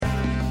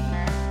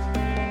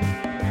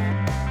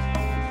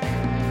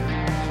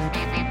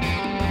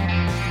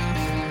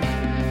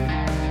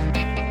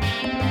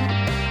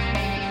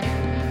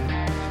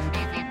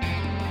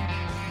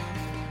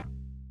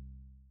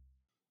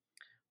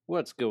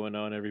What's going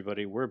on,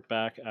 everybody? We're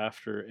back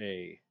after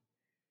a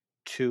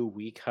 2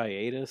 week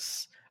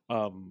hiatus.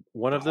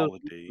 One The of those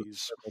weeks was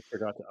holidays. because I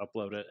forgot to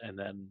upload it, and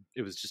then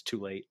it was just too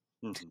late.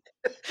 Mhm.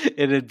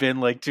 It had been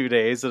like 2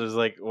 days, and it was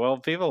like, well,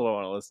 people don't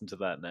want to listen to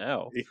that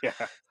now. Yeah,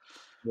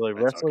 Like that's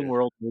wrestling okay.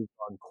 world moves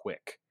on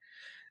quick.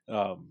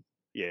 Um,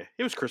 Yeah,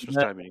 it was Christmas then,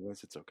 time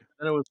anyways. It's okay.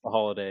 then it was the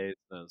holidays,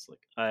 and I was like,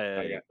 I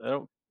I got I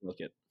don't look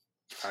it.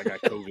 I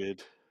got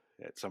COVID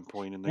at some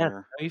point in Yeah, there.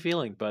 how are you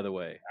feeling, by the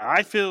way?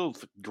 I feel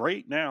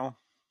great now.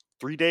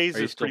 3 days Are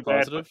you is still pretty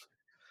bad, but positive?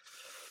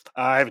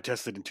 I haven't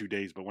tested in 2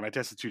 days. But when I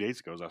tested 2 days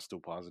ago, I was still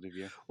positive.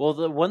 Yeah. Well,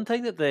 the one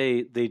thing that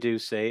they do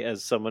say,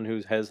 as someone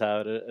who has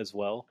had it as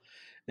well,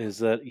 is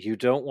that you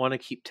don't want to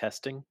keep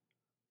testing.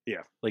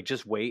 Yeah. Like,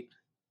 just wait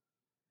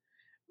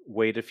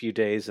a few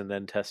days and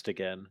then test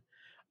again.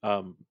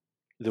 Um,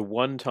 the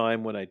one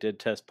time when I did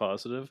test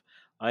positive,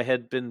 I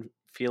had been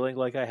feeling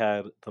like I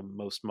had the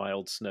most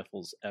mild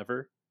sniffles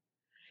ever,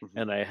 Hmm.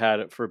 and I had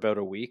it for about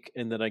a week,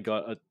 and then I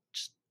got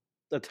just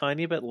a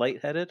tiny bit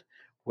lightheaded,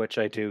 which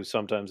I do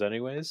sometimes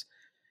anyways.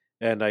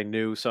 And I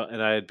knew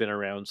and I had been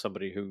around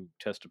somebody who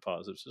tested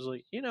positive. So I was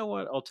like, you know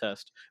what, I'll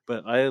test.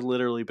 But I had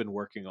literally been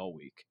working all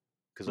week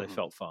because I Hmm.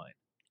 felt fine.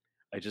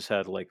 I just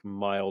had like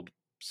mild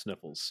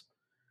sniffles,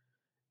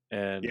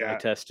 and I Yeah.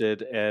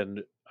 tested,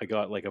 and I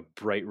got like a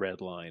bright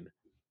red line.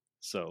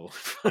 So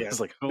I Yeah. was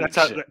like, holy That's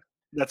how shit.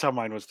 that's how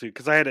mine was too.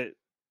 Because I had a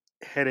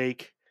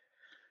headache,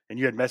 and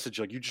you had messaged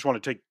like you just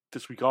want to take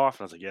this week off,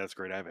 and I was like, yeah, that's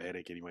great. I have a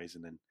headache anyways,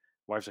 and then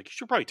wife's like, you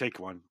should probably take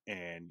one,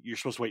 and you're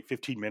supposed to wait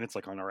 15 minutes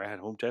like on our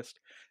at-home test,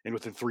 and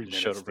within three It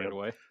showed minutes, up right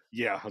away.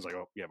 yeah, I was like,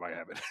 oh yeah, I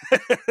have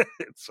it.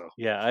 So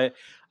Yeah,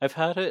 I've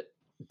had it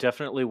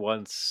definitely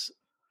once.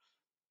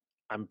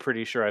 I'm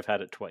pretty sure I've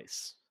had it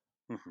twice.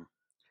 mhm.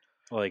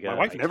 Like My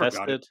wife I never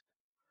got it. tested.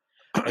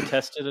 I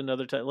tested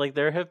another time. Like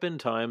there have been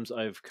times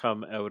I've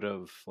come out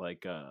of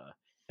like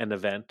an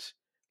event,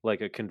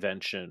 like a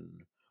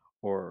convention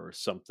or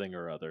something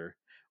or other,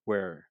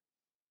 where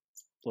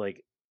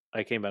like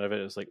I came out of it.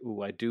 It was like,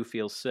 ooh, I do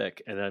feel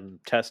sick, and I'm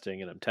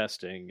testing, and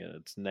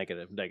it's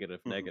negative,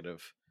 negative, Mhm.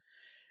 negative.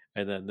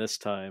 And then this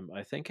time,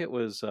 I think it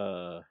was,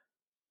 I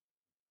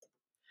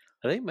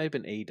think it might have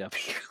been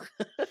AEW.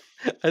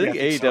 I Yeah, I think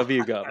think so.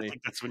 AEW got I me.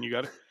 think that's when you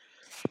got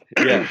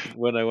Yeah, it.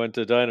 when I went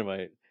to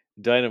Dynamite,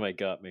 Dynamite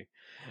got me.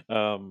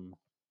 Um,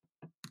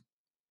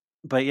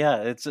 but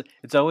yeah, it's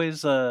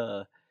always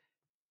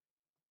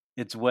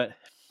it's what.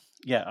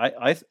 Yeah,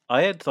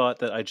 I had thought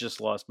that I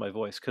just lost my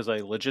voice because I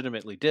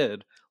legitimately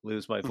did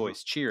lose my Mhm.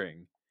 voice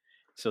cheering.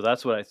 So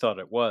that's what I thought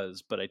it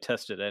was, but I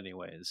tested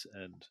anyways,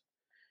 and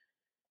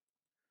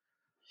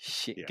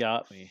shit Yeah.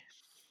 got me.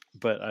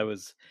 But I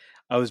was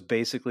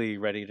basically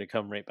ready to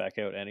come right back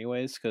out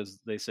anyways, because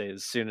they say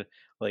as soon,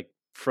 like,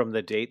 from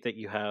the date that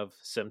you have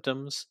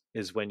symptoms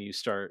is when you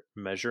start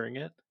measuring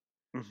it.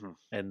 Mhm.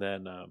 And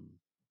then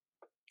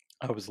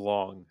I was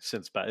long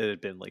since it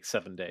had been like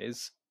 7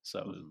 days,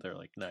 so Mhm. they're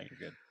like, "No, you're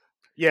good."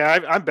 Yeah,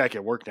 I'm back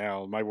at work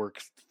now. My work,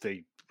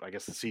 I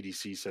guess the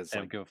CDC says I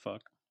don't like, give a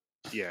fuck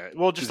yeah,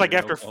 well, just because like you're in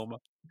after,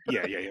 Oklahoma.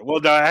 yeah. Well,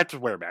 no, I had to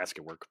wear a mask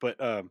at work, but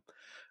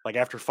like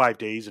after 5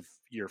 days of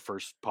your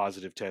first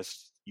positive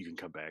test, you can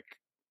come back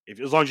if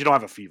as long as you don't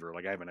have a fever.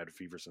 Like I haven't had a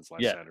fever since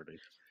last Yeah. Saturday,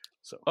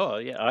 so Oh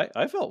yeah,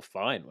 I felt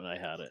fine when I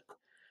had it.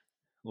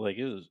 Like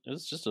it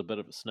was just a bit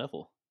of a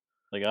sniffle.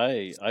 Like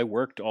I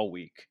worked all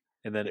week,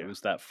 and then it yeah,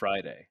 was that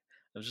Friday.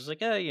 I was just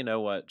like, "Yeah, you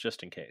know what,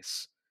 just in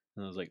case."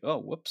 And I was like, "Oh,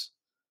 whoops."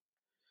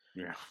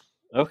 yeah.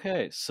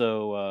 Okay,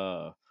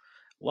 so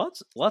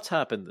lots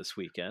happened this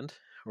weekend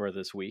or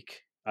this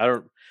week. I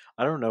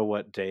don't know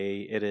what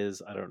day it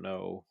is. I don't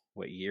know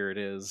what year it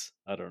is.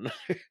 I don't know.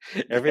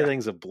 Yeah.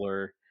 Everything's a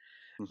blur.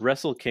 Mhm.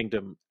 Wrestle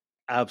Kingdom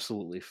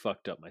absolutely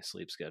fucked up my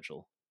sleep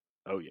schedule.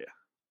 Oh yeah,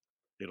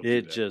 it'll do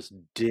It that. just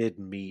did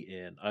me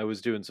in. I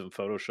was doing some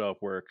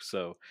Photoshop work,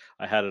 so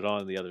I had it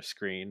on the other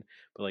screen.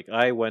 But like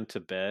I went to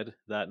bed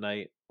that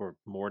night or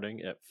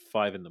morning at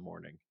 5 in the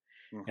morning,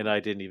 and Hmm. I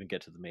didn't even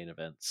get to the main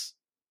events.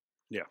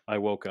 Yeah, I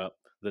woke up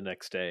the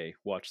next day,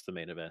 watched the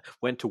main event,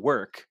 went to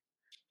work,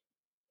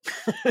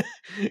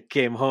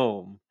 came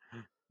home,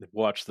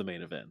 watched the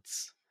main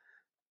events.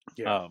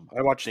 yeah.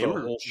 I watched They the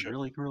were whole show.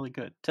 really, really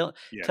good. Tell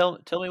Yeah. tell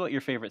tell me what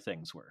your favorite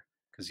things were,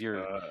 because you're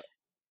Uh,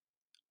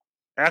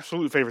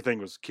 Absolute favorite thing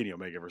was Kenny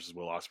Omega versus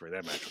Will Ospreay.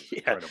 That match was yeah,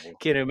 incredible.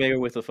 Kenny Omega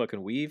with the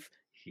fucking weave.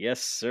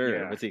 Yes, sir,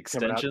 Yeah, with the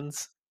coming out.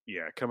 extensions.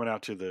 Yeah, coming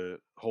out to the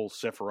whole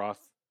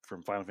Sephiroth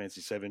from Final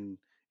Fantasy VII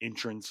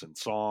entrance and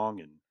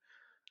song and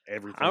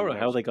I don't everything. know That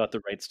how was they got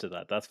the rights to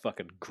that. That's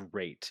fucking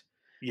great.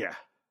 yeah,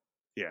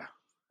 yeah.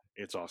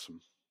 It's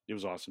awesome. It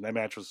was awesome. That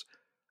match was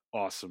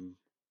awesome.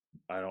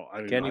 I don't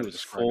even know Kenny how to was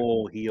describe it.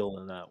 full heel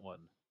in that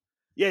one.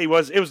 Yeah, he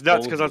was. It was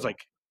nuts Full because I was heel.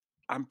 like,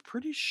 I'm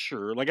pretty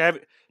sure. Like I have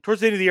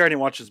towards the end of the year, I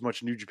didn't watch as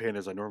much New Japan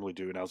as I normally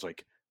do, and I was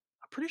like,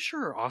 I'm pretty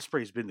sure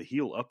Osprey's been the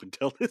heel up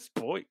until this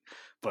point,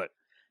 but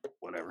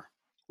whatever.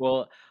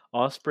 Well,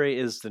 Osprey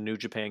is the New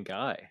Japan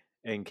guy,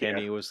 and Yeah.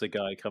 Kenny was the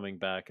guy coming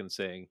back and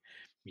saying,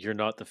 "You're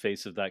not the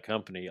face of that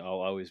company.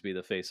 I'll always be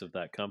the face of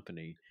that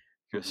company.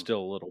 You're Hmm.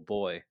 still a little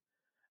boy."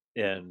 Hmm.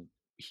 And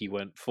he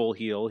went full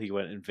heel. He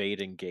went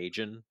invading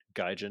Gaijin,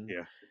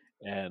 Yeah,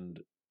 and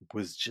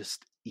was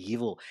just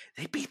evil.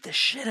 They beat the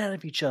shit out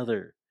of each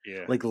other.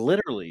 yeah, Like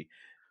literally,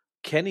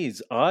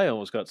 Kenny's eye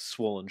almost got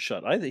swollen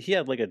shut. I think he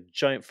had like a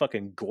giant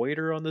fucking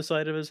goiter on the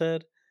side of his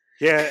head.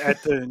 yeah.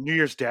 At the New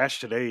Year's Dash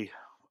today,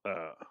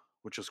 uh,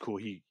 which was cool,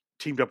 he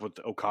teamed up with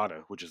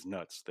Okada, which is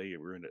nuts. They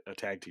were in a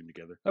tag team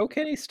together. Oh,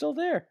 Kenny's still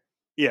there.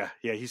 Yeah,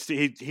 yeah.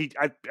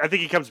 I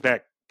think he comes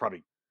back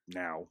probably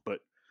now, but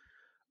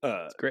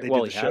It's great. they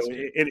Well, did the he show. has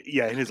to.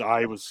 Yeah, and his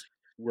eye was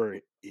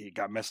where he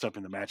got messed up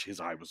in the match. His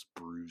eye was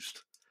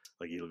bruised,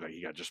 like he looked like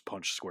he got just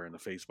punched square in the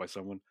face by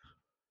someone.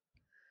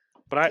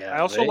 But I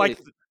Yeah, also they. like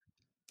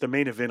the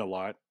main event a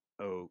lot.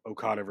 Oh,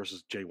 Okada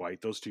versus Jay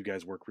White. Those two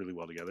guys work really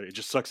well together. It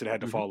just sucks it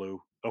had to Mhm.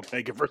 follow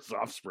Omega versus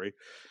Ospreay.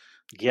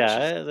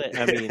 Yeah,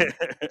 I mean,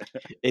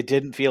 it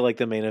didn't feel like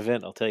the main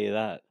event. I'll tell you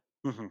that.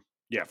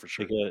 Yeah, for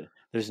sure. Because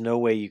there's no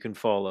way you can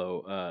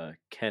follow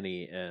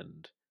Kenny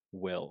and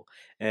Will.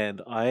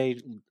 And I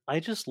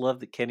just love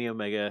that Kenny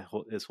Omega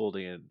is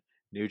holding a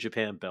New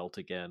Japan belt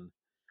again,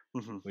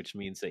 which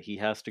means that he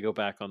has to go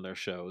back on their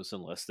shows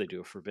unless they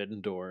do a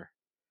Forbidden Door.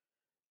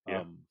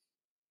 Yeah,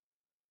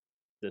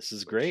 This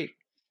is great.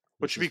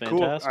 which This should is be cool.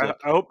 fantastic.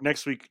 I hope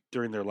next week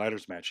during their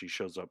ladders match he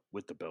shows up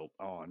with the belt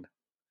on.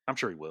 I'm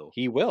sure he will.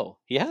 He will.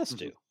 He has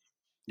to.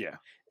 Yeah,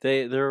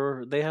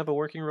 They have a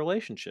working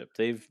relationship.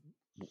 They've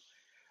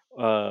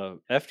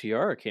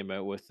FTR came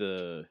out with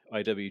the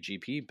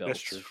IWGP that's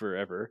belts true.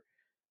 forever.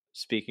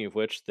 Speaking of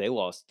which, they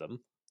lost them.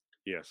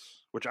 Yes,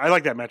 which I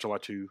like that match a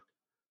lot too.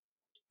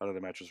 I thought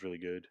the match was really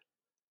good.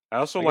 I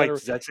also I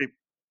liked gotta- Zack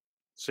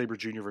Sabre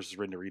Jr. versus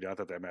Red Narita. I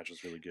thought that match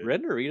was really good.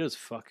 Red Narita's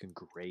fucking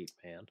great,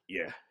 man.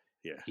 Yeah,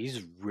 yeah.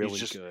 He's really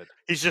good.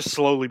 He's just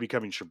slowly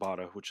becoming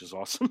Shibata, which is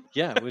awesome.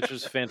 Yeah, which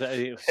is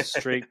fantastic.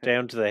 Straight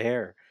down to the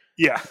hair.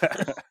 Yeah,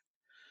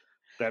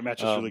 that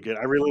match was really good.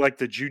 I really liked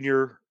the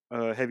junior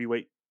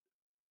heavyweight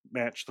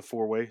match, the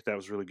 4-way. That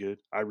was really good.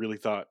 I really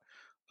thought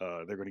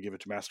they're going to give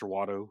it to Master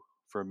Wato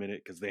for a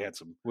minute because they had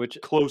some Which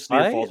close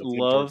near I falls.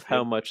 love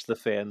how much the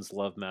fans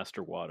love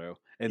Master Wato,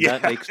 and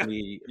that makes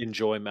me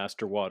enjoy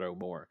Master Wato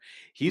more.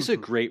 He's a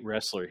great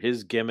wrestler.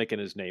 His gimmick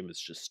and his name is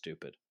just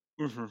stupid.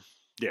 Yeah,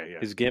 yeah.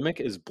 His gimmick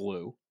is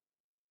blue.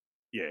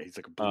 Yeah, he's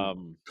like a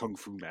blue kung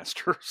fu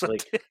master or something.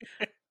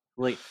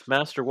 Like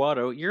Master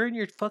Wato, you're in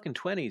your fucking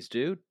 20s,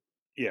 dude.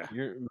 Yeah,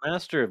 You're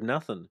master of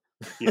nothing.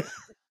 yeah.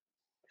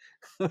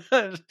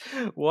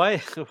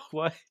 Why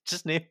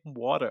just name him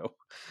Watto?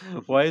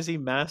 Why is he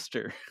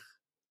master?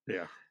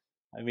 Yeah.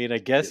 I mean, I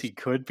guess he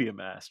could be a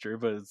master,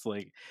 but it's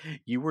like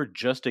you were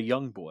just a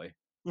young boy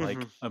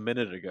like a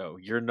minute ago.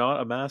 You're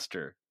not a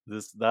master.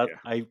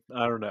 I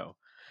don't know.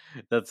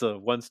 That's a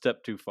one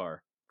step too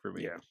far for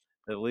me. Yeah.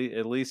 At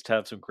least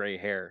have some gray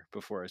hair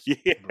before you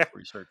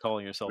start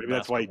calling yourself. Maybe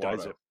that's Master why he Wato.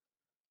 dyes it.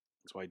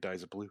 That's why he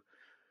dyes it blue.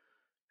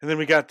 And then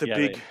we got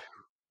the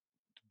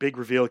big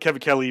reveal.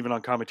 Kevin Kelly, even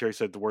on commentary,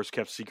 said the worst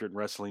kept secret in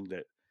wrestling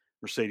that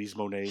Mercedes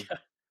Moné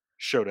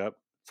showed up,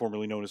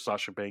 formerly known as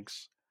Sasha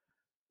Banks,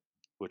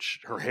 which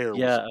her hair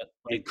was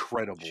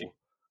incredible.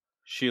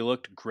 She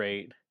looked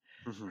great.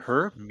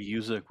 Her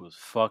music was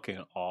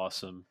fucking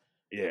awesome.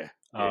 Yeah.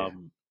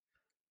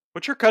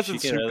 But your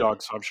cousin's Snoop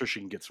Dogg, so I'm sure she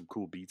can get some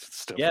cool beats and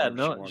stuff. Yeah,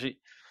 no,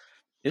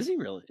 is he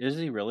really? Is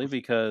he really?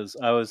 Because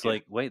I was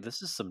like, wait,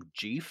 this is some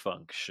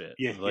G-funk shit.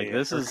 Yeah,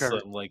 this is some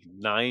like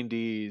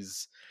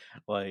 90s,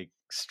 like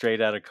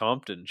straight out of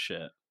Compton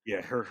shit.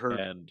 Yeah, her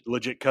and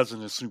legit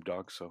cousin is Snoop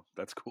Dogg, so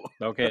that's cool.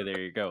 Okay, there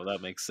you go.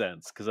 That makes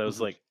sense. Because I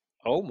was like,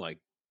 oh my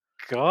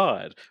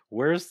god,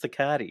 where's the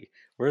caddy?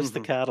 Where's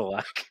the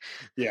Cadillac?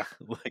 Yeah,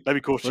 that'd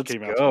be cool if she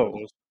came out to one of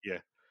those. Yeah,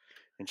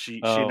 and she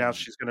announced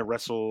she's going to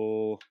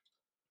wrestle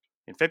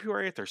in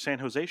February at their San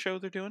Jose show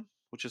they're doing,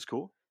 which is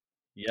cool.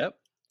 Yep,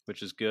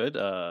 which is good.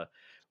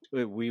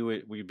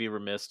 We'd be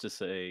remiss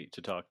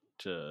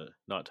to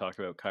not talk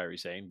about Kairi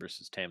Sane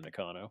versus Tam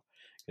Nakano.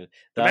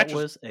 That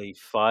was a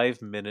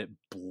 5-minute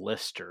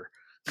blister.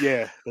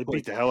 Yeah, they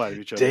beat the hell out of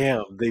each other.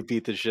 Damn, they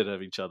beat the shit out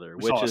of each other.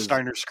 We saw a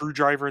Steiner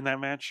screwdriver in that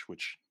match,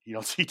 which you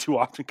don't see too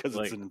often because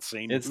it's an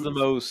insane It's move. the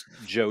most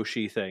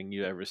Joshi thing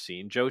you've ever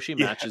seen. Joshi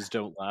matches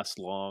don't last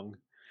long,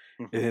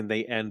 and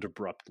they end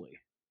abruptly.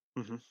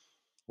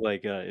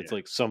 Like it's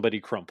like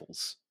somebody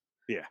crumples.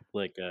 Yeah,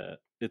 like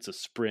it's a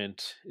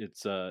sprint.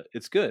 It's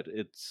good.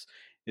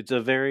 It's a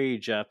very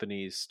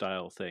Japanese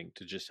style thing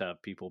to just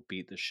have people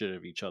beat the shit out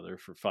of each other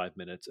for 5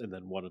 minutes, and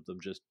then one of them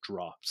just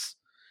drops.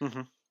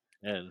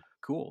 And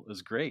cool,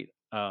 it's great.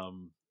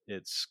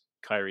 It's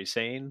Kairi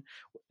Sane.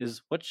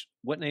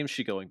 What name is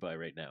she going by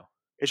right now?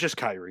 It's just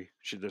Kairi.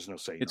 There's no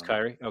Sane. It's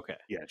Kairi. Okay.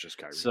 Yeah, it's just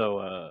Kairi.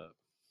 So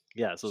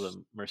so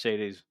the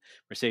Mercedes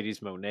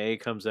Moné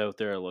comes out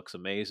there, looks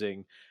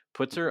amazing,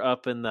 puts her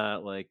up in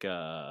that like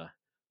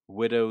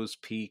Widow's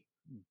Peak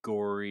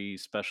gory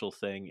special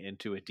thing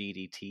into a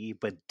DDT,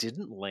 but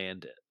didn't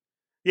land it.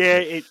 Yeah,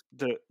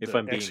 if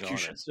I'm being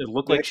honest, it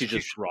looked like she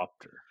just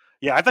dropped her.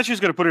 Yeah, I thought she was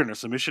going to put her in a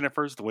submission at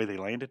first, the way they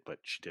landed, but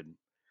she didn't.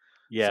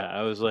 Yeah, so.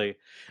 I was like,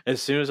 as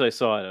soon as I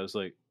saw it, I was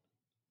like,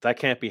 that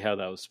can't be how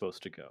that was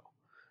supposed to go.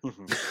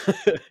 Hmm.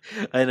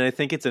 And I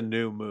think it's a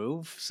new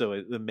move, so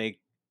it make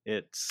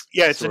it's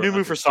Yeah, it's a sort new of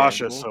move for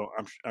Sasha, understandable.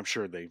 so I'm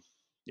sure they,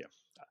 yeah,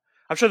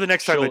 I'm sure the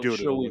next time they do it,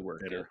 She'll it'll look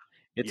rework it. better.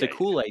 It's a Yeah,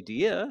 cool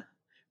idea,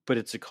 but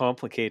it's a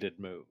complicated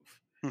move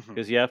yeah. Hmm.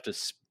 because you have to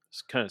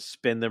kind of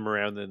spin them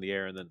around in the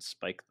air and then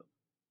spike them,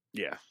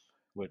 Yeah,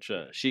 which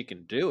she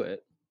can do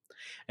it.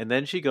 And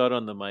then she got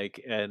on the mic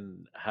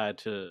and had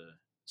to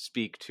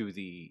speak to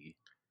the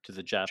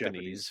Japanese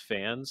Japanese.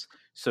 fans.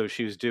 So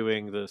she was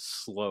doing the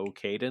slow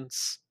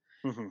cadence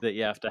Hmm. that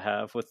you have to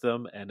have with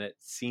them, and it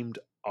seemed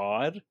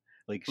odd.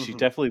 Like she Hmm.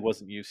 definitely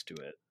wasn't used to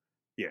it,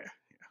 Yeah,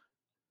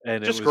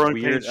 and it just was growing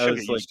weird. pains. She'll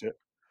get used to it.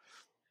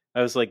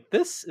 I was like,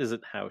 this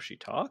isn't how she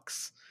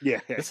talks.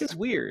 Yeah, yeah, This yeah. is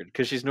weird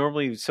because she's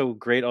normally so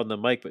great on the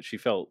mic, but she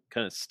felt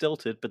kind of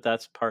stilted. But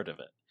that's part of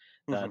it.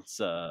 Hmm. That's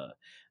the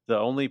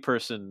only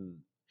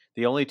person,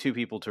 the only two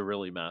people to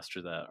really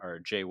master that are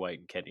Jay White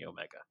and Kenny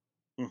Omega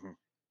Hmm. in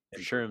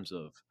For sure. terms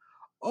of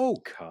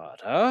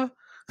Okada,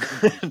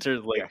 Hmm. in terms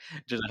of Yeah. like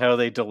just how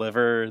they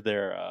deliver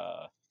their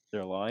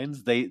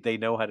lines. They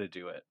know how to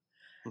do it,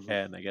 Hmm.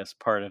 and I guess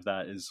part of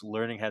that is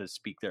learning how to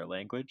speak their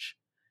language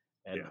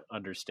and Yeah.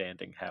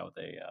 understanding how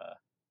they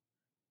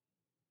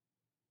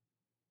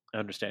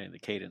understanding the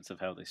cadence of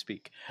how they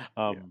speak. Yeah.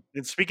 Um,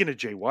 And speaking of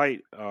Jay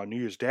White, New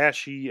Year's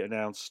Dash, he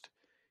announced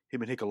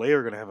him and Hikuleo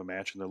are going to have a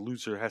match, and the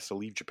loser has to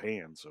leave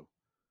Japan. So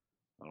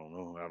I don't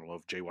know. I don't know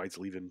if Jay White's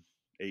leaving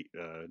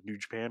New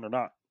Japan or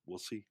not. We'll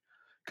see.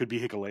 Could be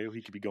Hikuleo.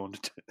 He could be going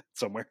to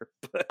somewhere.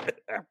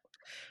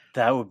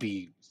 that would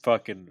be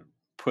fucking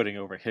putting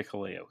over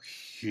Hikuleo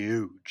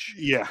huge.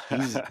 Yeah.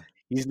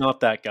 He's not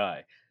that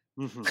guy.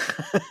 Hmm.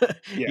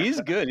 Yeah. He's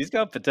good. He's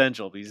got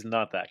potential, but he's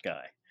not that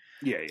guy.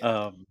 Yeah. Yeah.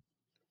 Um,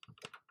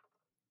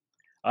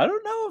 I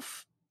don't know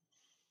if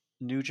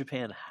New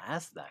Japan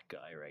has that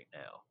guy right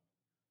now.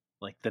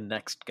 Like the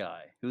next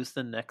guy. Who's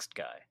the next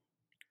guy?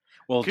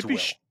 Well, it's Could be.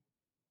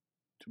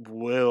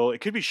 Will. Well,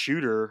 it could be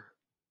Shooter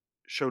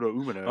Shota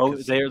Umino Oh,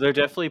 because they're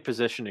definitely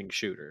positioning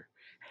Shooter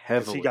he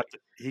heavily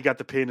got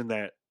the pin in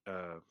that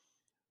the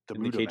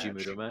in the Muda KG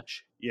Muto match.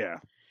 match. Yeah.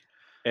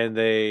 And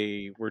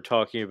they were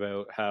talking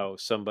about how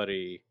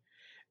somebody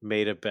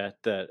made a bet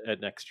that at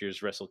next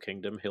year's Wrestle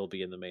Kingdom he'll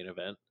be in the main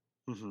event.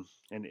 Hmm.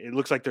 And it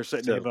looks like they're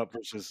setting him So up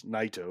versus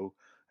Naito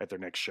at their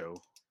next show.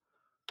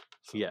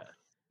 So yeah,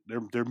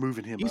 they're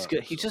moving him he's up.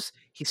 good. So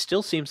He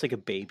still seems like a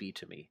baby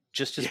to me.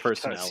 Just his yeah, he does.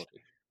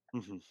 personality.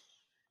 Hmm.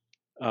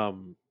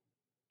 Um,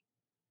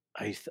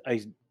 I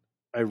th-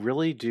 I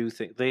really do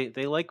think they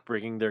like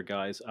bringing their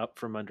guys up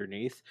from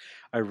underneath.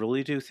 I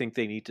really do think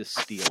they need to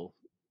steal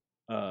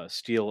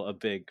a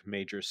big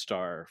major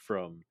star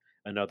from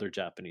another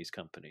Japanese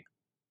company.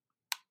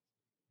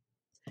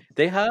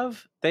 They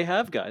have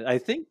guys. I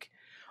think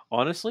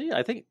honestly,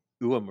 I think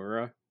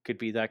Uemura could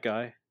be that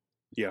guy.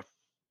 Yeah,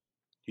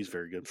 he's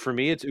very good. For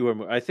me, it's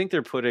Uemura. I think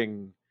they're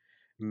putting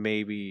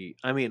maybe.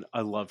 I mean,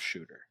 I love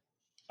Shooter.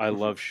 I Hmm.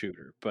 love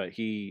Shooter, but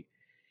he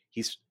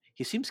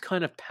seems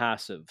kind of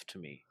passive to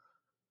me,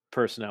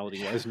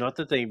 personality wise. Not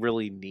that they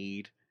really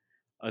need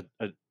a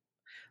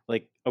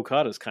like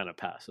Okada's kind of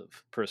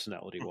passive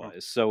personality Hmm.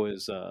 wise. So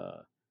is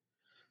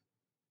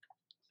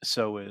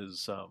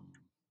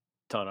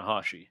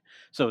Tanahashi.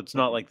 So it's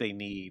not Hmm. like they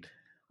need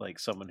like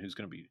someone who's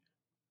going to be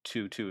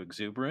too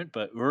exuberant,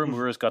 but Hmm.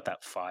 Uemura's got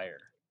that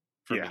fire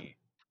for Yeah. me.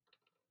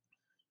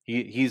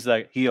 He's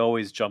like he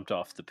always jumped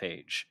off the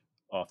page,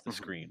 off the Hmm.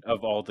 screen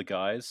of all the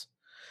guys.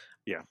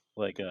 Yeah.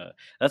 Like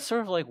that's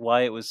sort of like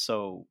why it was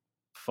so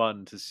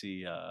fun to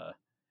see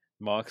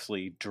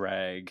Moxley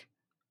drag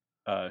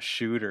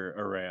Shooter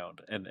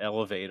around and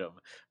elevate him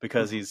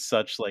because Hmm. he's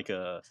such like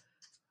a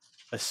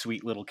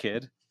sweet little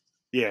kid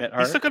Yeah. at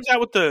He still heart. comes out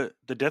with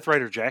the Death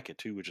Rider jacket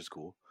too, which is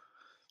cool.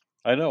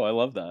 I know, I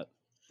love that.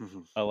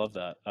 Hmm. I love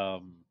that.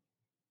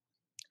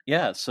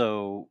 Yeah,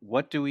 so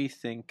what do we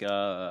think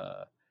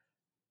about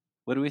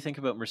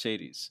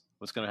Mercedes?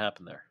 What's going to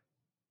happen there?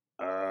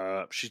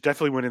 She's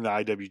definitely winning the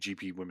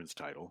IWGP Women's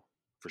Title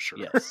for sure.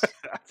 Yes.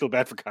 I feel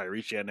bad for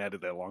Kyrie; she hadn't had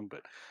it that long,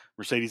 but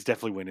Mercedes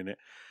definitely winning it.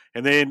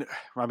 And then,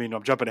 I mean,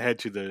 I'm jumping ahead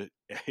to the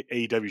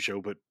AEW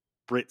show, but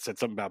Britt said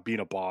something about being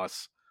a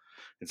boss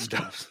and Mhm.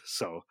 stuff.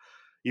 So,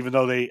 even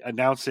though they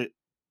announced it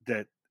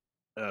that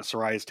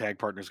Soraya's tag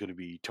partner is going to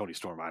be Tony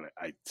Storm,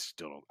 I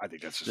still don't. I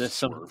think that's just a There's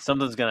swerve.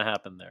 something's going to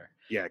happen there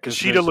Yeah, because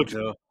because there's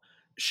no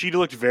Sheeta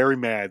looked very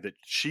mad that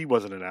she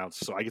wasn't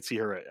announced, so I could see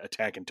her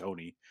attacking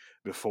Tony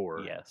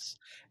before. yes.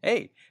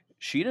 Hey,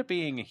 Sheeta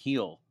being a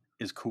heel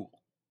is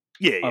cool.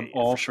 Yeah, yeah, I'm yeah, for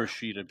all for sure.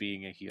 Sheeta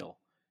being a heel.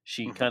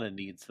 She Hmm. kind of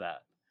needs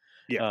that.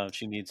 Yeah.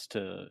 She needs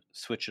to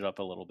switch it up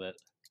a little bit.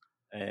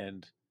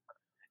 And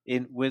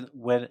in with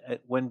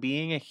when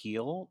being a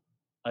heel,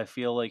 I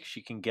feel like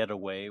she can get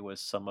away with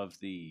some of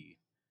the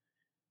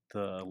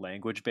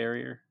language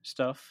barrier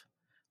stuff.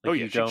 Oh Like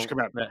yeah, she can just come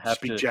out and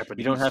speak you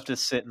don't have Japanese. to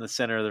sit in the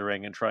center of the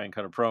ring and try and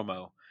cut a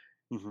promo.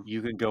 Hmm.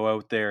 You can go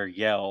out there,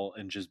 yell,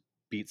 and just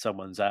beat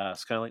someone's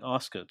ass, kind of like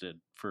Asuka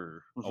did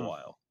for a Hmm.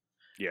 while.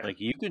 Yeah. Like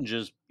you can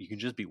just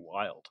be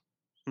wild.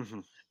 Hmm.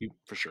 You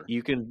For sure.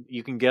 you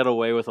can get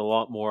away with a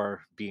lot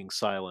more being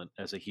silent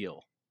as a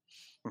heel.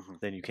 hmm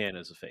than you can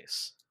as a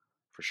face.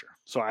 for sure.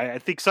 So I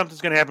think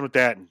something's going to happen with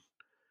that, and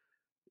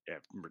yeah,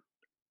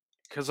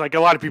 because like a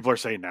lot of people are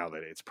saying now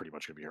that it's pretty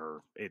much going to be her.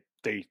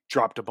 They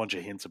dropped a bunch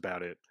of hints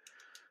about it,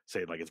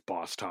 saying like it's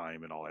boss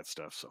time and all that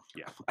stuff. So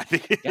yeah, I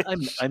think. Yeah,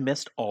 I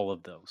missed all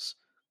of those.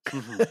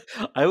 Mhm,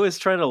 I was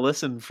trying to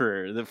listen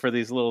for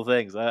these little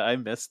things. I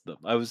missed them.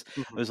 I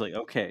mhm. was like,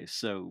 okay,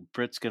 so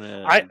Britt's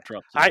I gonna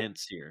drop some I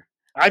hints here,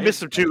 I right?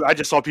 missed them too. I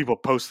just saw people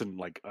posting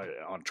like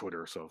on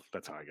Twitter, so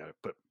that's how I got it.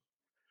 But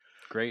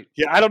Great.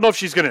 yeah, I don't know if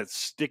she's gonna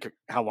stick.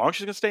 How long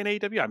she's gonna stay in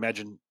AEW? I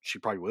imagine she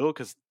probably will,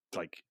 because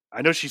like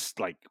I know she's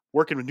like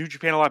working with New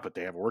Japan a lot, but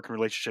they have a working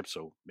relationship.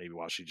 So maybe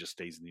while she just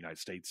stays in the United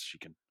States, she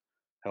can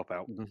help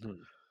out.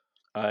 Hmm.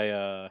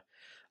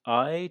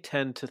 I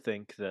tend to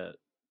think that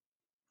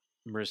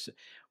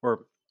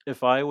or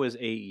if I was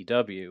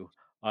AEW,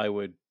 I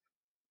would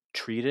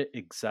treat it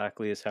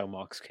exactly as how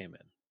Mox came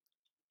in.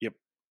 Yep.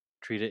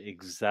 Treat it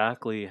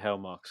exactly how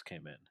Mox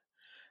came in.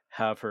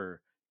 Have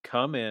her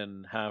come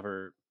in, have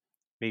her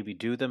maybe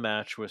do the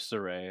match with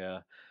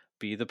Saraya,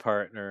 be the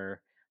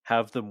partner,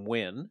 have them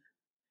win,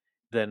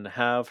 then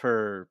have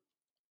her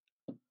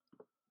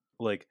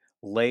like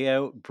lay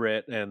out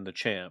Britt and the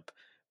champ,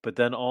 but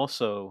then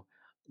also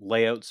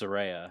lay out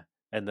Zaraya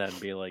and then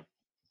be like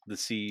the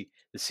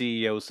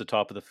CEO's the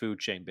top of the food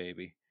chain,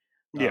 baby.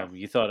 Yeah.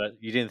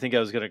 You didn't think I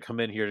was gonna come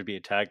in here to be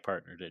a tag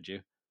partner, did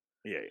you?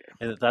 Yeah. Yeah.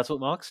 And that's what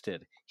Mox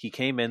did. He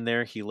came in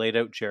there, he laid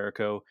out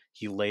Jericho,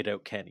 he laid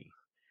out Kenny,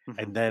 hmm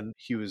and then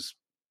he was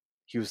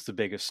the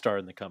biggest star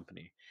in the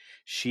company.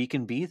 She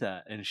can be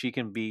that, and she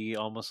can be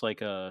almost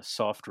like a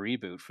soft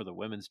reboot for the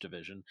women's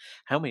division.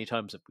 How many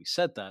times have we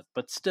said that?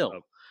 But A,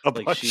 still, a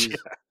like bunch. Yeah.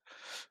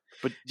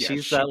 But yeah,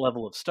 she's that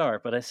level of star.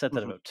 But I said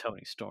that hmm about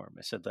Tony Storm.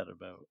 I said that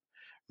about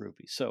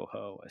Ruby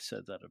Soho. I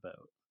said that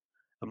about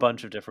a hmm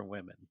bunch of different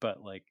women.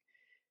 But like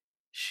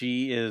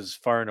she is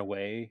far and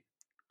away.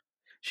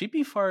 She'd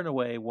be far and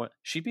away one.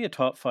 She'd be a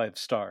top 5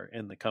 star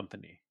in the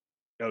company.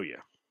 Oh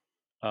yeah.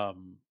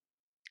 Um,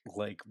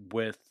 like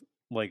with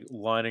like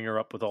lining her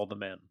up with all the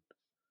men.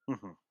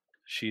 hmm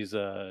She's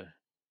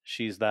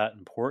she's that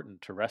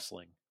important to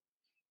wrestling,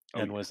 Oh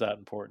and yeah. was that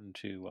important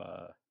to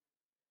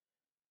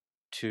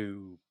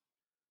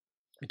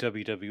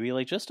WWE.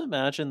 Like just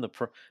imagine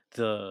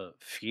the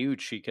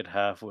feud she could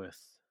have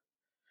with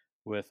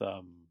with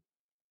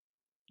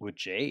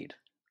Jade.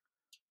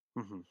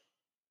 hmm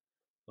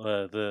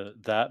The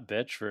that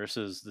bitch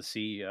versus the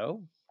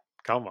CEO.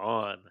 Come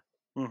on.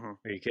 hmm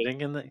Are you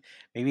kidding?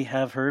 Maybe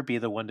have her be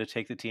the one to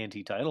take the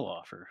TNT title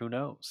off her. Who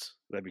knows?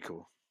 That'd be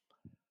cool.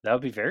 That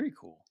would be very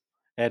cool.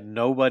 And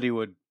nobody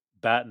would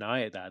bat an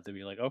eye at that. They'd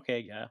be like, okay,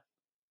 yeah.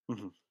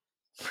 hmm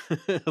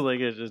Like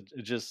it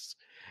just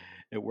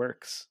it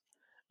works.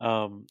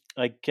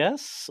 I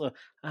guess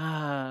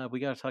we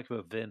got to talk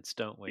about Vince,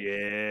 don't we?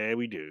 Yeah,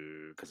 we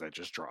do, because I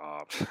just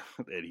dropped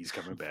that he's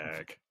coming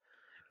back.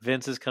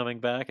 Vince is coming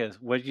back as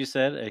what you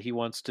said. He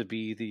wants to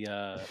be the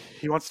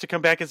He wants to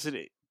come back as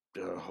an.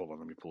 Hold on,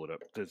 let me pull it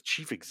up. The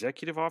chief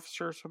executive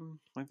officer or something,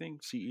 I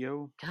think,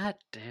 CEO. God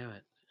damn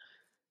it.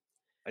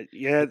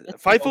 Yeah, Don't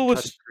Fightful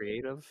touch was.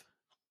 creative.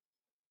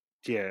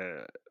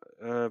 Yeah,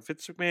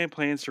 Vince McMahon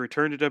plans to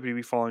return to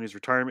WWE following his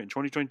retirement in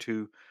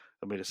 2022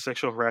 amid a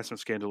sexual harassment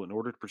scandal in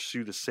order to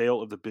pursue the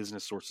sale of the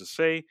business. Sources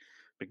say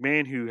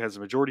McMahon, who has a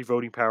majority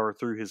voting power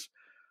through his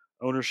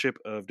ownership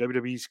of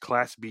WWE's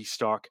Class B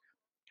stock,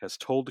 has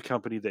told the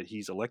company that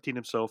he's electing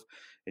himself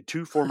and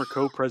two former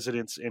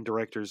co-presidents and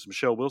directors,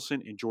 Michelle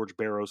Wilson and George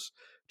Barros,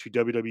 to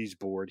WWE's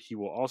board. He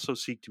will also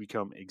seek to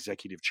become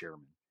executive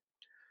chairman.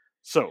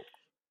 So,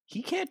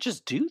 He can't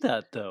just do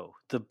that though.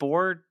 The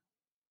board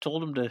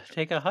told him to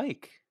take a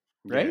hike,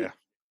 right? yeah,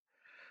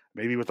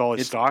 maybe with all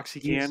his It's stocks he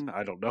he's can.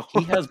 I don't know.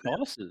 he has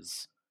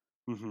bosses.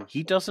 hmm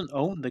He doesn't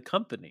own the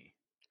company.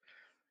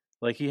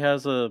 Like he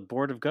has a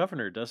board of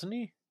governor, doesn't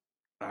he?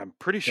 I'm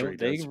pretty sure he Don't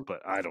they? does,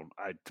 but I don't.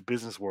 The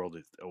business world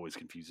always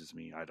confuses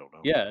me. I don't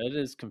know. Yeah, it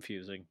is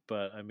confusing,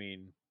 but I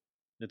mean,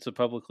 it's a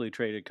publicly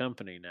traded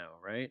company now,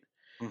 right?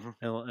 hmm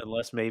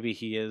Unless maybe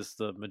he is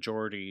the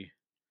majority,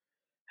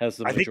 has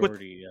the I think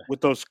majority.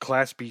 with those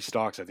Class B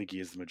stocks, I think he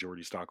is the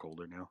majority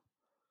stockholder now.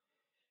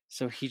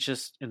 So he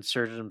just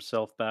inserted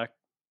himself back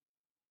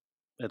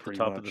at the Pretty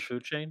top of the much.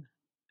 food chain.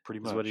 Pretty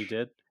Is what he much.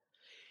 did.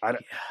 I,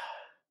 Yeah.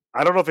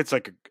 I don't know if it's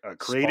like a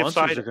creative Sponsors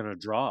side. are going to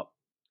drop.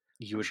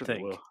 You I'm would sure they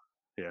will. think.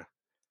 Yeah.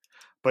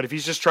 But if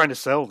he's just trying to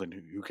sell, then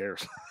who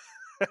cares?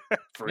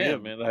 For Yeah,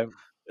 him. man. I'm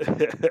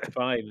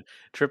fine.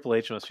 Triple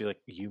H must be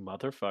like, you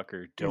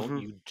motherfucker! Don't hmm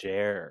you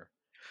dare!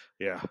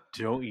 Yeah.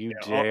 Don't you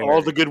Yeah.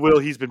 All the dare! goodwill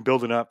he's been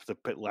building up the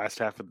last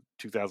half of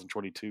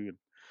 2022, and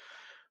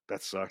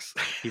that sucks.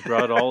 He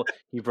brought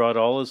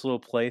all his little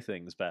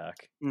playthings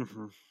back.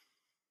 hmm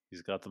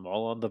He's got them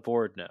all on the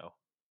board now,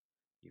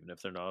 even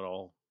if they're not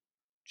all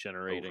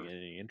generating Over.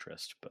 any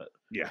interest. But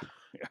Yeah.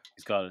 Yeah.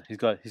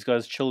 he's got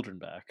his children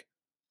back,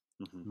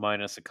 hmm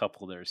minus a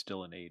couple that are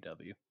still in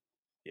AEW.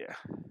 Yeah.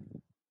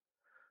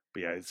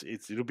 But yeah,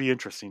 it'll be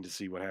interesting to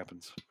see what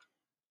happens.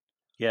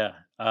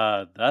 Yeah,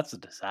 that's a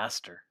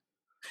disaster.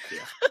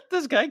 Yeah.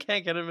 This guy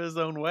can't get him his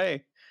own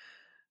way.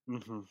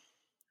 Hmm.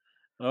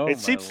 Oh It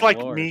my seems like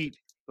lord. me,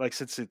 like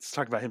since it's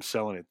talking about him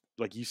selling it,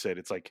 like you said,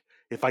 it's like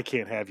if I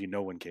can't have you,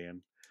 no one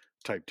can,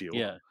 type deal.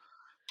 Yeah.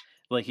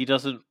 Like he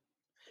doesn't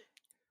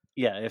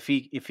yeah, if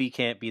he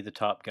can't be the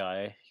top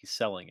guy, he's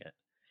selling it.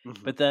 Hmm.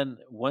 But then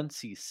once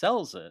he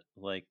sells it,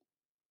 like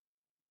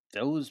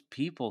those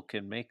people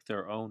can make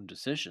their own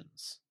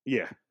decisions.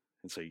 Yeah,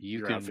 and so You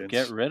you're out, can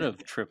get Vince. rid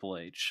of Triple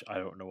H. I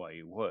don't know why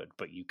you would,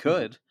 but you Hmm.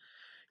 could.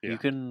 You Yeah.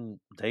 can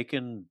they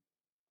can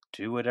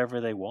do whatever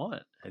they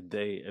want and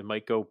it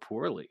might go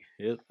poorly.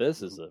 Hmm.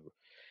 This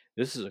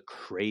is a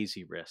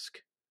crazy risk.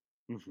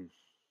 Hmm.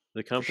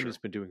 The For sure. company's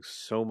been doing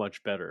so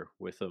much better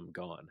with them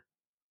gone.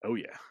 Oh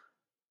yeah.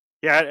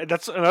 Yeah,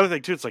 that's another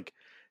thing too. It's like,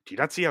 do you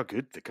not see how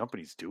good the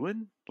company's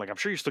doing? Like, I'm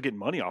sure you're still getting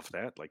money off of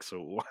that. Like,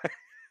 so why?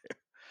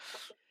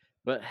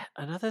 But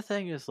another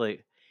thing is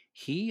like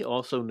he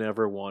also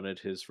never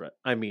wanted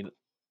I mean,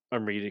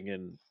 I'm reading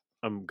and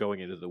I'm going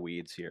into the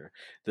weeds here.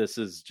 This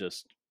is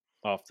just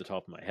off the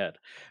top of my head.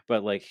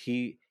 But like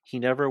he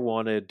never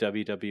wanted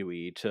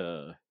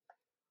WWE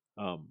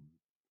um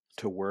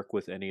to work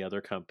with any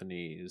other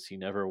companies. He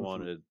never Hmm.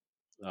 wanted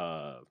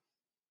uh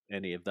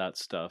any of that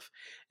stuff.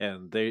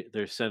 And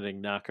they're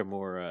sending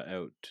Nakamura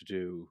out to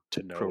do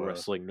To Pro Noah.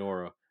 Wrestling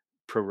Nora,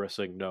 Pro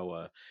Wrestling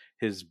Noah.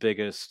 His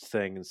biggest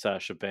thing,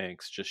 Sasha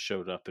Banks, just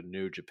showed up in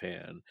New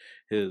Japan.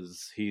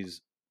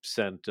 He's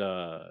sent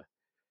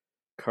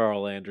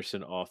Carl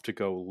Anderson off to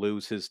go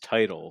lose his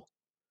title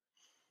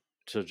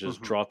to just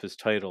Hmm. drop his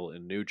title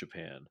in New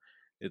Japan.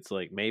 It's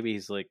like maybe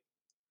he's like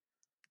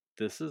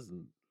this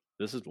isn't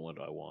this is what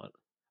I want.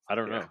 I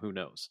don't Yeah. know. Who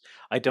knows?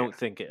 I Yeah. don't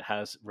think it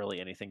has really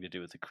anything to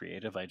do with the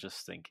creative. I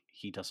just think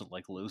he doesn't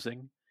like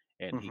losing,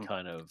 and Hmm. he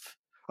kind of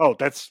Oh,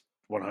 that's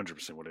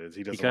 100% what it is. He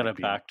he doesn't kind like of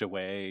being. backed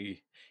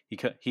away.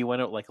 He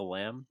went out like a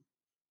lamb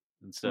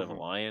instead of a Hmm.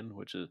 lion,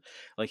 which is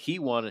like he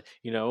wanted.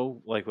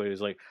 Like what he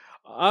was like.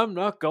 I'm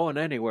not going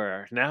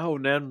anywhere now,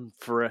 then,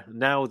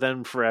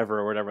 forever,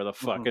 or whatever the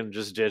fuck, Hmm. and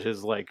just did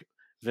his like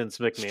Vince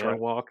McMahon Strut.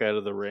 walk out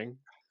of the ring,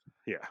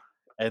 Yeah.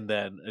 and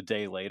then a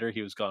day later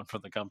he was gone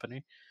from the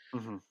company.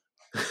 Hmm.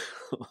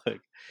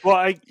 Like Well,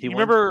 I he you wants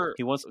remember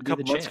he wants a to be the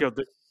couple months champ.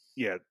 ago.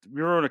 Yeah,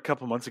 we remember a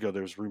couple months ago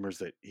there was rumors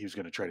that he was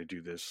going to try to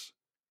do this,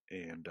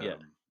 and Yeah.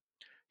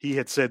 he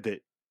had said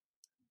that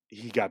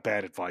he got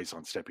bad advice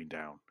on stepping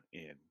down,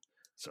 and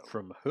so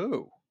From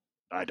who?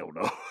 I don't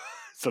know.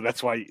 So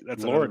that's another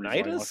reason why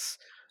he wants. Laurinaitis?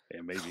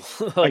 Yeah, maybe.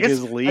 I Like guess.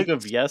 his league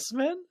of yes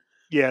men?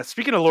 Yeah.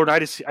 Speaking of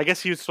Laurinaitis, I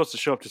guess he was supposed to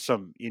show up to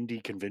some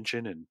indie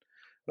convention, and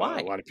Why?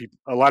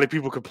 a lot of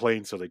people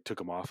complained, so they took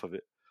him off of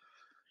it,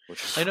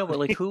 which was I know, but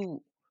like funny.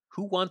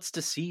 who wants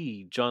to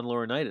see John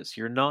Laurinaitis?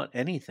 You're not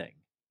anything.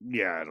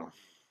 Yeah, I don't.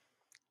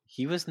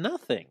 He was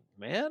nothing,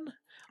 man.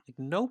 Like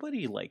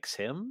nobody likes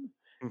him.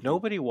 Hmm.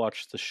 Nobody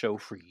watched the show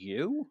for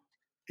you.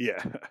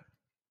 Yeah.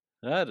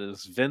 That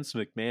is Vince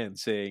McMahon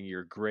saying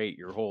you're great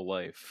your whole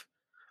life,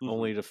 Hmm.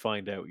 only to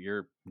find out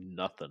you're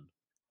nothing.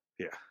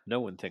 Yeah.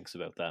 No one thinks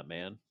about that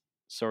man.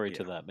 Sorry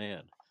to Yeah. that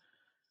man.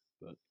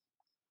 But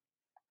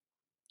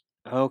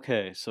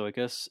okay, so I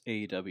guess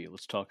AEW.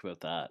 Let's talk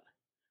about that.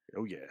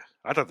 Oh yeah.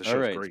 I thought the All show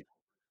was right. great.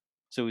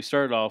 So we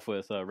started off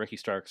with Ricky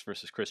Starks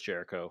versus Chris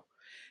Jericho.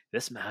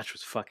 This match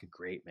was fucking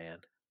great, man.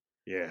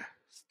 Yeah.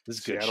 This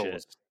is good Seattle shit.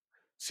 was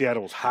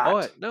Seattle was Oh,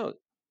 hot. no.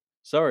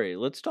 Sorry.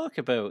 Let's talk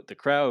about the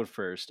crowd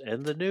first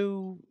and the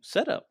new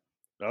setup,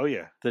 Oh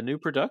yeah. the new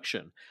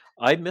production.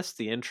 I missed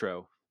the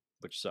intro,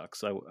 which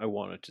sucks. I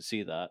wanted to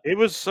see that. It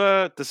was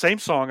the same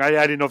song. I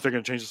didn't know if they're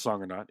going to change the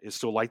song or not. It's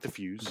still Light the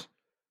Fuse,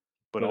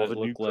 but But all it the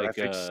new looked like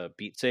graphics.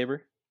 Beat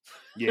Saber.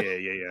 Yeah,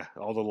 yeah, yeah.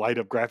 All the light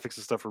up graphics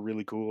and stuff are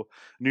really cool.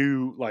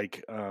 New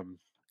like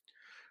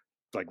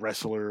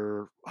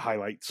wrestler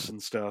highlights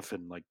and stuff,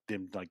 and like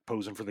them like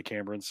posing for the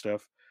camera and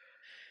stuff.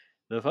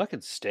 The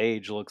fucking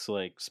stage looks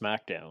like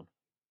SmackDown,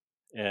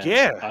 and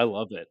Yeah, I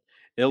love it.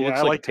 It yeah, I looks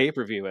like a liked it. pay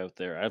per view out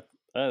there. I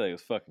think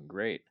it's fucking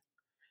great.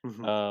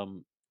 Hmm.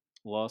 Um,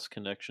 lost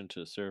connection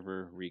to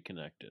server,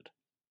 reconnected.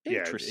 Yeah,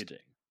 Interesting.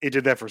 it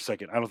did that for a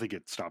second. I don't think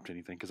it stopped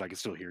anything because I could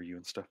still hear you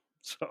and stuff.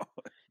 So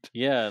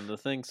Yeah, and the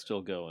thing's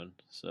still going.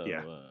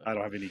 yeah, So I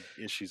don't have any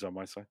issues on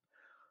my side.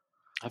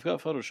 I've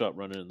got Photoshop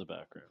running in the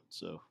background.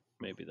 So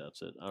maybe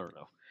that's it. I don't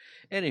know.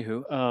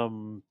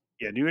 Anywho,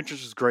 Yeah, new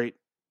entrance is great.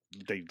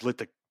 They lit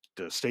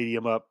the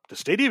stadium up. The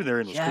stadium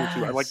they're in was cool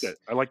too. I like yes, that.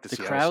 I like the the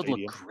Seattle crowd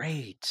looked stadium.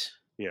 great.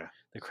 Yeah.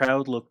 The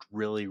crowd looked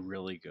really,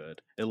 really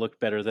good. It looked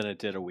better than it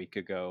did a week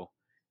ago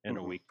and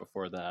a Hmm. week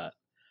before that.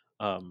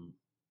 Um,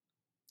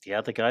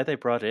 yeah, the guy they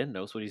brought in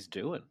knows what he's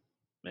doing,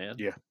 man.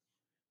 Yeah.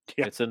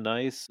 Yeah. It's a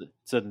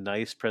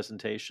nice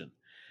presentation.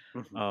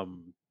 Hmm.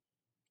 Um,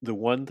 the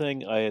one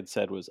thing I had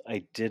said was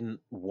I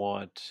didn't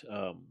want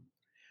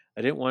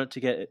it to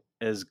get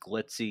as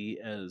glitzy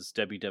as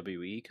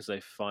WWE because I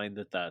find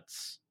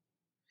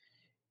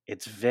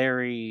it's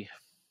very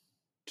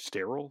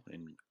Sterile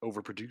and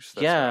overproduced. That's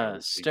what I yeah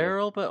always think of.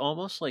 sterile but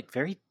almost like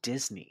very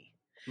Disney.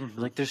 Hmm.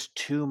 Like there's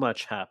too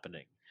much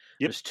happening.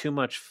 Yep. There's too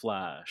much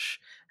flash.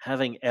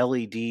 Having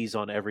LEDs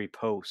on every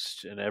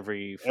post and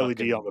every LED on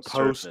fucking the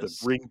post, the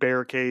surface. ring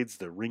barricades,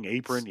 the ring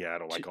apron. Yeah, I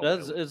don't like all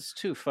that. It's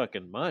too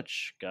fucking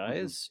much, Mm-hmm.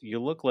 guys. You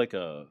look like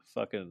a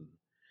fucking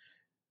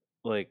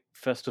like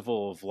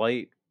Festival of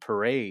Light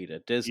parade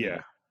at Yeah. Disney.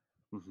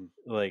 Mm-hmm.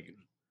 Like,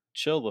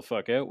 chill the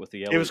fuck out with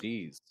the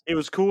LEDs. It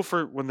was cool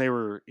for when they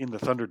were in the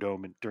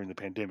Thunderdome during the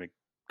pandemic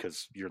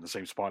because you're in the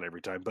same spot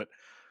every time. But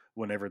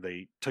whenever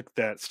they took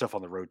that stuff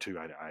on the road too,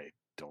 I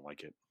don't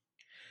like it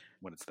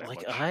when it's that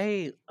Like,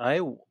 much.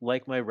 I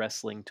like my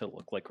wrestling to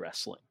look like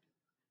wrestling.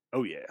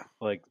 Oh yeah.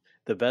 Like,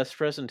 the best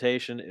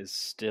presentation is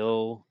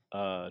still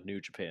New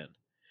Japan.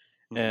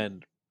 Mm-hmm.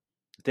 And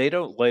they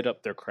don't light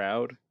up their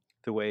crowd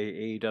the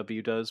way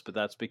AEW does, but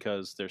that's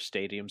because their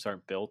stadiums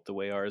aren't built the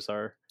way ours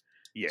are.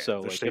 Yeah.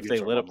 So, like, if they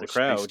lit up the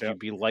crowd, you'd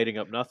be lighting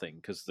up nothing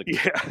because the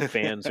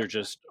fans are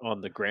just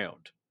on the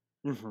ground.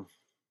 Mm-hmm.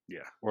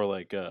 Yeah. Or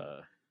like,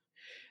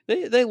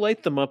 they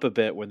light them up a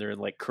bit when they're in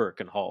like Kirk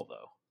and Hall,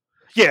 though.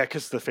 Yeah,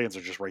 because the fans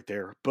are just right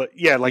there. But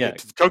yeah, like at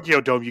the Tokyo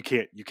Dome, you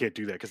can't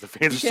do that because the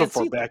fans are so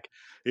far back.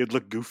 It'd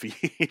look goofy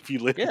if you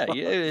lit. Yeah,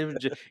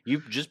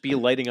 you just be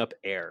lighting up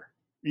air.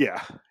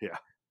 Yeah.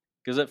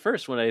 Because at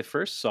first, when I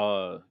first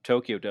saw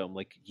Tokyo Dome,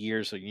 like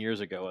years and years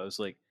ago, I was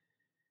like,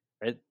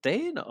 "Are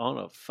they on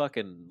a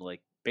fucking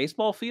like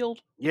baseball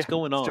field? What's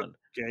going on?"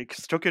 Yeah,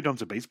 because Tokyo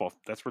Dome's a baseball.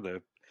 That's where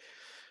the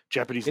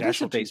Japanese It is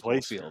national a team baseball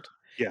plays. field.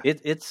 Yeah,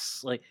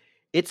 it's like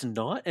it's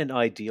not an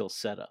ideal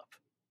setup.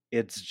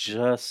 It's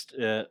just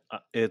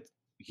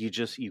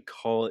you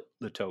call it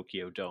the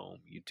Tokyo Dome.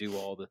 You do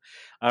all the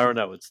I don't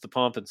know. It's the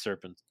pomp and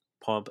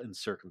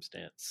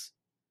circumstance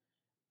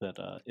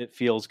that it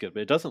feels good,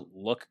 but it doesn't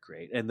look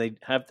great. And they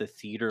have the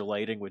theater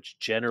lighting, which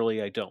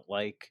generally I don't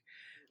like,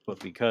 but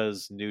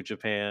because New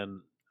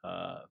Japan,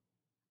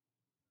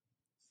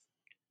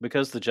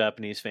 because the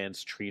Japanese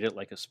fans treat it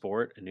like a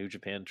sport, and New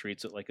Japan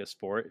treats it like a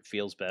sport, it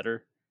feels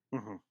better.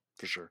 mm-hmm,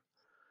 for sure.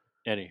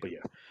 Anywho, but yeah,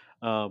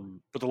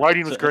 but the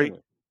lighting was great.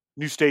 Anyway,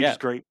 New stage is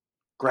great.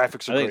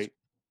 Graphics are great.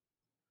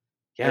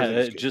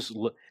 Yeah,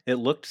 it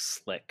looked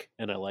slick,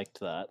 and I liked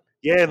that.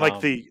 Yeah, and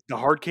like the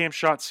hard cam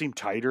shots seem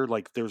tighter.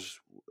 Like there's,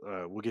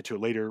 we'll get to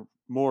it later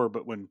more,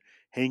 but when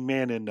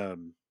Hangman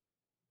and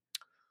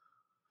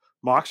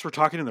Mox were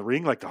talking in the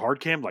ring, like the hard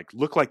cam, like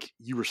looked like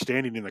you were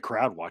standing in the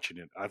crowd watching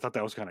it. I thought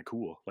that was kind of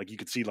cool. Like you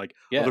could see like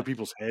other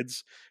people's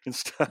heads and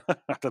stuff.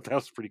 I thought that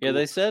was pretty cool. Yeah,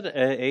 they said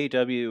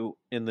AEW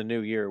in the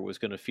new year was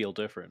going to feel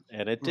different,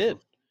 and it did.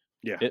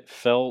 Yeah, it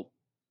felt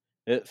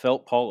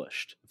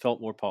polished. It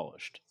felt more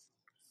polished.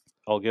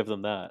 I'll give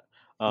them that.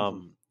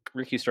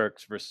 Ricky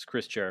Starks versus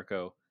Chris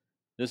Jericho.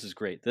 This is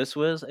great. This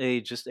was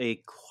just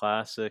a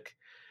classic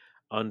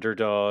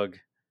underdog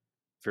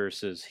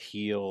versus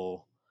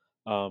heel,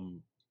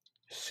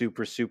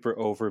 super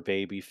over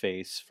baby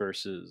face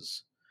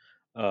versus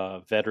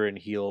veteran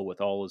heel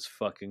with all his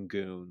fucking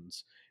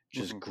goons.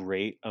 Just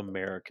great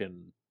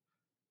American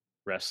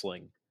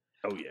wrestling.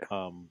 Oh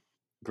yeah.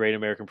 Great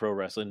American pro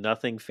wrestling.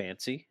 Nothing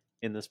fancy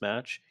in this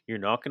match. You're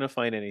not going to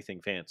find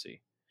anything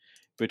fancy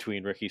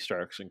between Ricky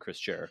Starks and Chris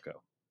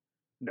Jericho.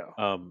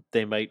 No.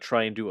 They might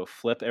try and do a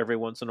flip every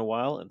once in a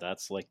while, and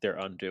that's like their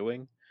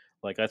undoing.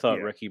 Like I thought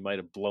Ricky might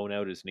have blown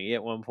out his knee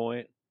at one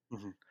point.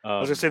 I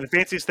was gonna say the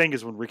fanciest thing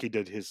is when Ricky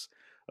did his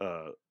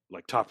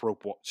like top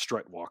rope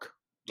strut walk.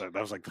 That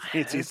was like the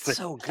fanciest thing.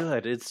 So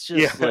good. It's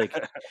just like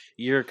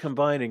you're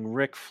combining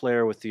Ric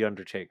Flair with the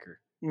Undertaker.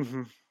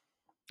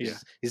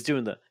 He's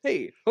doing the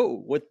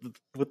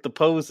with the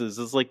poses.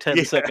 It's like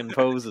 10-second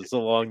poses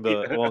along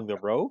the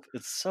rope.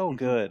 It's so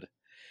good.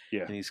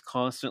 Yeah, and he's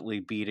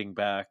constantly beating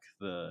back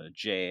the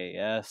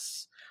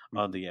JAS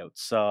on the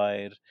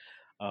outside.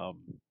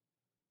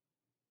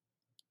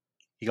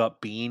 He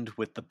got beamed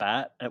with the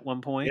bat at one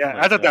point. Yeah,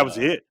 I thought that was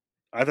it.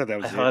 I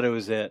thought it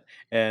was it,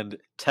 and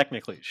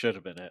technically it should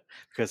have been it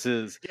because he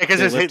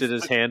lifted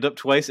his hand up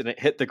twice and it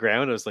hit the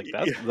ground. I was like,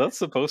 that's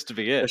supposed to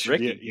be it,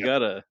 Ricky. You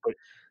gotta.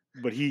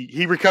 But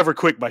he recovered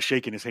quick by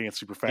shaking his hand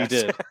super fast.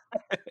 He did.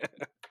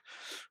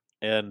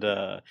 And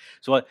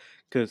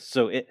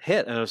so it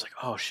hit, and I was like,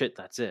 oh shit,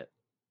 that's it.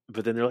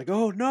 But then they're like,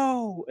 oh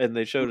no, and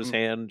they showed his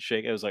hand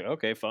shake. I was like,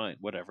 okay, fine,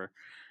 whatever.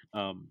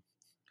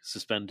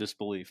 Suspend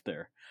disbelief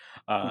there,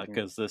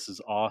 because this is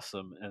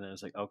awesome. And I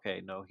was like,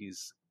 okay, no,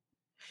 he's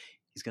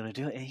gonna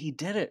do it, and he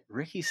did it.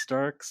 Ricky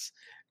Starks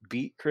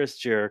beat Chris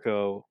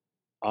Jericho.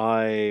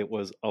 I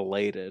was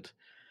elated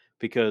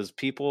because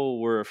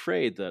people were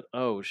afraid that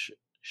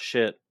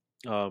shit,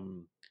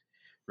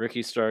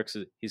 Ricky Starks,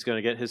 he's going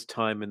to get his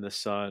time in the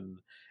sun,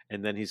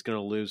 and then he's going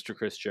to lose to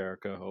Chris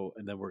Jericho,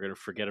 and then we're going to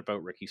forget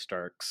about Ricky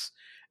Starks,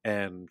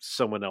 and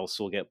someone else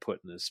will get put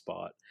in his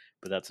spot.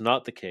 But that's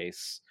not the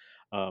case.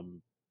 It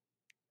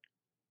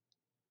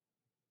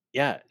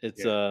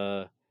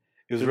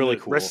was really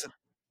cool.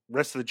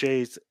 Rest of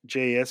the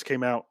JAS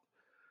came out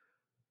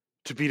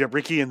to beat up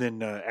Ricky, and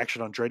then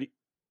Action Andretti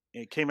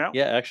came out.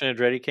 Yeah, Action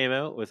Andretti came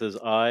out with his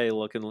eye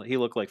looking. He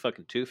looked like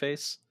fucking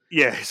Two-Face.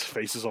 Yeah, his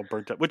face is all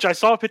burnt up. Which I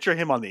saw a picture of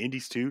him on the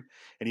Indies too,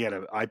 and he had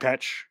an eye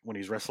patch when he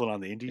was wrestling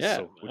on the Indies, Yeah,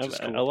 so which is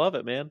I cool. love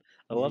it, man.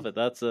 I Hmm. love it.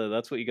 That's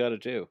what you got to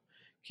do.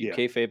 Keep Yeah,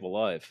 kayfabe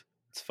alive.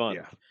 It's fun.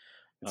 yeah.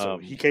 And so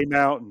he Um, came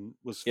out and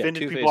was yeah,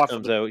 fending Two people Face off with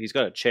comes the out. He's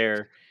got a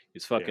chair.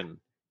 He's yeah, fucking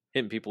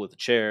hitting people with the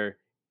chair.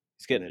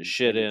 He's and getting his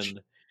shit in.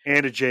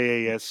 a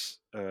JAS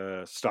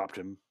stopped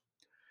him,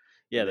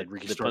 Yeah, and then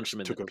Ricky they punched Starks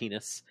him in the took a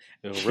penis.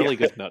 A yeah, really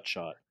good nut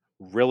shot.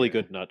 Really yeah,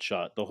 good nut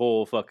shot. The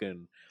whole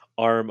fucking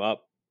arm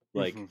up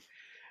like hmm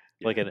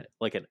yeah,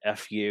 like an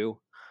fu.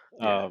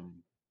 yeah.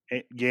 Um,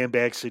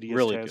 Gambag City, as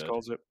really Taz good.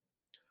 calls it.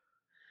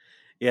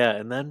 Yeah,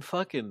 and then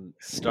fucking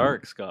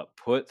Starks got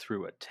put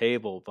through a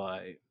table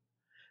by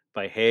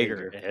Hager,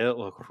 Hager. and it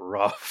looked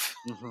rough.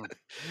 Hmm.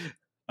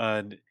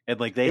 And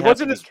like they It have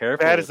to wasn't be as bad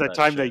careful as with that that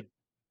time shit.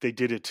 they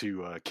did it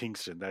to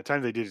Kingston. That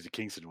time they did it to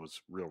Kingston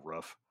was real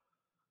rough.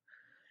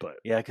 But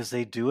Yeah, because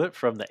they do it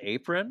from the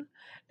apron,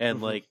 and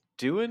mhm. like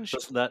doing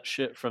That's- that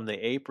shit from the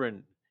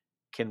apron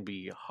can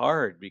be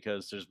hard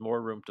because there's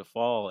more room to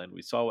fall. And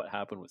we saw what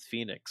happened with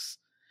Phoenix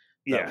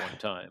that yeah, one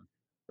time,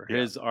 where yeah,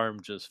 his arm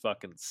just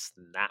fucking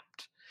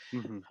snapped.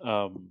 hmm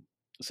Um,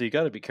 so you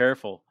got to be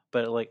careful.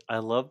 But like, I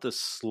love the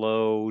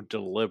slow,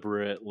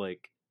 deliberate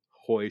like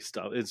hoist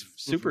up. It's hmm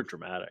super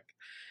dramatic.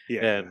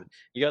 yeah, yeah. And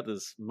you got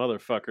this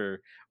motherfucker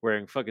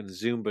wearing fucking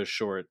Zumba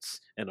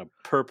shorts and a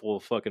purple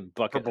fucking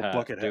bucket Purple hat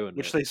bucket hat, doing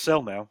which it. they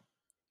sell now,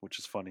 which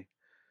is funny.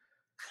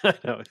 I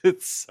know,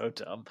 it's so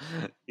dumb.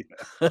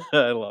 Yeah.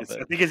 I love I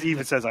it. think it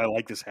even says "I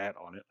like this hat"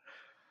 on it.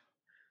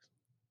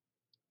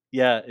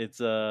 Yeah, it's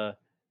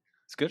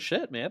good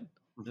shit, man.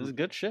 This Hmm. is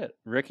good shit.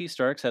 Ricky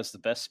Starks has the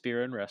best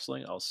spear in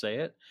wrestling. I'll say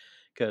it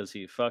because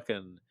he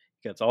fucking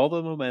gets all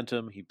the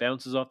momentum. He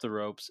bounces off the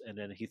ropes and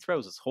then he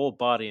throws his whole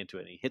body into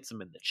it. And he hits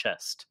him in the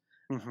chest.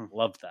 I Hmm.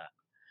 love that.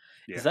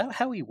 Is Yeah, that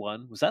how he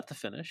won? Was that the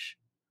finish?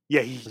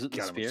 yeah. He Was it the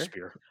got him with a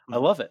spear? spear. I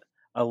Hmm. love it.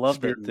 I love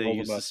Spear that and they rolled him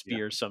use the up. Yeah,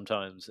 spear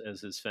sometimes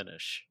as his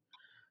finish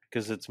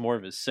because it's more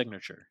of his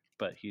signature.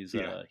 But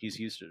yeah, he's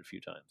used it a few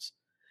times.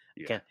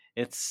 yeah. Can't.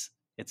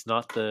 It's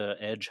not the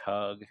edge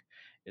hug.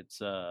 It's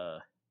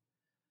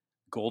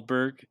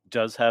Goldberg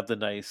does have the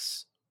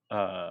nice.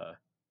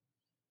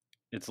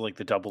 It's like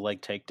the double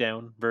leg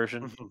takedown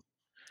version, Hmm.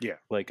 Yeah,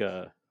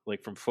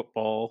 like from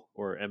football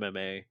or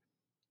MMA.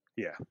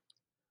 yeah,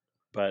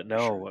 But for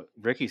sure. no,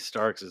 Ricky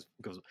Starks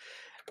goes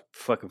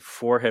fucking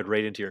forehead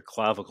right into your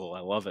clavicle. I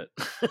love it.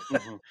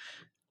 Hmm.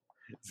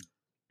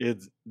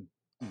 it's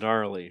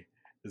gnarly.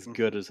 It's Hmm.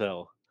 good as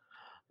hell.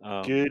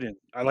 Good, and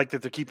I like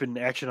that they're keeping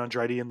Action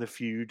Andretti in the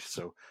feud.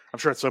 So I'm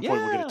sure at some point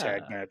we'll get a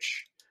tag Yeah.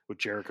 match with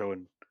Jericho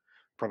and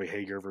probably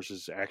Hager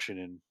versus Action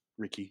and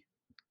Ricky.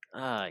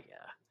 Yeah.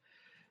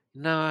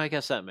 No, I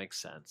guess that makes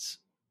sense.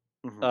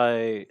 Hmm.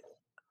 I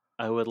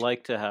I would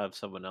like to have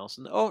someone else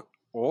in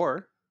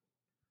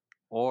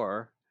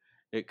or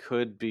it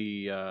could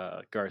be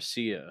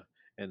Garcia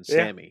and Yeah,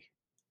 Sammy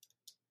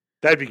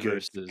that'd be good.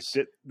 versus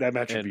That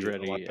match would be a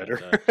lot Andretti better.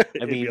 and I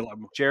It'd be a mean lot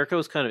more.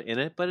 Jericho's kind of in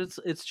it, but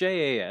it's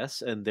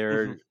JAS and Hmm.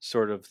 they're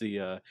sort of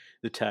the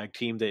tag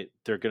team that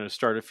they're going to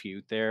start a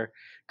feud there.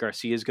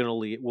 Garcia's going to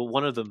leave. Well,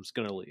 one of them's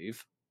going to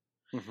leave.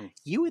 Hmm.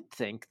 You would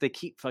think they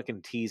keep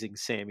fucking teasing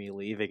Sammy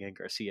leaving and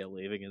Garcia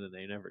leaving, and then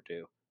they never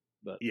do.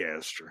 But Yeah,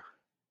 that's true.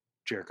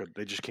 Jericho,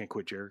 they just can't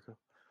quit Jericho.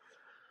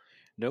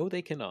 no,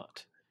 they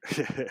cannot.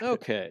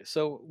 Okay,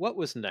 so what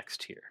was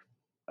next here?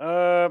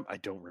 I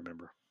don't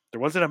remember. There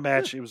wasn't a Eh,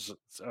 match. It was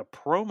a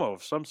promo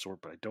of some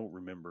sort, but I don't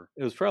remember.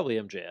 It was probably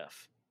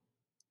MJF.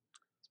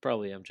 It's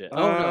probably MJF.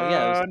 Oh no,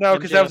 yeah, it was No,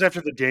 because that was MJF.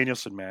 after the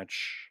Danielson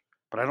match.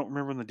 But I don't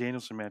remember when the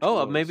Danielson match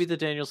Oh, maybe was. the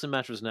Danielson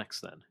match was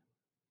next then.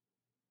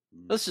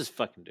 Mm. Let's just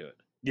fucking do it.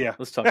 Yeah,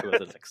 Let's talk about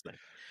the next thing.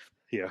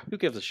 yeah, Who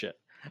gives a shit?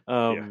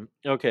 yeah.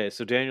 Okay,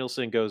 so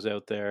Danielson goes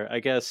out there. I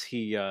guess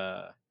he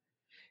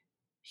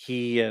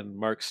and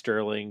Mark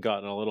Sterling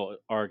got in a little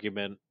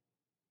argument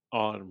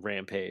on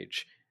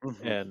Rampage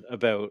Hmm. and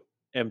about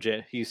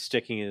MJ. He's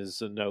sticking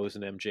his nose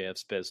in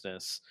MJF's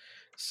business.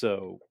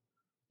 So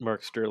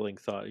Mark Sterling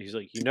thought he's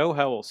like, you know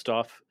how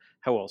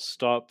I'll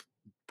stop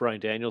Bryan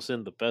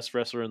Danielson, the best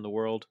wrestler in the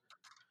world,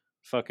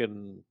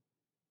 fucking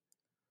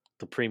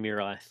the premier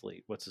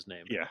athlete. What's his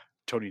name? Yeah,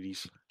 Tony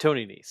Nese.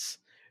 Tony Nese,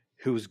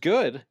 who's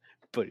good,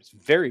 but he's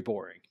very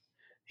boring.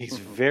 He's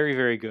Hmm. very,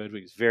 very good,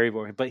 but he's very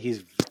boring. But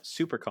he's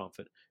super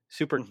confident,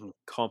 super Hmm.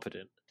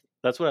 competent.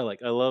 That's what I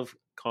like. I love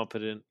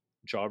competent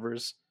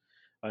jobbers.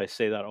 I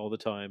say that all the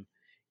time.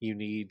 You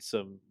need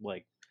some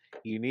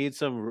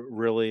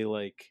really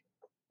like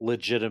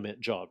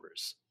legitimate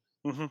jobbers,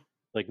 Hmm.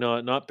 like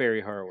not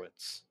Barry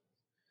Horowitz.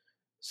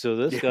 So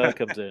this guy Yeah.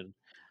 comes in,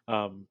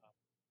 um,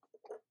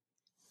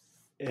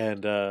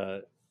 and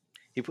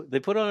they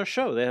put on a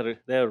show. They had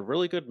a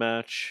really good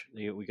match.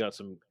 We got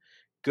some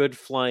good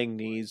flying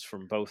knees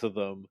from both of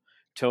them.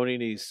 Tony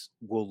Nese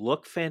will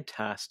look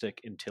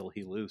fantastic until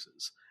he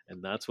loses,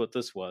 and that's what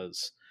this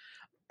was.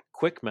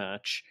 Quick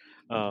match.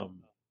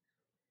 Um,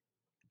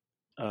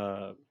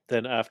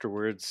 then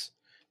afterwards,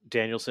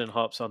 Danielson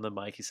hops on the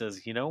mic. He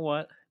says, "You know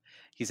what?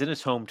 He's in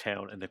his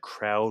hometown, and the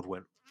crowd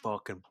went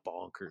fucking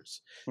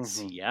bonkers. Hmm.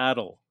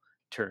 Seattle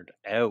turned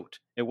out.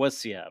 It was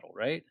Seattle,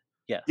 right?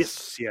 Yes, Yes.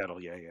 Seattle.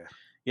 Yeah.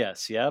 Yeah,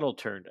 Seattle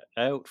turned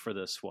out for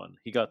this one.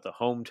 He got the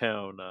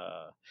hometown.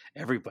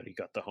 Everybody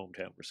got the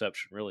hometown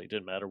reception. Really, it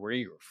didn't matter where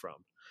you were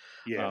from.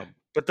 Yeah.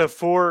 But the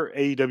 4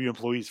 AEW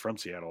employees from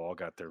Seattle all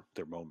got their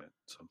moment.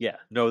 So. Yeah,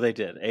 no, they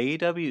did.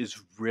 AEW is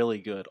really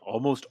good,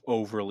 almost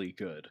overly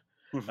good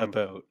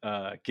about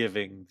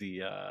giving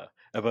the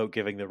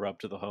rub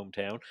to the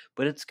hometown.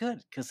 But it's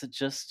good because it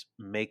just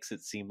makes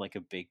it seem like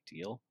a big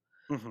deal.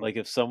 Like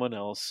if someone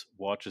else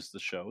watches the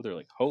show, they're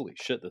like, "Holy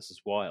shit, this is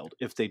wild!"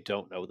 If they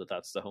don't know that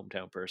that's the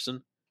hometown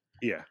person,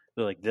 yeah,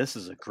 they're like, "This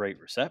is a great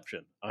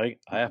reception. I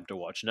have to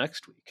watch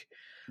next week."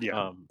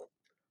 Yeah.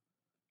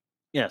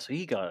 Yeah, so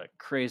he got a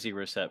crazy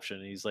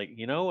reception. He's like,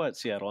 "You know what,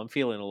 Seattle? I'm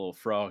feeling a little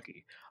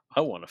froggy.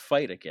 I want to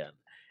fight again."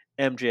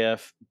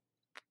 MJF,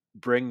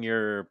 bring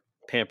your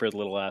pampered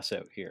little ass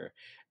out here.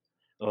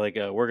 Like,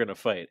 we're gonna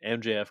fight.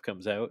 MJF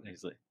comes out and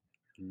he's like,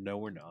 "No,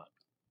 we're not."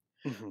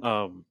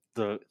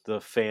 The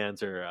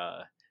fans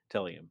are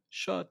telling him,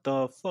 "Shut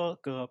the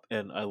fuck up,"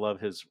 and I love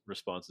his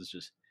response is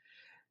just,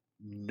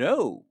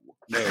 "No."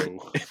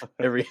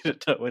 Every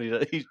time when he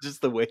does, he's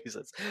just the way he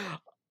says,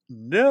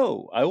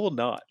 "No, I will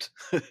not."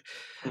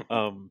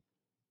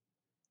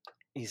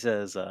 He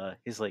says,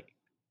 he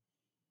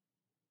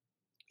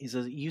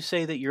says, "You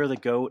say that you're the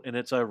goat, and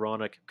it's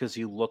ironic because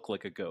you look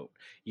like a goat.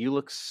 You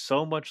look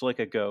so much like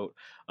a goat.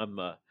 I'm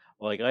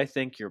like, I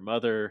think your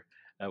mother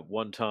at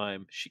one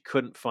time she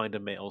couldn't find a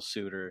male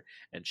suitor,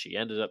 and she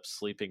ended up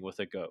sleeping with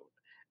a goat."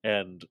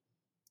 And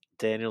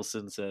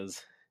Danielson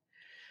says,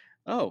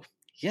 "Oh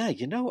yeah,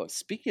 you know,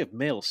 speaking of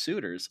male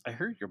suitors, I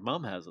heard your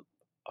mom has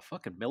a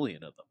fucking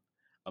million of them."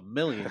 A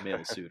million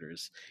male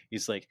suitors.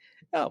 He's like,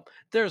 "Oh,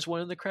 there's one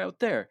in the crowd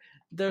there.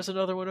 There's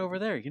another one over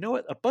there. You know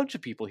what? A bunch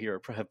of people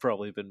here have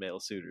probably been male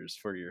suitors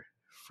for your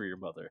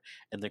mother."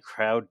 And the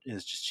crowd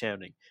is just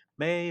chanting,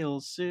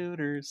 "Male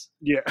suitors,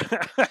 Yeah.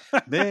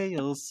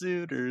 male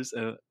suitors,"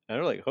 and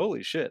they're like,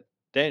 "Holy shit,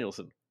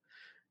 Danielson,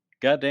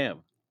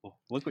 goddamn."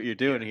 Look what you're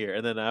doing here.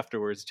 And then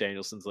afterwards,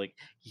 Danielson's like,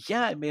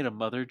 "Yeah, I made a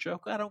mother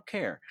joke. I don't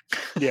care."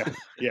 Yeah.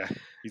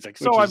 He's like,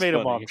 "So I made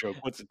a mom joke.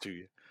 What's it to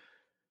you?"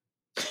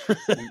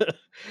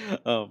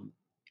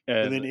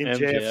 And then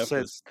MJF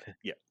said, was,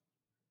 yeah.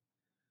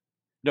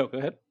 No, go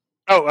ahead.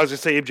 Oh, I was gonna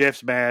say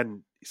MJF's mad.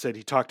 And he said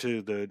he talked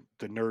to the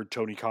nerd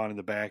Tony Khan in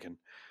the back, and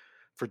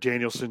for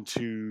Danielson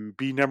to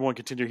be number one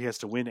contender, he has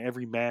to win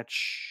every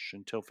match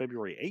until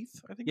February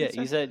 8th. I think. Yeah,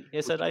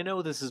 he said, "I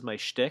know this is my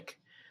shtick,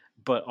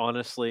 but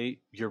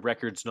honestly, your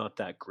record's not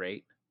that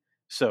great.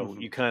 So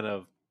you kind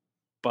of,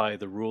 by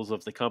the rules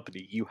of the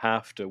company, you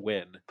have to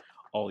win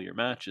all your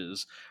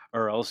matches,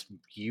 or else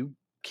you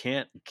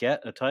can't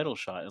get a title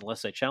shot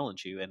unless I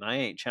challenge you, and I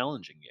ain't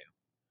challenging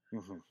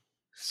you."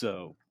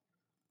 So,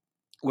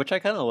 which I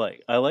kind of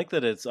like. I like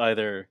that it's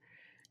either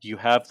you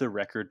have the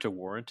record to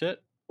warrant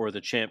it, or the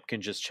champ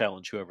can just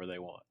challenge whoever they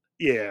want.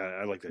 Yeah,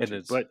 I like that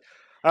too. But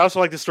I also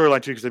like the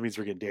storyline too because that means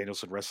we're getting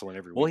Danielson wrestling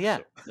every week. Well, yeah,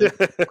 so.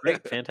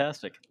 Great,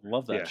 fantastic,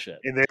 love that shit.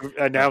 And they've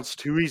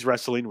announced who he's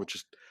wrestling, which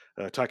is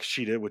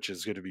Takeshita, which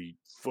is going to be,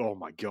 oh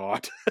my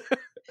god.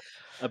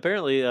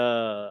 Apparently,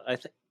 I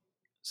think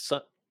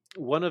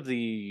one of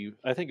the,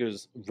 I think it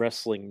was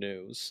Wrestling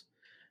News.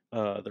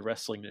 The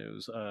Wrestling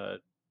News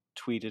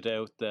tweeted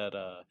out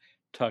that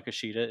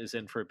Takeshita is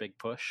in for a big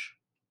push.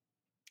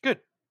 Good.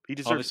 He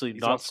deserves. Obviously,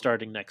 not awesome.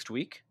 Starting next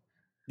week.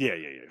 Yeah.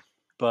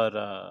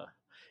 But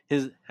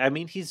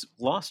he's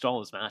lost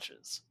all his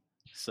matches,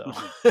 so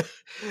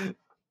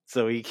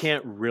so he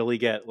can't really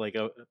get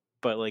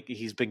but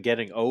he's been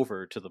getting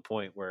over to the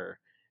point where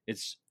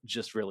it's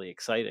just really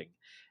exciting.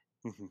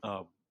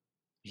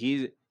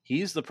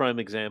 He's the prime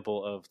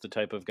example of the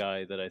type of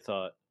guy that I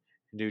thought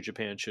New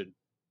Japan should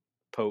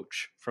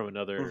poach from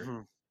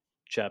another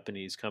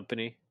Japanese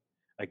company.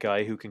 A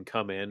guy who can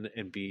come in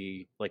and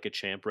be like a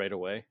champ right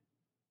away.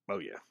 Oh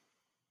yeah.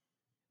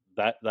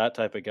 That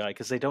type of guy,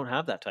 because they don't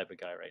have that type of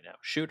guy right now.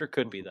 Shooter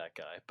could be that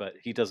guy, but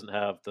he doesn't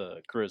have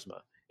the charisma,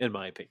 in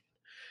my opinion.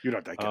 You're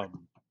not that guy.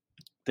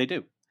 They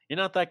do. You're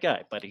not that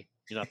guy, buddy.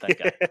 You're not that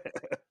guy.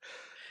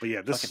 But yeah,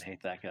 I fucking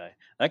hate that guy.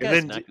 That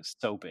guy's neck is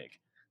so big.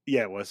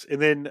 Yeah, it was.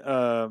 And then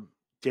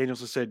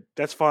Danielson said,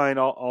 "That's fine.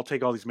 I'll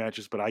take all these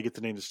matches, but I get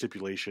to name the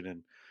stipulation."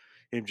 And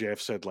MJF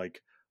said,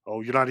 like,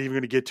 "Oh, you're not even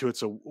going to get to it.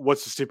 So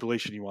what's the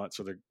stipulation you want?"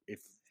 So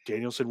if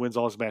Danielson wins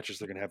all his matches,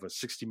 they're going to have a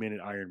 60-minute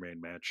Iron Man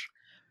match.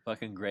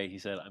 Fucking great. He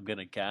said, "I'm going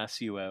to gas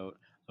you out.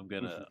 I'm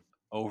going to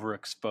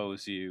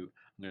overexpose you.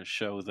 I'm going to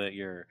show that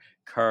your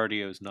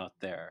cardio's not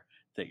there,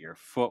 that your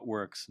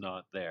footwork's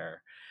not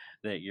there,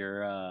 that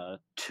you're a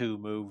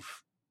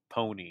two-move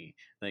pony,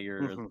 that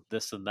you're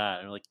this and that."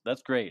 And I'm like,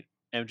 that's great.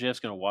 MJF's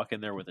going to walk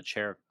in there with a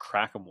chair,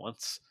 crack him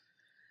once.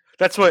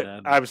 That's what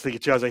I was thinking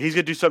too. I was like, he's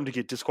going to do something to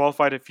get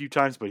disqualified a few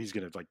times, but he's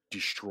going to like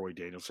destroy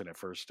Danielson at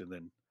first, and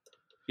then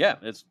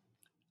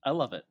I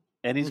love it.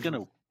 And he's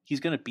going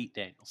to beat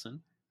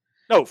Danielson.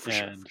 No, for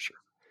sure.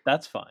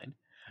 That's fine.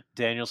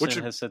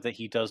 Danielson has said that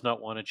he does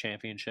not want a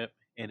championship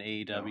in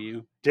AEW.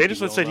 No.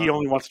 Danielson said he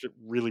only wants to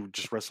really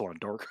just wrestle on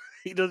Dark.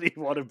 He doesn't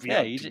even want to be.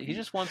 Yeah, he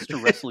just wants to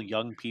wrestle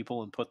young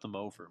people and put them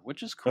over,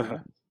 which is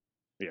cool.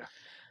 Yeah.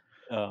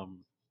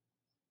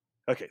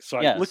 Okay, so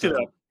I looked it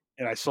up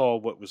and I saw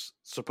what was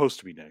supposed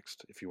to be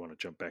next. If you want to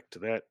jump back to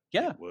that,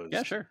 yeah,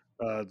 sure.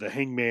 The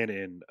Hangman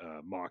and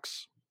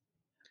Mox.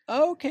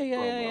 Okay,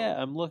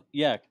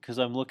 yeah. Because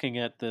I'm looking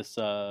at this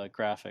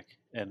graphic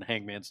and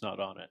Hangman's not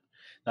on it.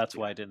 That's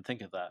why I didn't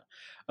think of that.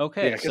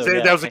 Okay, yeah, because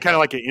that was kind of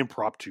like an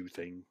impromptu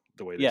thing,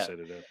 the way they set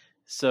it up.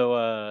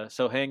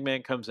 So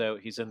Hangman comes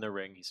out. He's in the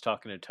ring. He's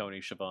talking to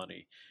Tony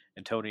Schiavone,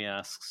 and Tony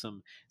asks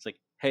him, "It's like,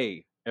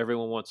 hey,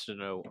 everyone wants to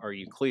know, are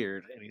you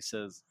cleared?" And he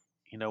says,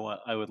 "You know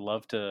what? I would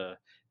love to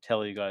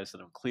tell you guys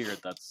that I'm cleared.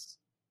 That's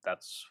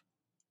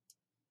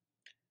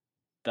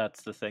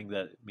the thing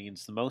that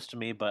means the most to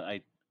me. But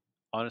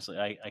honestly,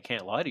 I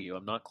can't lie to you.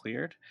 I'm not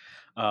cleared."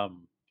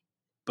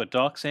 But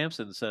Doc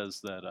Samson says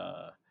that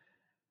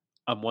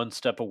I'm one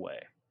step away.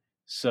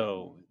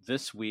 So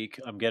this week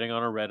I'm getting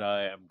on a red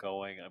eye. I'm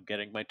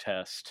getting my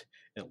test.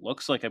 It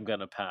looks like I'm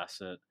going to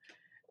pass it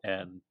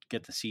and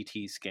get the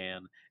CT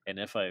scan. And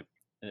if I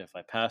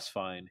pass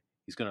fine,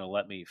 he's going to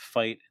let me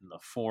fight in the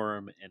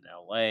Forum in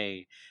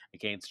LA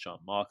against Jon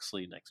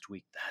Moxley next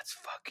week. That's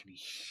fucking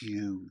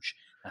huge.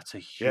 That's a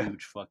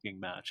huge fucking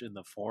match in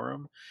the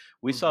Forum.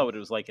 We saw what it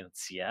was like in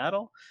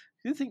Seattle.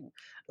 Imagine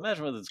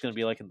what it's going to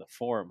be like in the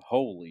Forum.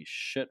 Holy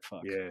shit,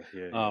 fuck.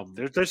 Yeah.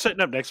 They're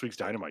setting up next week's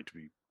Dynamite to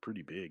be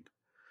pretty big.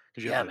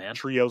 Because you have the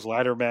trios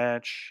ladder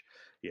match.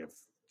 You have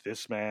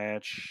this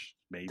match.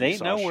 Maybe they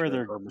know where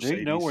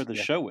the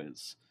show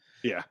is.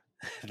 Yeah.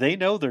 They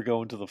know they're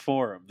going to the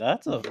Forum.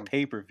 That's a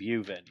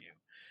pay-per-view venue.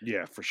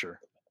 Yeah, for sure.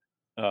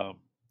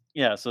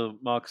 Yeah, so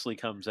Moxley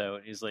comes out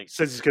and he's like,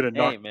 says he's gonna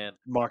knock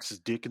Mox's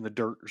dick in the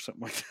dirt or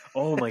something like that.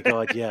 Oh my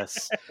god,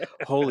 yes.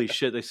 Holy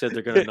shit, they said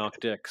they're gonna knock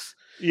dicks.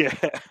 Yeah.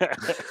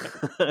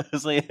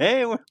 It's like,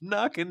 hey, we're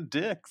knocking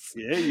dicks.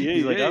 Yeah.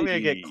 He's like, I'm gonna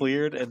get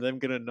cleared and then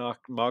gonna knock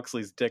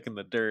Moxley's dick in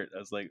the dirt. I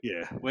was like,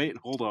 yeah. Wait,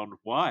 hold on,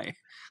 why?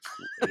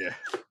 Yeah.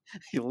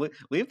 You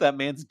leave that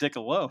man's dick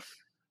alone.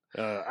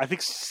 I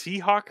think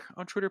Seahawk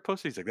on Twitter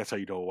posted, he's like, that's how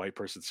you know a white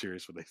person's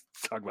serious when they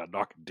talk about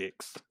knocking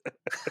dicks.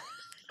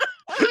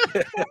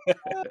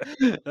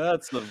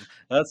 That's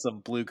some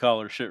blue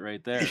collar shit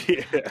right there.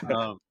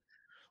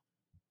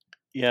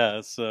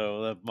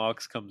 So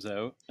Mox comes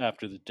out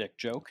after the dick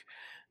joke.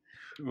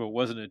 Well, it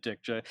wasn't a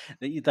dick joke.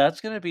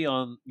 That's gonna be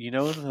on,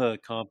 the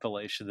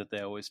compilation that they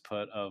always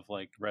put of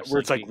like wrestling,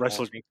 where it's like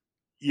wrestling.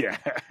 Yeah,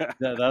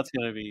 that's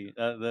gonna be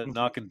that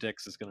knocking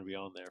dicks is gonna be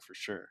on there for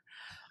sure.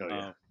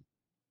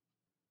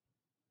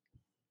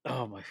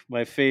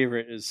 My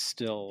favorite is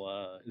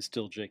still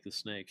Jake the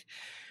Snake.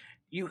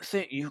 You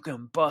think you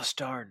can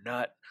bust our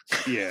nut?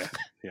 Yeah.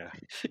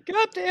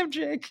 Goddamn,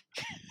 Jake.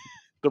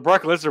 The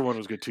Brock Lesnar one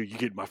was good too. You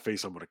get in my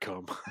face, I'm gonna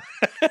come.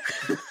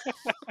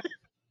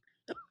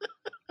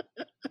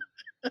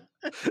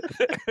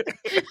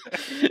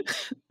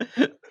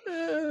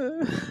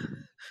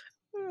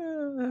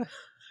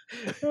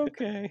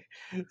 Okay,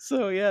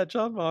 so yeah,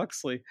 Jon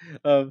Moxley,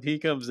 he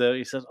comes out.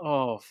 He says,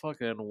 "Oh,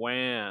 fucking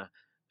wah!"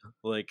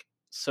 Like,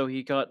 so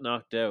he got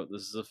knocked out.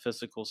 This is a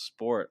physical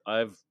sport.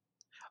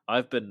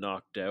 I've been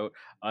knocked out.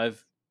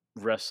 I've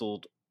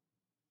wrestled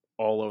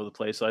all over the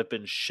place. I've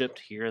been shipped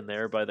here and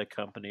there by the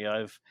company.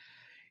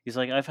 He's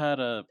like, I've had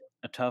a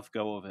tough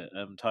go of it.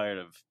 I'm tired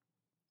of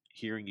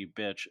hearing you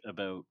bitch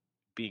about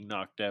being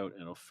knocked out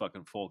in a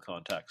fucking full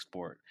contact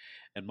sport.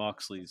 And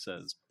Moxley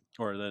says,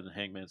 or then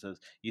Hangman says,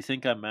 you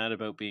think I'm mad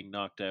about being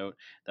knocked out?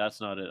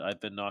 That's not it.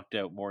 I've been knocked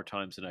out more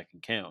times than I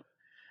can count.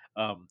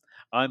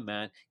 I'm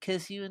mad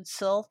because you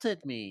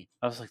insulted me.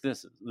 I was like,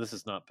 this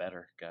is not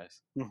better,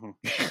 guys.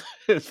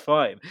 It's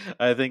fine.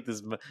 I think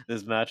this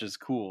match is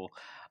cool.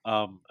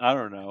 I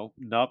don't know.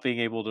 Not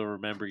being able to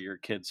remember your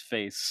kid's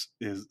face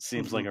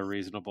seems like a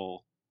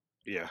reasonable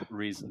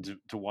reason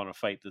to want to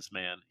fight this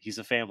man. He's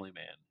a family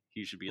man.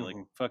 He should be like,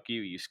 fuck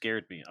you. You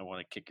scared me. I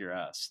want to kick your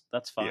ass.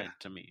 That's fine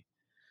to me.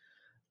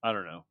 I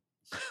don't know.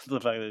 The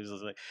fact that he's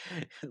just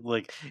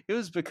like it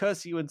was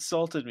because you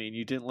insulted me and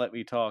you didn't let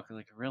me talk. I'm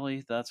like,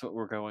 really? That's what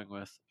we're going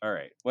with? All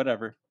right,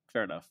 whatever.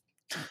 Fair enough.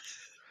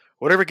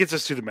 Whatever gets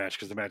us to the match,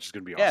 because the match is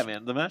going to be awesome. Yeah,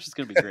 man, the match is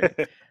going to be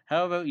great.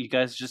 How about you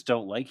guys just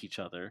don't like each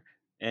other,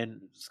 and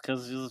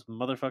because this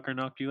motherfucker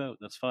knocked you out,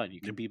 that's fine.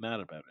 You can be mad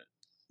about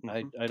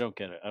it. I don't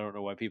get it. I don't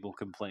know why people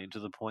complain to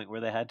the point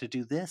where they had to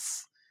do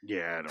this.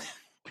 Yeah, I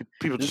don't.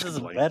 People this just isn't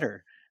complain.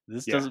 Better.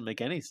 This doesn't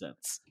make any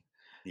sense.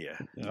 Yeah.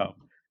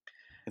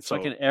 And so,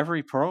 fucking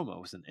every promo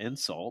was an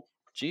insult.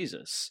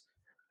 Jesus.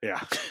 Yeah,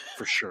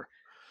 for sure.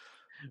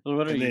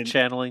 What are you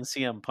channeling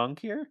CM Punk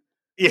here?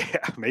 Yeah,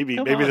 maybe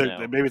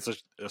it's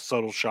a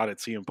subtle shot at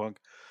CM Punk.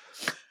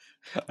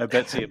 I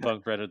bet CM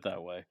Punk read it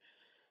that way.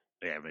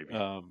 Yeah, maybe.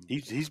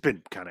 He's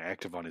been kind of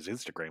active on his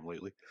Instagram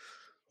lately.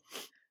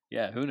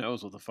 Yeah, who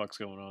knows what the fuck's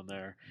going on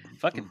there?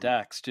 Fucking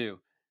Dax too.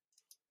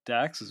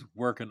 Dax is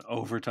working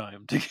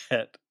overtime to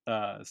get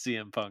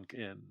CM Punk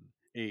in.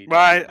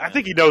 Well, I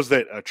think he knows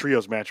that a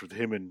trios match with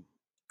him and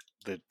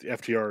the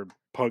FTR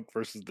Punk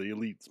versus the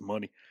Elite's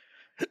money.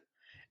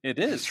 It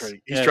He's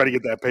is. trying to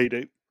get that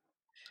payday.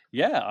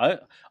 Yeah,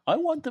 I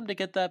want them to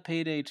get that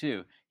payday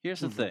too. Here's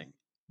the Mm-hmm. thing.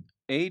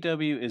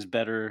 AEW is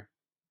better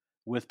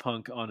with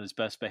Punk on his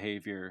best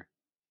behavior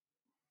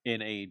in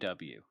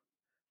AEW.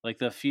 Like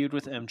the feud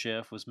with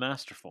MJF was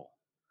masterful.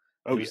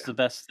 Oh It was yeah, the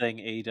best thing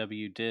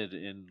AEW did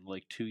in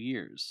like 2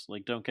 years.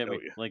 Like don't get oh me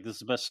yeah. like this is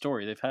the best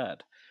story they've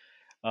had.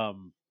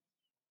 Um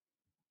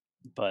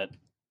but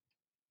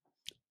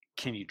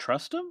can you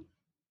trust him?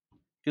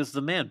 Because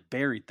the man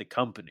buried the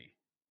company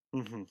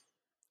Mm-hmm.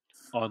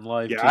 on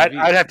live Yeah, I'd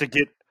TV. have to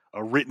get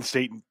a written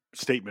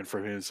statement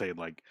from him saying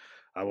like,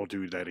 I won't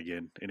do that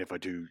again, and if I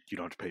do, you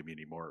don't have to pay me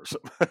anymore or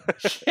something.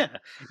 Yeah,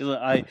 he's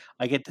like,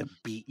 I get to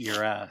beat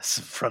your ass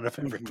in front of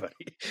Mhm. everybody.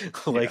 Yeah.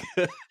 Like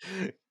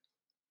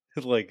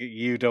like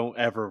you don't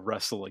ever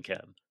wrestle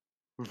again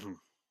Hmm.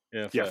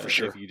 if Yeah, for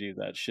sure. you do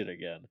that shit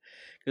again.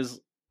 Because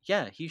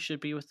yeah, he should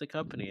be with the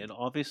company, and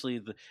obviously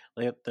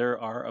like, there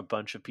are a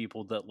bunch of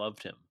people that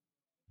loved him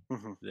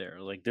Hmm. there.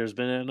 Like there's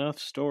been enough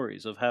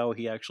stories of how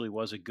he actually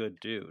was a good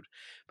dude,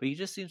 but he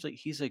just seems like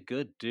he's a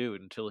good dude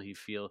until he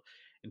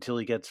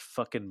gets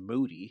fucking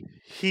moody.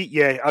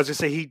 Yeah, I was gonna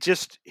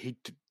say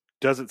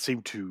doesn't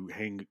seem to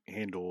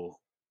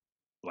handle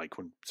like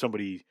when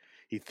somebody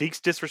he thinks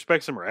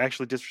disrespects him or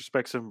actually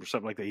disrespects him or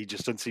something like that. He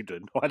just doesn't seem to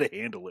know how to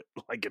handle it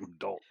like an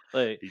adult.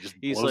 Like He just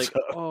he's blows like,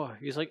 up. oh,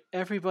 he's like,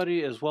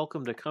 everybody is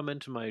welcome to come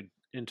into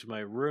my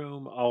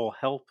room. I'll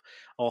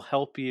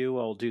help you.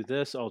 I'll do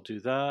this. I'll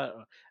do that.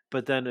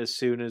 But then as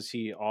soon as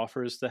he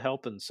offers the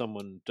help and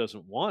someone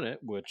doesn't want it,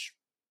 which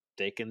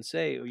they can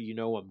say, "Oh, you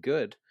know, I'm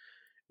good,"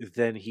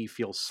 then he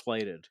feels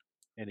slighted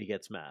and he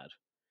gets mad.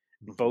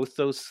 Mhm. Both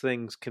those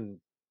things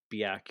can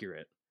be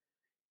accurate.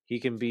 He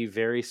can be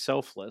very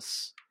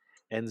selfless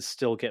and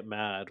still get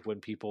mad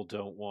when people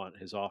don't want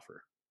his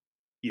offer.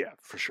 Yeah,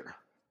 for sure.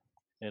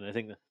 And I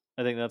think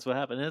that's what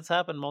happened. And it's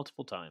happened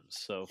multiple times.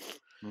 So,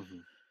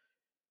 Hmm.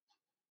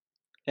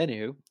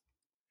 anywho,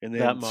 And that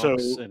then Mox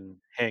so and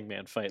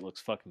Hangman fight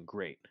looks fucking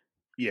great.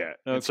 yeah,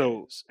 and Okay.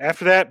 so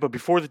after that, but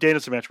before the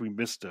Danielson match, we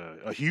missed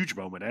a huge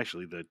moment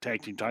actually, the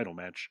tag team title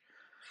match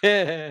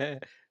Whoopsie.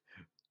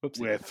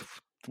 with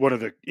one of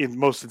the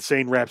most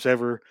insane raps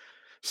ever.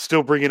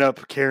 Still bringing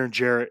up Karen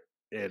Jarrett,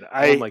 and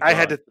Oh my I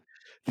had god. to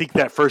think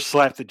that first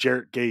slap that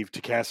Jarrett gave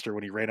to Caster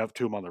when he ran up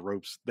to him on the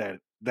ropes that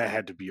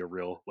had to be a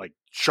real like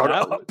shut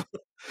That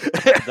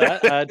up. that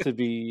had to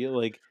be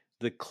like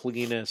the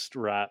cleanest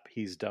rap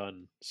he's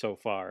done so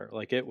far.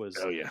 Like it was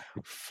Oh yeah.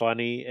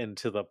 funny and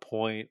to the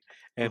point,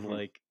 and Hmm.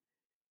 like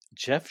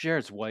Jeff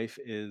Jarrett's wife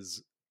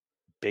is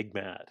big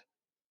mad.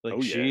 Like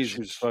Oh yeah. she's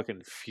She's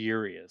fucking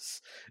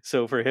furious.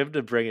 So for him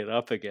to bring it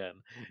up again,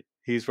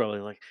 he's probably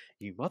like,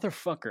 "You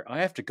motherfucker, I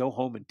have to go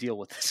home and deal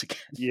with this again."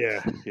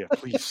 yeah, yeah.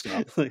 Please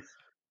stop.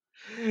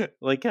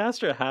 like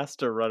Castor has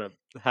to run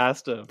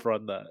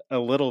that a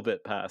little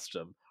bit past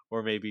him,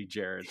 or maybe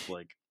Jared's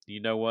like,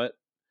 you know what?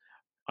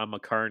 I'm a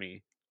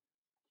carny.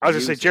 I was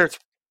gonna say Use it.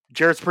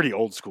 Jarrett's pretty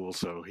old school,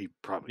 so he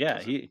probably Yeah,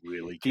 doesn't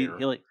really he care.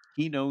 he like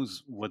he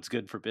knows what's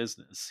good for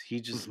business.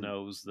 He just Hmm.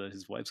 knows that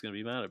his wife's gonna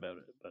be mad about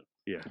it, but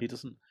Yeah, he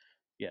doesn't.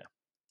 Yeah,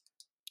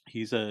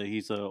 he's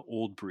a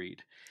old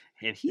breed,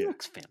 and he yeah.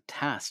 looks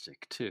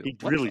fantastic too. He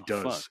What really the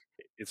fuck? does.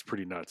 It's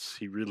pretty nuts.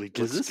 He really Is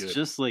looks this good.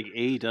 just like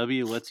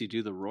AEW lets you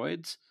do the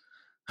roids?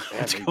 Yeah,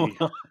 What's going maybe.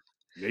 on?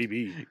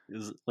 Maybe.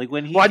 Is like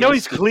when he Well, I know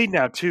he's guested. clean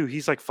now too.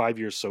 He's like 5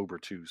 years sober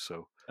too,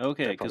 so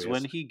Okay, that because probably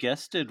when has. he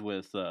guested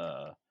with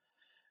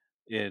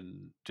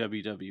in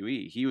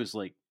WWE, he was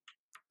like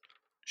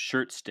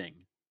shirt sting.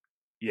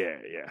 Yeah,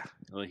 yeah.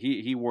 Like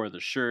he wore the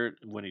shirt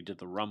when he did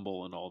the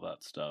Rumble and all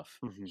that stuff.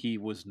 Hmm. He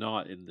was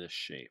not in this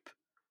shape,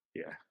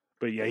 Yeah,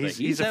 but yeah, but he's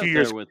he's a few out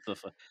years. there with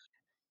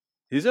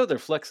he's out there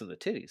flexing the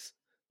titties,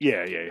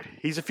 Yeah, yeah.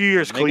 He's a few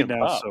years making clean them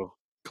now, pop. so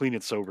clean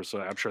and sober. So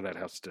I'm sure that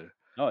has to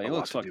Oh, a he lot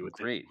looks to do fucking with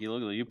it. great. He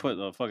look you put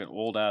Mhm. the fucking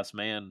old ass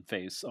man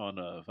face on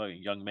a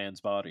fucking young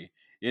man's body.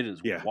 It is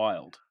Yeah,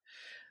 wild.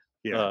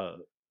 yeah. Uh,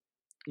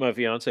 my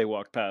fiance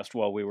walked past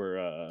while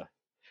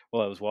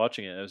I was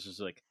watching it. I was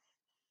like,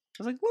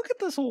 look at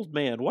this old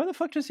man. Why the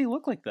fuck does he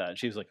look like that? And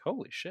she was like,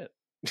 holy shit.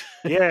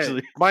 Yeah, She's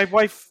like, my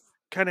wife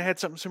kind of had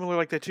something similar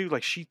like that too.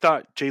 Like she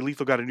thought Jay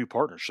Lethal got a new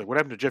partner. She's like, "What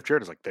happened to Jeff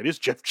Jarrett?" I was like, "That is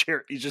Jeff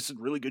Jarrett. He's just in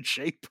really good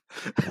shape."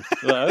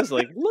 well, I was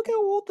like, look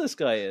how old this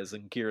guy is.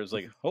 And Kira's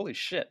like, holy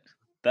shit,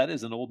 that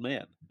is an old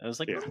man. I was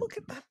like, Yeah. but look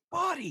at that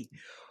body.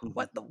 Mhm.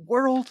 What in the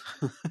world?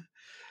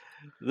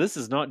 This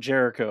is not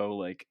Jericho.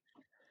 Like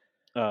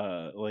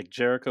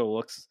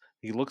Jericho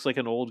he looks like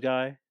an old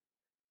guy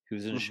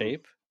who's in Mhm.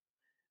 shape.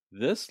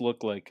 This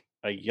looked like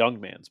a young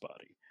man's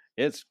body.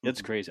 It's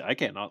Mhm. crazy. I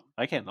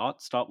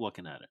cannot stop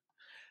looking at it.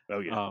 Oh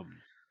yeah.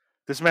 Um,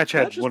 This match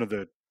that had just one of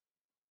the.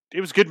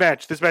 It was a good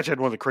match. This match had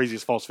one of the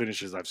craziest false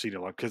finishes I've seen in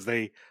a while because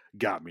they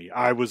got me.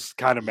 I was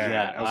kind of yeah,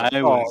 mad. I was like,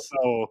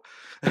 "Oh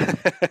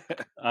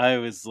no." I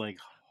was like,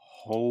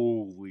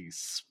 holy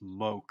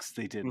smokes,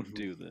 they didn't Mhm.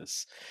 do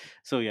this.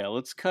 So yeah,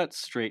 let's cut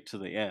straight to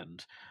the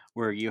end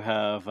where you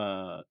have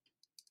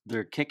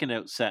they're kicking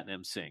out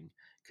Satnam Singh.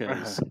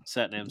 because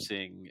Satnam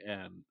Singh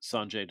and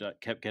Sanjay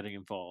Dutt kept getting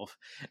involved,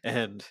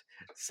 and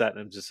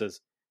Satnam just says,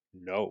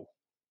 "No,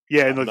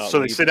 Yeah, I'm and not so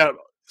they send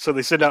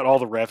leaving." out all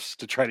the refs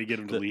to try to get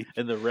him to leave.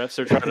 And the refs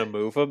are trying to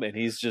move him, and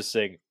he's just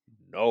saying,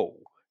 "No,"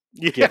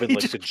 Yeah, giving he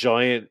like just the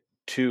giant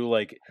 2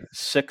 like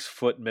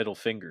 6-foot middle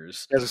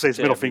fingers as I say, his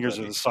to middle fingers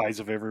are everybody. the size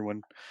of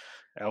everyone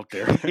out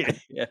there.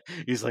 Yeah,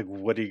 he's like,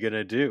 "What are you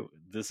gonna do?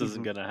 This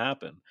isn't Mhm. gonna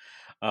happen."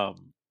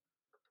 Um,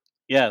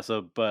 yeah.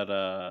 So,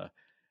 but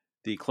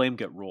the claim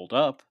get rolled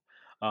up.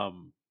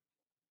 Um,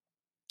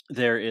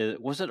 there is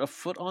was it a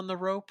foot on the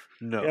rope?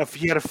 No. If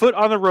he had a foot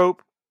on the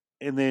rope,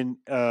 and then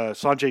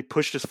Sanjay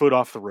pushed his foot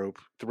off the rope,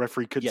 the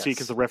referee couldn't see it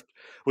because Yes. the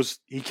ref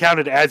he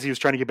counted as he was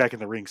trying to get back in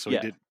the ring, so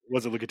Yeah.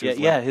 wasn't looking to Yeah. his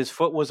Yeah. left. His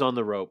foot was on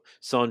the rope.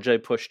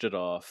 Sanjay pushed it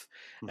off,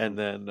 Mhm. and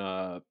then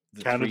the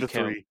Counted three to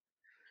count. 3.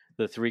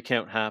 The 3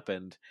 count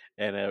happened,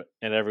 and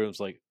everyone's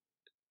like,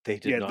 they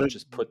did Yeah, not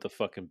just put the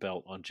fucking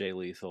belt on Jay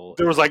Lethal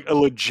there was like a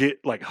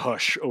legit like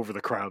hush over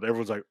the crowd.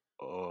 Everyone's like,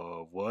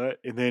 what?"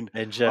 And then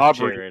and Jeff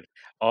Aubrey, Jarrett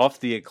off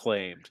the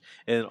Acclaimed,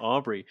 and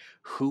Aubrey,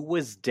 who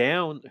was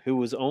down, who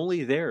was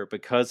only there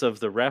because of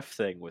the ref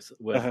thing with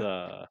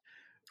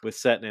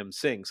Satnam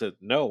Singh, said,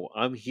 "No,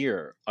 I'm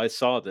here. I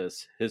saw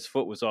this. His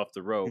foot was off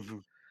the rope.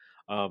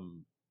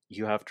 mhm,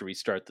 You have to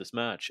restart this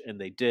match," and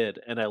they did,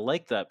 and I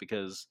like that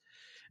because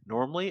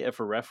normally if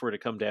a ref were to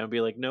come down and be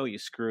like, "No, you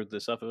screwed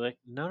this up," I'm like,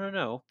 "No, no,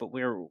 no." But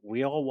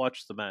we all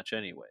watched the match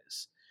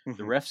anyways. The mhm.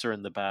 refs are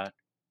in the back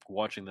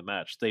watching the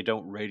match. They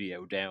don't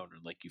radio down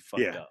and like, you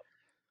fucked Yeah, up.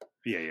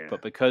 yeah.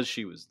 But because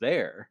she was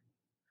there,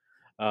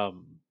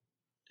 um,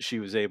 she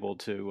was able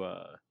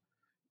to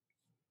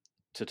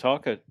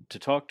talk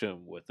to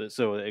him with it.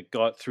 So it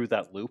got through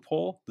that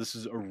loophole. This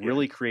is a Yeah.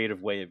 really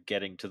creative way of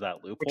getting to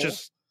that Which loophole.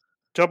 is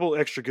double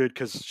extra good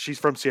because she's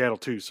from Seattle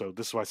too. So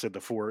this is why I said the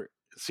 4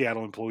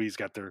 Seattle employees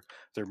got their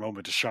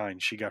moment to shine.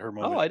 She got her Oh,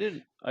 moment.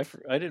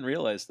 I didn't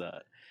realize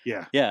that.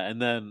 Yeah. Yeah,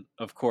 and then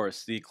of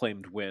course the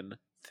Acclaimed win.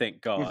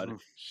 Thank God,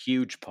 Mhm.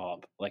 huge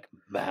pop, like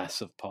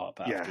massive pop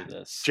after Yeah.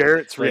 this.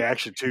 Jarrett's Like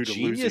reaction too to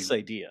genius losing.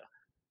 idea.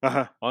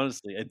 Uh-huh.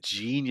 Honestly, a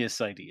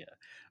genius idea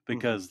Mhm.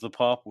 because the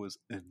pop was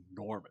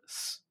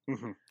enormous.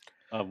 Mhm.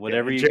 Yeah,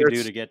 Whatever you can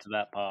do to get to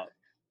that pop,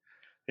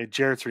 And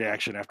Jarrett's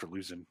reaction after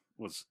losing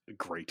was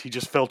great. He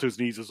just fell to his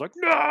knees. It was like,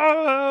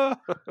 no.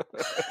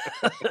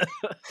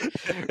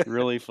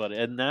 really funny.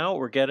 And now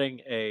we're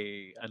getting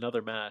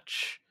another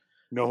match,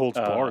 No holds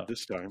uh, barred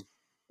this time.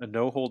 a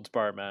no holds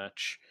bar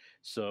match.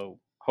 So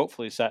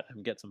hopefully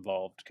Satnam gets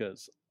involved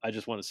because I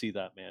just want to see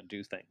that man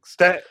do things.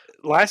 That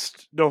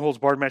last no holds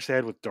barred match they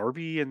had with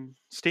Darby and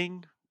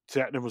Sting,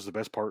 Satnam was the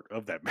best part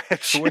of that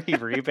match. Where he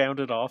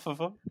rebounded off of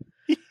him.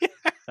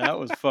 That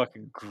was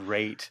fucking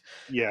great.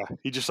 Yeah,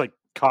 he just like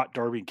caught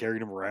Darby and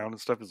carried him around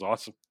and stuff. Is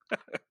awesome.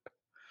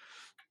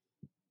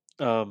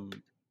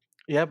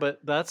 Yeah, but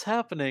that's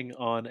happening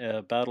on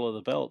Battle of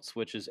the Belts,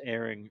 which is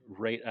airing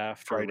right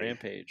after Friday.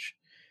 Rampage.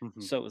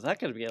 Mhm. So is that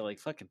going to be at like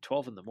fucking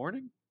 12 in the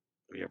morning?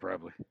 Yeah,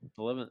 probably.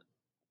 11?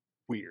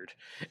 Weird.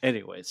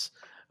 Anyways,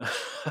 I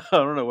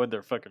don't know when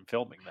they're fucking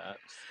filming that,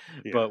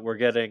 Yeah. but we're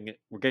getting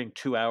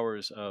 2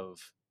 hours of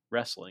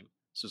wrestling.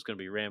 So it's going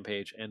to be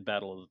Rampage and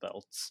Battle of the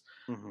Belts.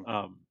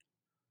 Mhm.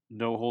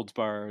 No holds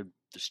barred.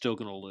 They're still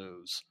going to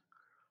lose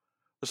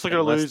They're still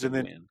gonna unless lose, they and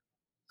then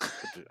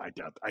win.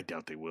 I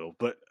doubt they will.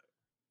 But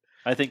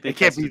I think they it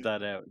can't tested be.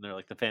 that out, and they're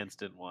like, the fans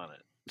didn't want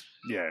it.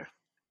 Yeah,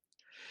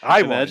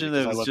 I wanted it Imagine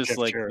because that I it's love just Jeff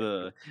like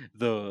Jarrett.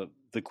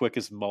 the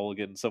quickest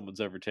mulligan someone's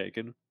ever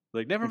taken.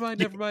 Like, never mind,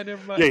 never mind,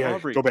 never mind. Yeah.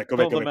 Aubrey, Go back.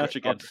 film the match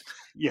again.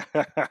 Yeah.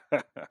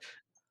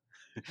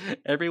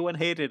 Everyone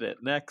hated it.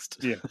 Next.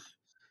 Yeah.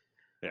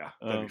 Yeah.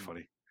 That'd be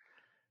funny.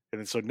 And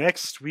then so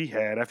next we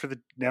had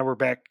now we're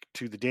back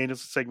to the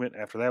Danielson segment.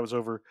 After that was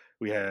over,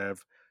 we have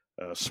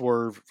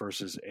Swerve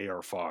versus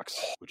AR Fox,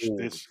 which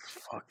Holy this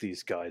fuck,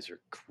 these guys are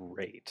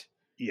great.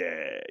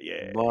 yeah.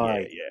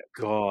 My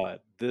God,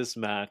 this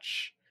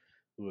match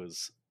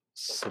was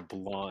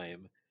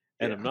sublime,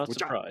 and I'm not Which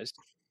surprised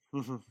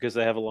mhm. because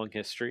they have a long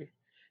history.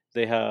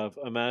 They have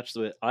a match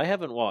that I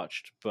haven't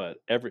watched, but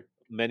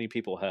many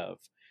people have.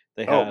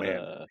 They Oh had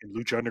man, in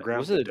Lucha Underground,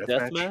 was the it a death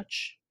death match.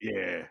 match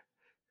Yeah,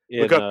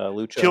 look in up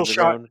Lucha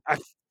Killshot. Underground?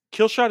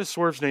 Killshot is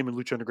Swerve's name in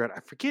Lucha Underground. I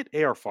forget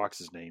AR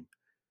Fox's name.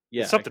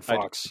 Yeah, It's something I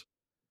do. Fox,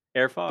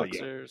 Air but yeah,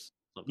 Fox or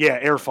something.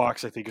 Air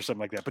Fox, I think, or something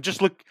like that. But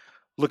just look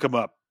them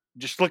up.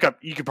 Just look up.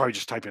 You could probably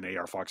just type in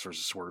AR Fox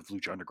versus Swerve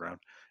Lucha Underground,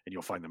 and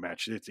you'll find the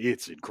match.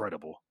 It's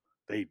incredible.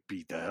 They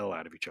beat the hell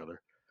out of each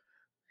other.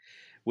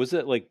 Was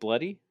it like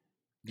bloody?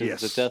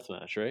 Because it's a Yes. death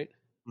match, right?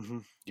 Mm-hmm.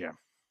 Yeah.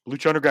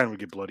 Lucha Underground would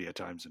get bloody at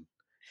times, and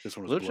this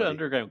one was Lucha bloody.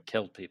 Underground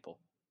killed people.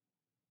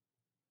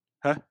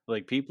 Huh?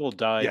 Like people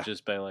died Yeah.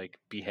 just by like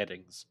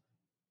beheadings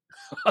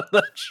on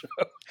that show.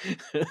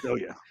 Oh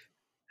yeah.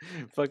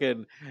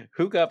 Fucking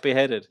who got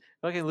beheaded?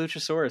 Fucking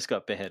Luchasaurus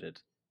got beheaded.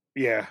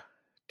 Yeah.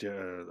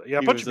 Yeah.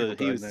 A bunch of people died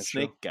He was in the that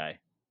snake show. guy.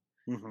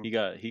 Mm-hmm.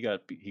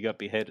 He got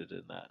beheaded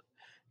in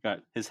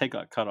that. His head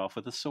got cut off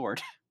with a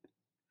sword.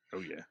 Oh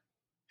yeah.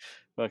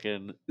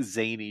 Fucking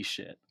zany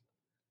shit.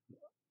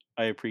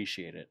 I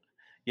appreciate it.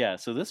 Yeah,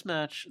 so this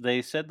match,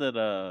 they said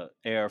that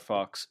AR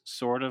Fox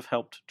sort of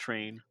helped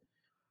train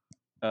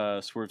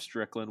Swerve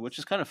Strickland, which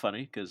is kind of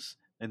funny because,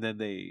 and then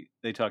they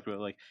talked about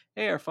like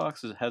AR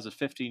Fox has a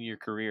 15-year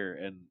career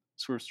and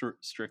Swerve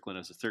Strickland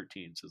has a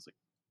 13. So it's like,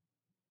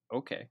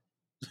 okay,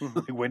 Mhm.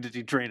 like when did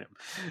he train him?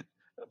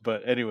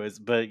 But anyways,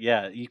 but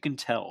yeah, you can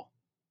tell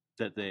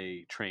that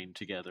they trained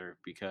together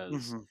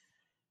because Mhm.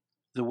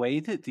 the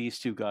way that these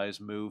two guys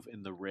move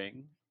in the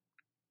ring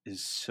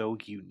is so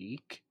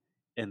unique,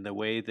 and the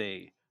way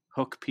they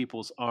hook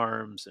people's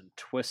arms and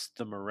twist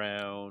them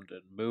around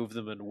and move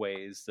them in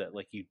ways that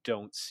like you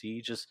don't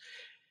see, just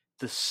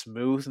the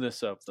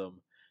smoothness of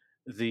them,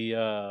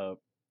 the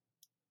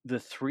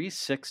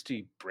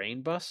 360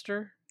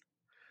 brainbuster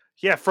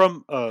Yeah,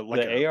 from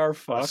like the AR a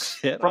Fox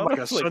hit from on him,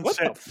 like a like what the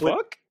sunset flip.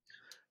 fuck.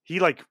 He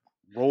like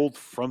rolled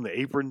from the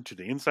apron to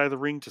the inside of the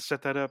ring to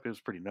set that up. It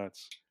was pretty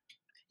nuts.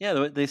 Yeah,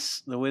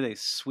 the way they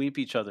sweep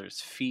each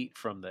other's feet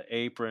from the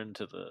apron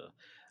to the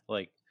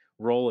like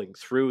rolling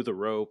through the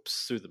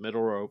ropes, through the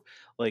middle rope,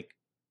 like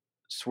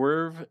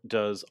Swerve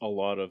does a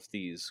lot of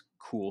these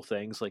cool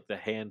things, like the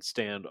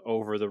handstand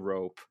over the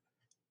rope,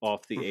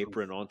 off the Mhm.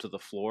 apron onto the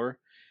floor.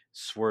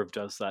 Swerve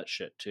does that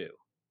shit too.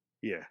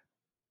 Yeah,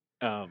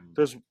 Um,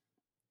 there's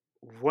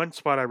one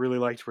spot I really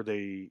liked where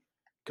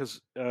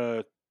because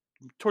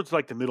towards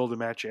like the middle of the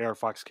match, AR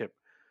Fox kept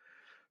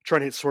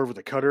trying to hit Swerve with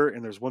a cutter,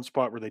 and there's one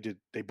spot where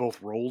they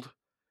both rolled,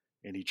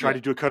 and he tried yeah.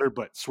 to do a cutter,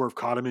 but Swerve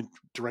caught him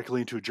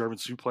directly into a German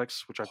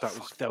suplex, which I Oh thought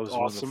was fuck, that was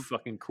one of the awesome.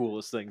 fucking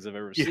coolest things I've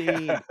ever Yeah,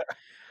 seen, yeah.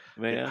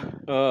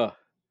 man.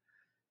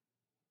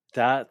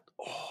 That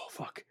oh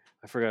fuck,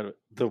 I forgot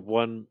the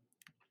one.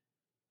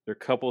 There are a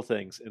couple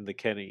things in the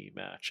Kenny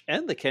match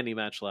and the Kenny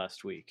match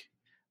last week.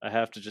 I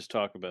have to just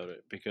talk about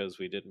it because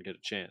we didn't get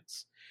a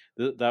chance.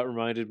 That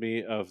reminded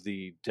me of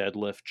the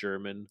deadlift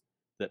German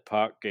that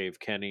Pac gave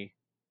Kenny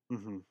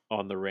Hmm.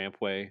 on the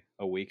rampway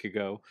a week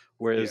ago,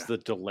 whereas Yeah. the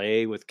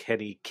delay with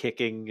Kenny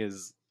kicking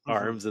his Hmm.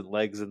 arms and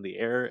legs in the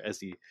air as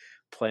he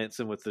plants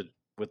him with the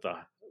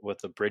with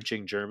the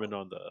bridging German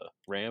on the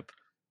ramp,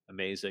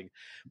 amazing.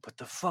 But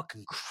the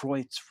fucking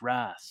Kreutz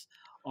Wrath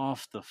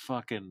off the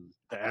fucking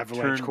The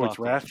Avalanche Court's turnbuckle,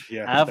 Wrath.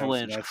 Yeah, that was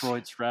Avalanche nuts.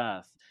 Kreutz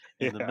Wrath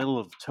in the Yeah. middle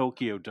of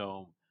Tokyo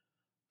Dome.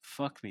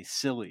 Fuck me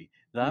silly.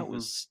 That Hmm.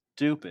 was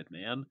stupid,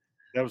 man.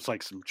 That was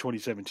like some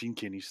 2017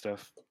 Kenny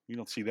stuff. You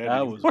don't see that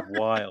That was anymore.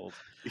 wild.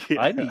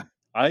 I Yeah. need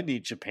I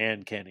need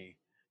Japan Kenny.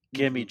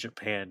 Give me Hmm.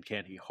 Japan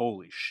Kenny.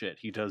 Holy shit.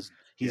 He's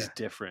Yeah.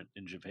 different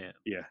in Japan.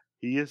 Yeah.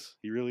 He is.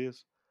 He really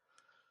is.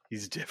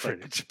 He's It's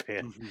different like, in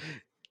Japan.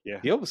 mhm. Yeah.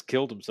 He almost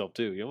killed himself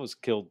too. He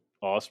almost killed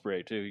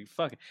Osprey too. He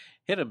fucking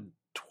hit him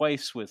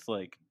twice with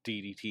like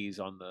DDTs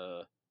on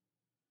the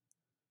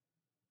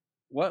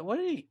what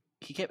did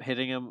he kept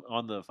hitting him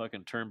on the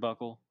fucking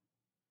turnbuckle?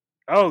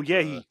 Oh Like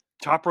yeah, the he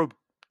top rope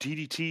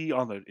DDT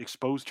on the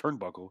exposed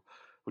turnbuckle,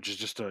 which is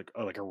just like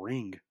a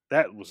ring.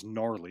 That was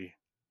gnarly.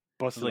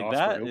 Busted like Osprey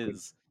that open.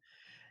 is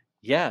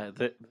yeah,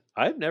 that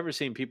I've never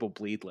seen people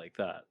bleed like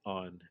that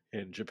on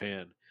in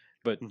Japan.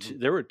 But Hmm.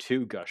 there were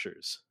two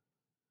gushers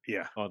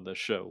Yeah. on the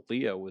show.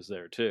 Leo was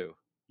there too.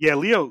 Yeah,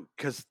 Leo,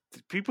 because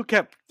people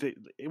kept,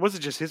 it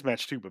wasn't just his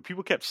match too, but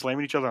people kept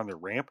slamming each other on the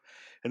ramp.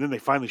 And then they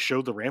finally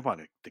showed the ramp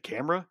on the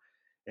camera.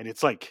 And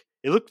it's like,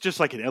 it looked just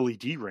like an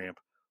LED ramp.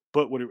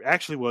 But what it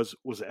actually was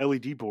an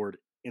LED board.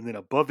 And then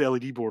above the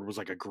LED board was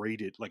like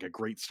like a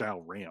grate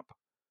style ramp.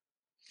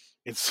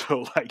 And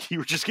so, like, you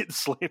were just getting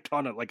slammed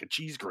on it like a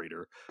cheese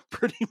grater,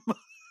 pretty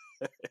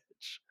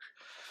much.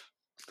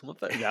 Well,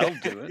 that'll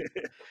do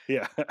it.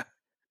 Yeah.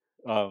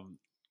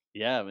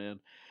 Yeah, man,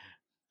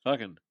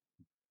 fucking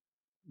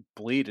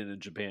bleeding in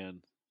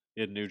Japan,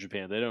 in New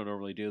Japan. They don't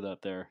normally do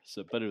that there.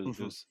 So, but it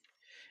Hmm. was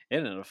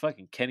and in a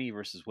fucking Kenny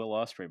versus Will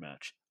Ospreay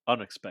match,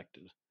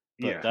 unexpected.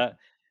 But Yeah. that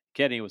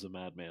Kenny was a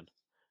madman.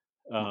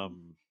 Hmm.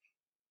 Um,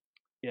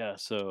 yeah.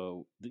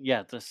 So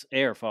yeah, this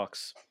Air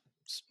Fox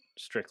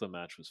Strickland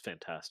match was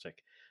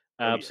fantastic,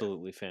 Oh, yeah.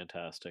 absolutely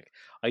fantastic.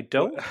 I What?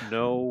 don't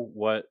know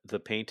what the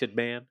Painted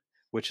Man,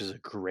 which is a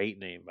great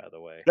name by the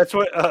way, That's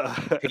what.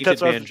 Painted I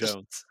was Man just.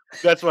 Jones.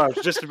 That's what I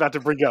was just about to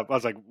bring up. I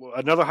was like,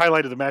 another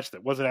highlight of the match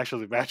that wasn't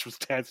actually the match was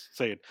Taz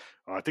saying,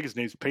 "Oh, I think his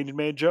name's Painted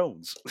Man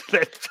Jones."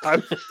 That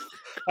time,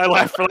 I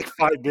laughed for like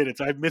 5 minutes.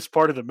 I missed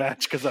part of the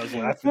match because I was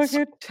laughing. So.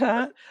 Fucking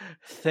Taz.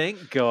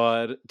 Thank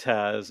God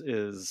Taz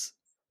is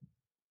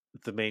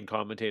the main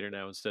commentator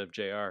now instead of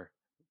JR.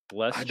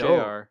 Bless I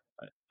know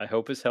JR. I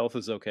hope his health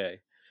is okay.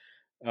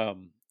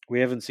 We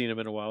haven't seen him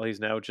in a while. He's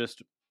now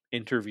just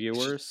interviewer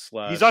he's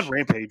on slash.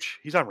 Rampage.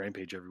 He's on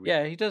Rampage every week.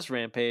 Yeah, he does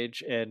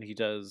Rampage and he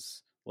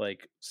does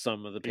like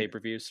some of the pay Yeah, per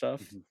view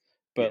stuff. mhm,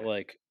 But yeah.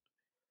 like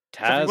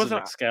Except for he Taz and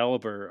wasn't.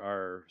 Excalibur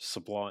are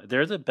sublime.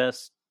 They're the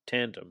best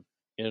tandem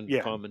in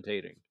Yeah,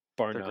 commentating,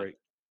 bar they're none. great.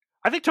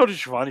 I think Tony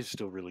Schiavone's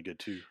still really good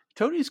too.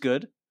 Tony's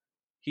good.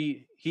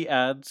 He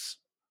adds.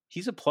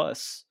 He's a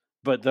plus,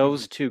 but Hmm.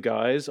 those two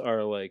guys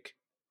are like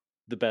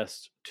the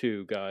best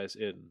two guys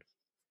in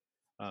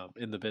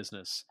the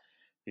business.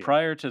 Yeah,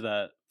 Prior to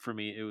that, for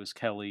me, it was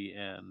Kelly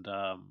and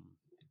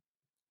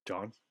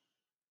John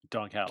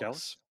Don Callis.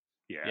 Callis.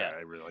 Yeah, Yeah,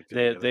 I really like them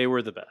they together. they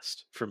were the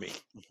best for me.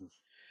 Mhm.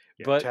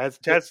 Yeah, But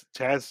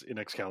Taz and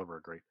Excalibur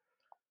are great.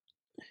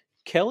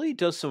 Kelly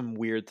does some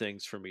weird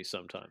things for me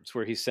sometimes,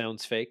 where he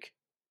sounds fake.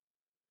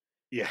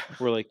 Yeah.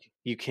 Where like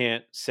you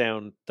can't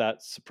sound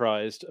that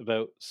surprised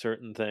about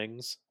certain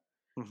things,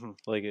 hmm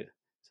like it.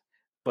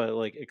 But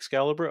like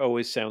Excalibur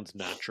always sounds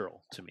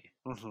natural to me.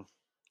 hmm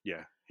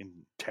Yeah,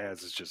 and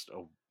Taz is just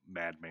a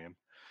madman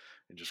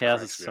and just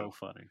Taz is cracks me so up.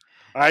 funny.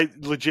 I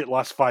legit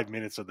lost 5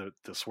 minutes of the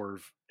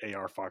Swerve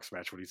AR Fox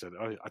match when he said,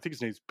 "Oh, I think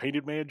his name's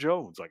Painted Man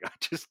Jones." Like I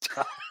just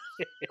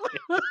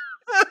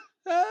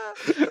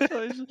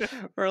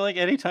Or like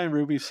anytime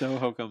Ruby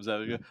Soho comes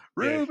out, you go,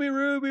 yeah, Ruby,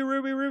 Ruby,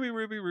 Ruby, Ruby,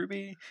 Ruby,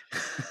 Ruby.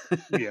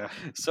 yeah.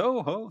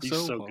 Soho, He's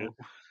so good. Soho.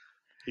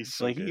 He's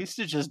so Like he good. used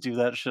to just do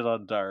that shit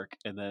on Dark,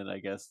 and then I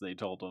guess they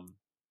told him,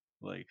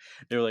 like,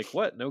 they were like,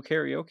 "What? No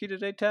karaoke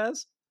today,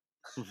 Taz?"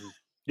 hmm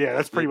Yeah,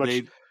 that's They pretty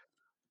much. they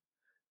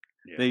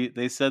Yeah.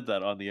 they said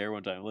that on the air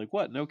one time. Like,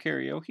 what? No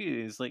karaoke?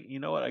 And he's like, you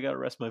know what? I got to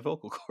rest my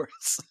vocal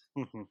cords.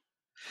 hmm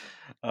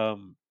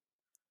um,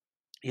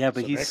 yeah,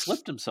 but So he next,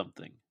 slipped him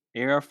something.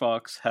 AR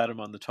Fox had him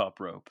on the top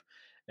rope,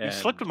 he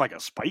slipped and him like a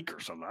spike or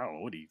something. I don't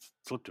know what he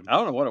slipped him. I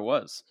don't know what it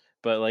was,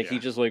 but like he Yeah,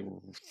 just like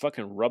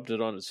fucking rubbed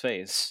it on his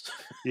face.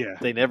 yeah,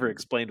 They never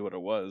explained what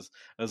it was.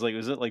 I was like,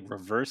 was it like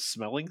reverse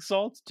smelling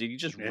salts? Did you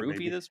just yeah,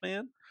 roofie maybe. this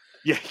man?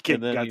 Yeah,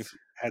 And then he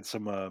had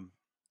some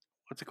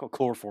what's it called,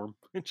 chloroform.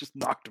 It just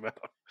knocked him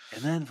out.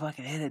 and then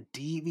fucking hit a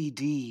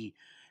DVD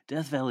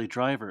Death Valley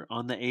Driver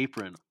on the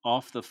apron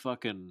off the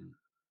fucking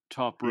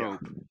top Yeah.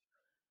 rope,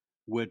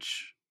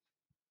 which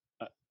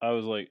I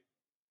was like,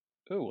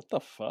 oh, what the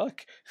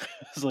fuck? I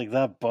was like,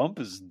 that bump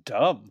is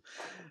dumb.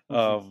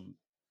 hmm Um,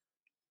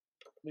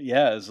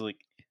 yeah, it's like,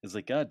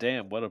 god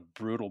damn, what a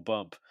brutal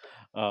bump.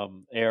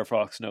 AR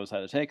Fox knows how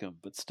to take him,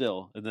 but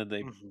still, and then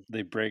hmm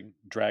they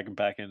drag him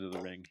back into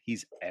the ring.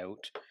 He's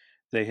out.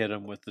 They hit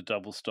him with the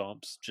double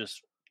stomps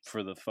just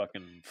for the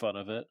fucking fun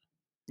of it.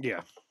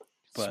 Yeah,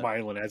 But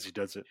smiling as he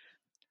does it.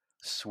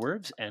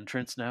 Swerve's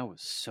entrance now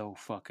is so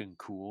fucking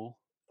cool.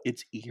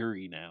 It's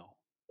eerie now.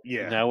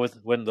 Yeah. Now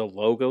with when the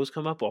logos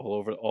come up all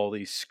over all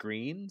these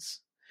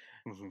screens,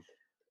 hmm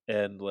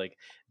and like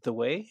the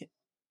way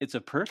it's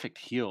a perfect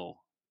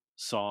heel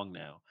song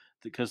now,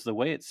 because the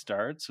way it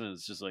starts when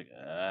it's just like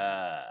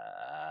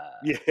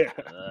Yeah.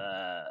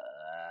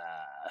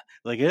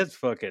 like it's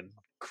fucking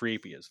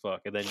creepy as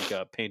fuck, and then you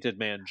got Painted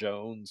Man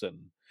Jones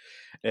and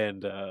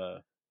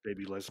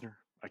Baby Lesnar.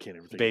 I can't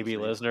ever think of his Baby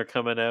name. Lesnar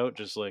coming out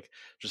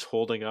just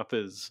holding up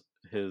his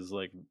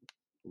like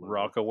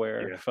Logo.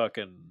 Rockaware Yeah.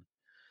 fucking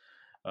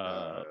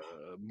uh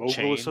Mogul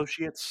chain.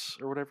 Associates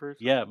or whatever.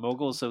 Yeah,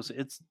 Mogul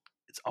Associates.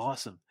 It's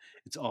awesome.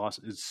 It's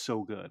awesome. It's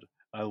so good.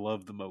 I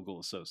love the Mogul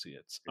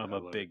Associates. Yeah, I'm I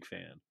a love it. big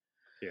fan.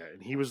 Yeah,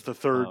 and he was the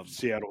third Um,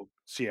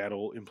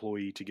 Seattle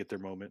employee to get their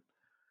moment.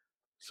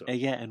 So and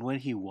yeah, and when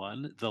he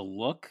won, the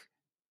look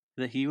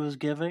that he was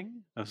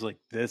giving, I was like,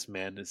 this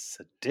man is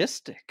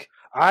sadistic.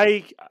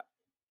 I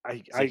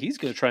I It's like I he's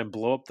gonna try and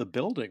blow up the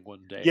building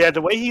one day. yeah,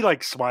 the way he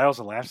like smiles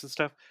and laughs and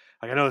stuff.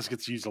 Like I know this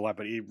gets used a lot,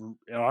 but it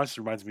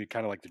honestly reminds me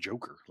kind of like the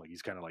Joker. Like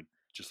he's kind of like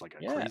just like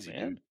a Yeah, crazy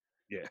man. dude.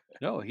 Yeah.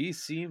 No, he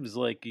seems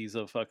like he's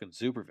a fucking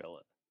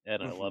supervillain,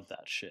 and I hmm love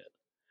that shit.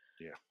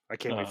 Yeah. I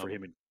can't wait for Um,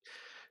 him and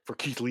for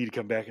Keith Lee to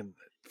come back and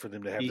for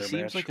them to have he their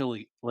seems match. like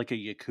a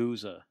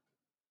yakuza,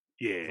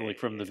 Yeah. like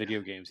from the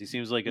video games. He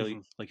seems like a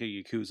hmm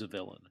yakuza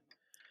villain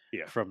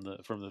Yeah. from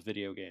the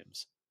video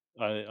games.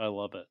 I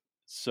love it.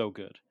 So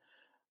good.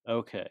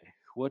 Okay,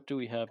 what do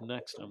we have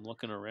next? I'm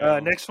looking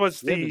around. Next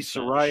was the Women's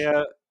match.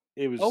 Soraya.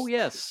 It Oh was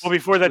well yes,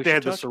 before that we they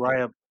should had the talk about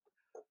it. Soraya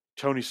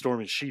Tony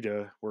Storm and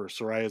Sheeta, where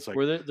Soraya's like,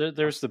 Where I'm,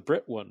 there's the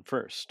Brit one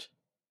first.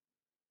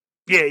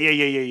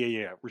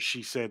 yeah. Where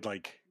she said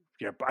like,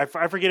 yeah, I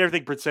forget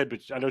everything Britt said,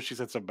 but I know she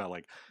said something about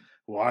like,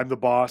 well, I'm the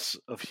boss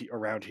of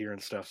around here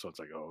and stuff. So it's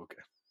like, oh,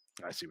 okay,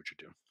 I see what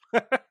you're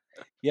doing.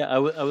 Yeah, I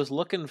was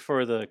looking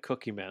for the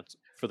Cookie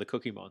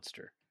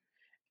Monster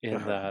in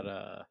uh-huh.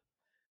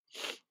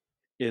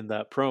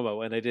 that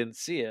promo, and I didn't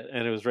see it,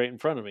 and it was right in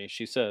front of me.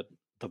 She said,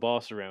 "The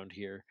boss around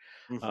here."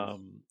 hmm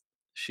Um,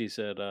 she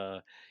said,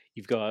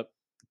 "You've got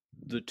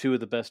the two of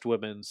the best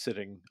women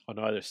sitting on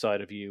either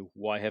side of you.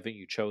 Why haven't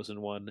you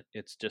chosen one?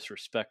 It's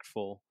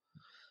disrespectful."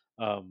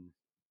 Um,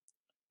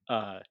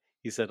 uh,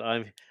 he said,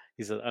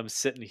 I'm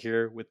sitting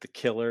here with the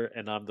killer,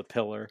 and I'm the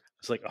pillar." I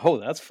was like, "Oh,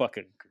 that's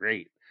fucking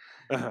great."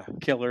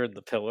 Uh-huh. Killer and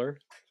the pillar,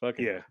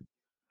 fucking Yeah,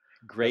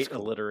 that's great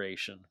cool.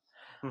 alliteration.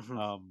 hmm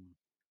Um,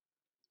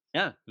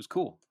 yeah, it was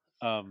cool.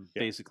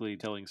 Yeah, Basically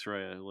telling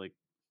Soraya like,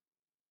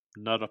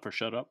 nut up or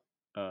shut up.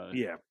 Uh,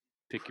 yeah,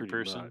 pick your pretty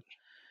person. much.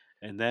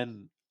 And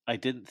then I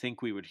didn't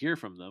think we would hear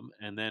from them.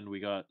 And then we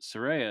got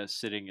Soraya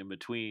sitting in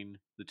between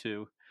the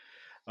two,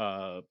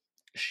 uh,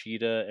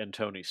 Sheeta and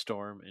Tony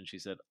Storm. And she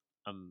said,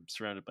 I'm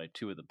surrounded by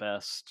two of the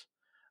best.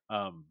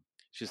 Um,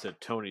 she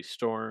said Tony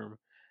Storm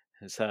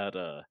has had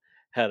a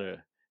had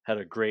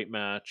a great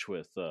match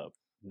with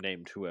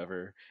named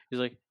whoever. He's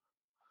like,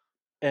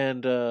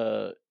 and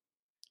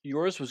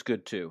yours was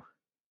good too.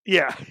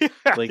 Yeah.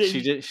 Like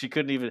she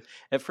couldn't even.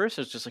 At first,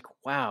 it was just like,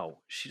 wow,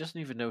 she doesn't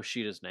even know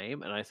Sheeta's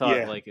name, and I thought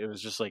Yeah. like it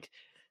was just like,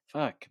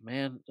 fuck,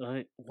 man,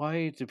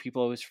 why do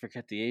people always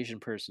forget the Asian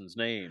person's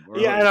name? Or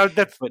Yeah, like,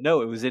 that's but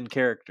no, it was in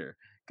character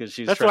because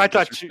she was that's what trying I to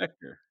thought too. disrespect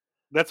her.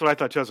 That's what I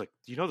thought too. I was like,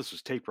 this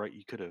was taped, right?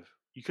 You could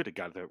have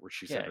got that where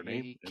she said Yeah, her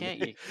name. you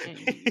can't.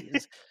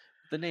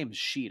 The name's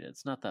Sheeta.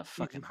 It's not that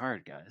fucking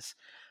hard, guys.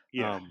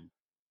 Yeah.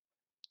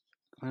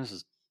 This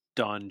is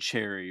Don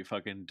Cherry.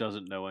 Fucking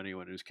doesn't know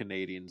anyone who's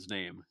Canadian's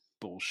name.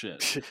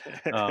 Bullshit.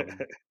 Um,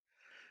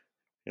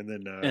 and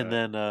then and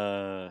then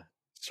Soraya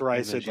and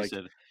then said she like,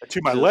 said, to she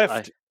my said, I.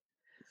 left,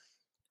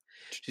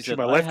 She to said,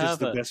 my I left is have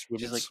the a. best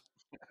She's like,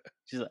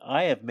 women's.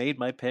 I have made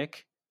my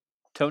pick,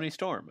 Tony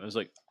Storm. I was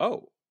like,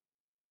 oh,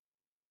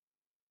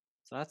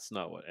 that's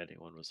not what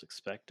anyone was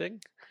expecting.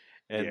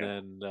 And Yeah.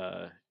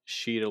 then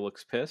Sheeta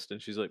looks pissed,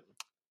 and she's like,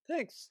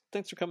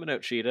 thanks for coming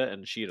out, Sheeta.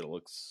 And Sheeta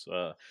looks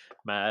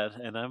mad,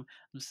 and I'm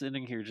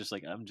sitting here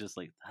I'm just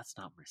like, that's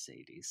not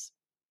Mercedes.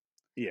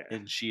 Yeah.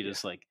 And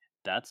Sheeta's like,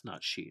 that's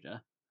not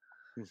Sheeta.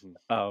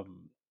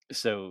 Mhm.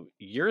 So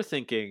you're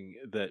thinking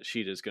that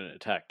Sheeta's going to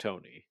attack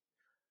Tony.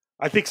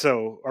 I think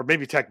so, or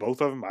maybe attack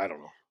both of them. I don't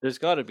know. There's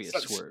got to be a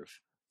swerve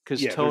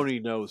because Yeah, Tony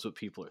knows what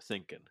people are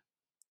thinking.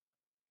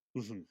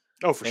 Mhm.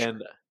 Oh, for And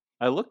sure.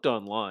 I looked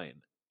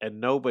online, and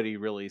nobody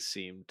really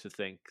seemed to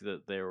think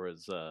that there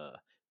was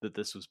that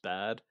this was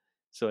bad.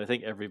 So I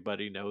think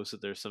everybody knows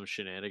that there's some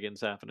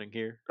shenanigans happening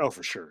here. Oh,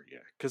 for sure. Yeah,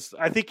 because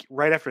I think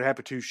right after it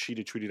happened too, she'd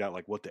tweeted out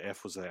like, "What the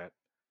f was that?"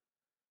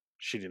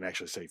 She didn't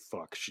actually say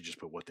 "fuck." She just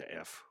put "What the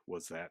f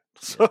was that?"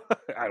 So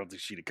I don't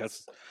think she'd have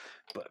cussed.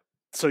 But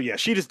so yeah,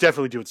 she just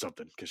definitely doing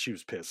something because she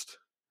was pissed.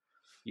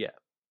 Yeah.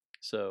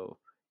 So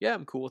yeah,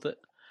 I'm cool with it.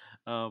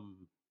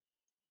 Um,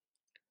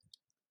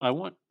 I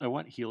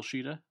want heel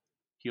Sheeta.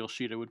 Heel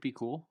Sheeta would be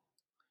cool.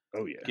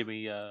 Oh yeah.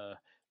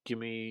 Give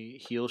me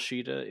heel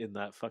Sheeta in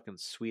that fucking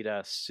sweet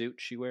ass suit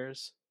she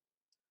wears.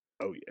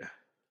 Oh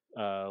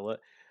yeah.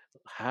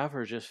 Have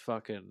her just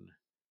fucking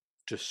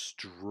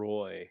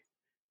destroy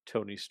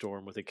Tony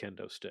Storm with a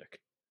kendo stick.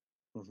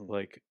 Mhm.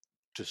 Like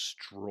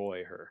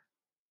destroy her.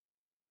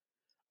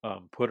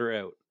 Put her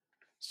out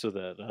so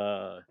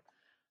that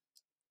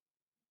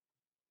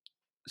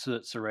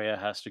Saraya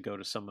has to go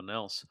to someone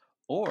else,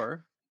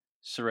 or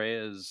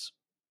Saraya is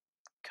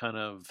kind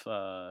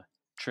of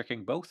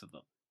tricking both of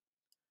them,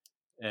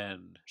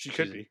 and She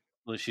could be.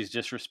 she's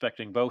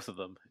disrespecting both of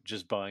them,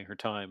 just buying her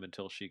time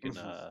until she can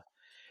Mhm.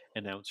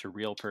 announce her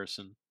real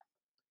person.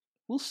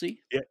 We'll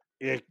see. Yeah,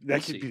 yeah, We'll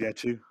that could see. be that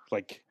too.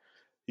 Like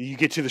you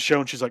get to the show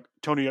and she's like,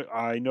 "Tony,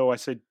 I know I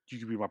said you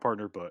could be my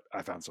partner, but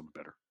I found something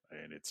better,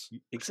 and it's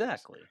Mercedes."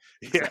 Exactly.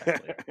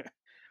 Yeah.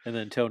 And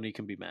then Tony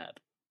can be mad.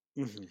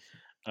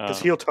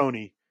 Because heel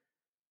Tony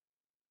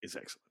is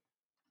excellent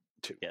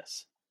too.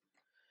 Yes.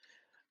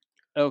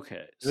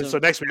 Okay. So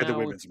next we have the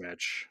women's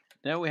match.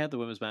 Now we had the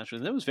women's match,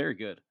 and that was very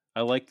good.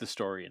 I liked the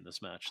story in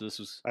this match.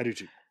 I do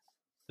too.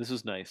 This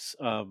was nice.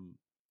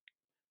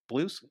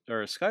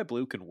 Sky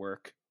Blue can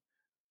work.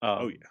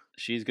 Oh yeah,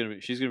 she's gonna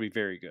be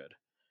very good.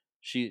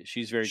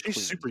 She's very she's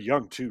clean. super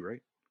young too,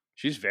 right?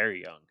 She's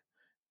very young.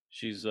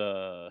 She's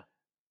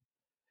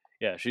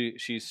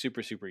she's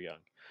super young.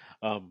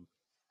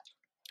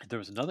 There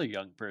was another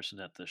young person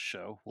at this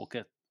show. We'll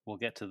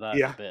get to that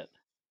in a bit.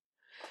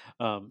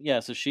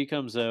 So she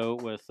comes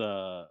out with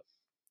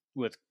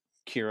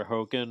Kira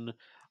Hogan.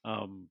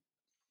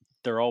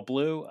 They're all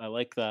blue. I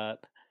like that.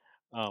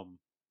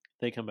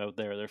 They come out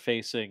there. They're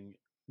facing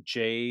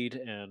Jade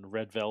and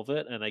Red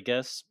Velvet, and I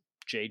guess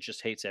Jade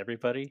just hates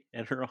everybody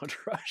and her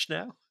entourage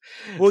now.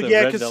 Well, so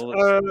yeah, because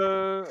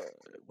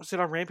was it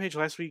on Rampage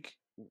last week?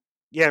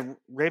 Yeah,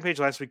 Rampage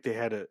last week they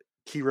had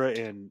Kira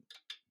and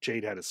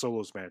Jade had a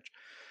solos match.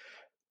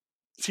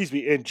 Excuse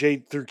me, and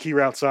Jade threw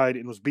Kira outside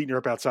and was beating her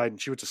up outside,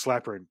 and she went to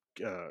slap her, and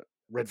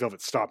Red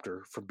Velvet stopped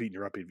her from beating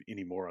her up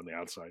anymore on the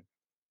outside.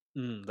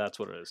 That's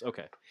what it is.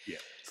 Okay. Yeah.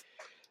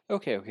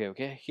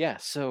 Okay. Yeah.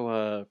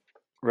 So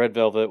Red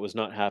Velvet was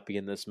not happy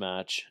in this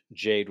match.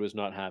 Jade was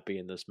not happy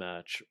in this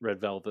match.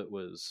 Red Velvet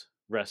was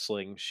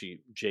wrestling.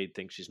 Jade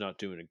thinks she's not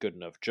doing a good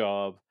enough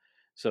job.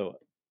 So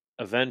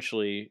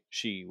eventually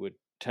she would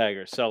tag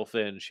herself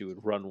in. She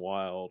would run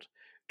wild,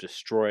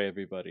 destroy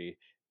everybody,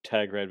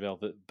 tag Red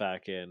Velvet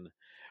back in.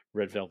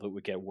 Red Velvet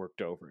would get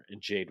worked over,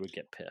 and Jade would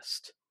get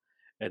pissed.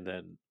 And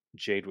then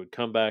Jade would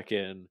come back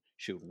in.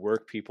 She would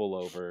work people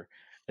over,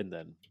 and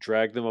then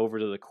drag them over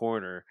to the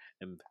corner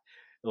and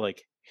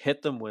like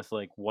hit them with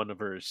like one of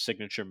her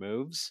signature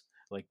moves,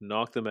 like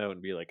knock them out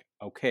and be like,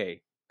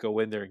 okay, go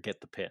in there and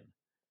get the pin.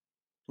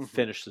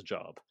 Finish the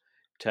job.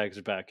 Tags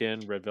her back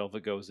in, Red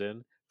Velvet goes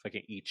in,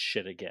 fucking eat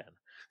shit again.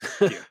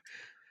 Yeah.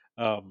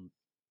 And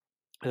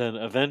then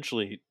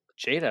eventually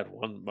Jade had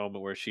one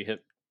moment where she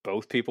hit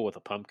both people with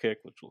a pump kick,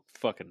 which was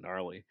fucking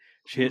gnarly.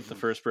 She hit the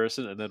first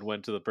person and then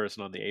went to the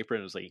person on the apron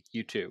and was like,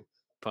 you too.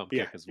 Pump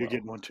kick as well. You're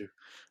getting one too.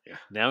 Yeah.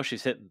 Now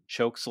she's hitting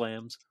choke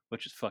slams,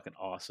 which is fucking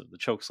awesome. The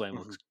choke slam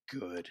looks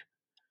good.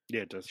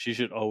 Yeah, it does. She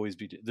should always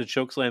be. The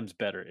choke slam's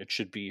better. It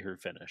should be her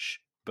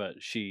finish.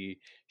 but she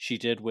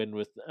did win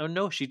with. Oh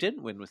no, she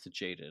didn't win with the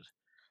Jaded.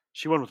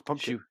 She won with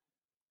pump She kick.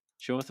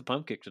 she went with the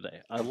pump kick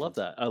today. I Hmm. love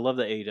that. I love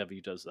that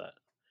AEW does that.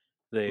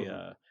 They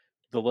Hmm.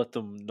 they'll let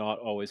them not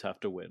always have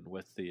to win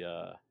with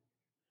the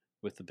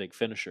big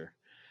finisher.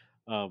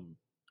 Um,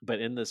 but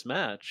in this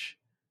match,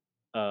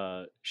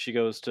 she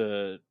goes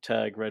to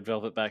tag Red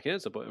Velvet back in,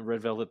 so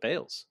Red Velvet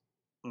bails.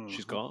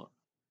 She's Hmm. gone.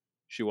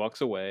 She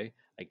walks away.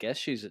 I guess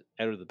she's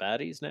out of the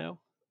baddies now.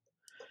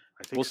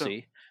 I We'll think so.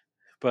 see.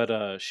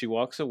 But she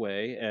walks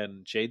away,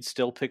 and Jade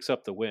still picks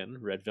up the win.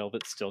 Red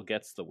Velvet still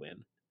gets the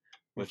win,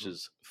 which Hmm.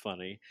 is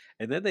funny.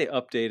 And then they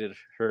updated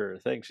her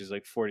thing. She's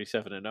like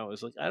 47-0. I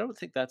was like, I don't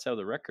think that's how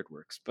the record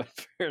works, but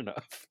fair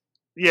enough.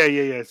 Yeah.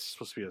 It's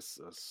supposed to be a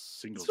It's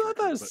singles not record,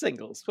 about but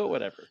singles, but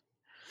whatever.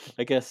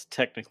 I guess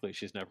technically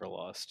she's never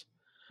lost.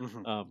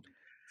 mhm. Um,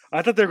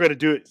 I thought they were going to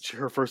do it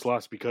her first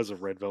loss because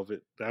of Red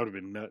Velvet. That would have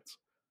been nuts.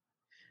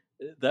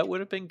 that would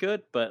have been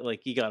good, but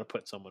like you got to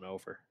put someone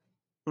over.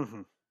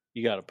 Hmm.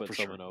 You got to put For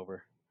sure. someone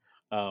over.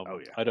 Oh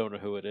yeah. I don't know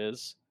who it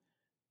is.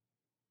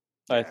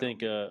 I Yeah. I think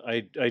don't.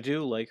 I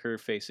do like her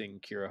facing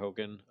Kira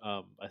Hogan.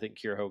 I think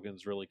Kira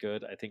Hogan's really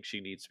good. I think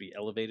she needs to be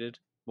elevated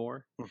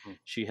more. Hmm.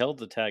 She held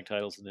the tag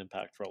titles in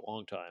Impact for a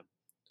long time.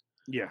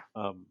 Yeah.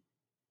 Um,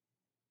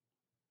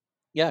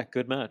 yeah,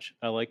 good match.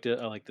 I liked it.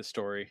 I like the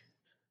story.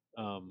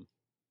 Um,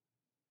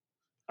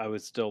 I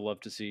would still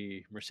love to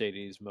see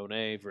Mercedes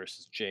Monet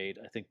versus Jade.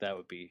 I think that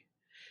would be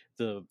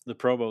the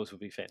promos would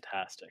be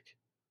fantastic.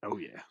 Oh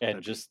yeah. And That'd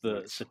be just the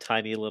nuts. the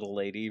tiny little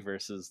lady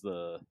versus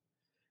the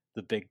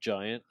big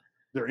giant.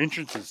 Their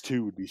entrances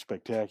too would be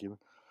spectacular.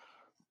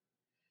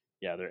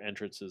 Yeah, their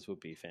entrances would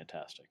be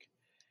fantastic.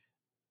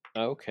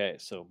 Okay,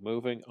 so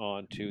moving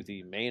on to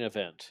the main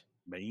event,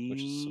 which is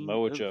Main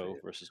Samoa Joe event.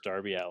 versus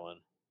Darby Allin.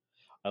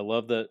 I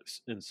love that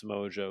in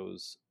Samoa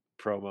Joe's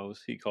promos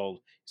he's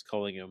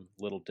calling him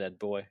Little Dead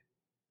Boy.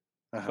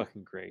 Uh-huh.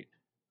 Fucking great.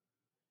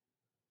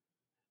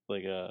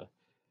 Like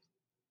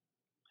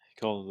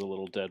calling him the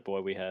Little Dead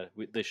Boy.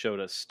 They showed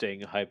us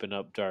Sting hyping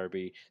up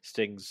Darby.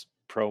 Sting's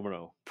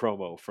promo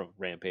from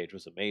Rampage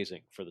was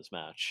amazing for this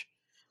match,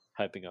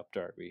 hyping up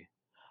Darby.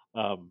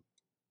 Um,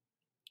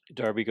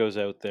 Darby goes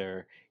out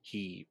there.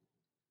 He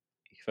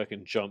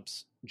fucking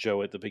jumps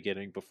Joe at the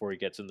beginning before he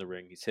gets in the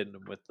ring. He's hitting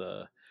him with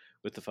the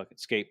fucking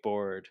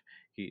skateboard.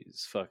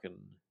 He's fucking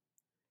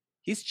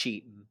he's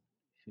cheating.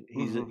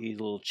 Hmm. He's a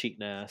little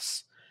cheating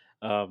ass.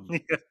 Um,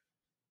 Yeah.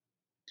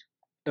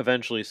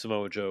 eventually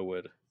Samoa Joe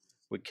would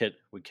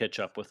catch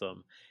up with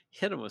him.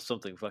 Hit him with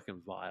something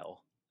fucking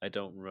vile. I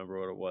don't remember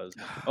what it was.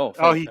 Oh Oh,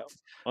 fuck! he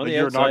On a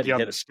the outside, he Uranagi on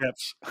hit the him.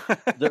 steps.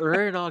 The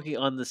Uranagi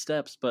on the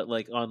steps, but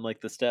like on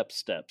like the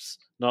steps,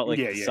 not like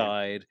the Yeah.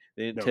 side.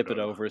 They didn't No, tip no, it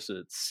no. over so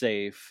it's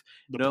safe.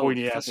 The No,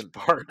 pointy ass fucking.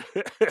 part.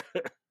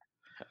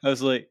 I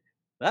was like,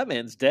 that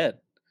man's dead.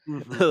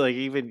 Hmm. Like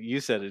even you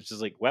said, it's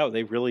just like, wow,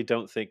 they really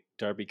don't think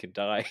Darby can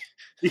die.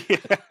 Yeah.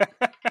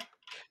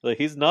 Like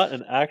he's not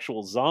an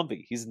actual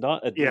zombie. He's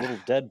not a Yeah. little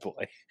dead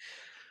boy.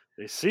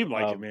 They seem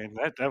like it, Um, man.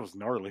 That was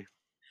gnarly.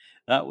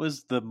 that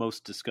was the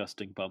most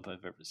disgusting bump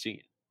I've ever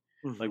seen.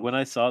 Like Hmm. when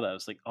I saw that, I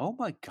was like, oh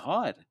my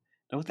god,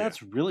 no, Yeah.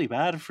 that's really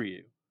bad for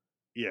you.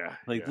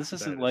 Like Yeah. this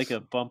isn't That like is. a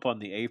bump on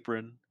the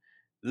apron.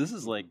 This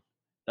is like Mhm.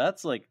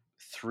 that's like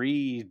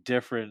three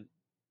different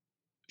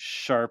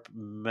sharp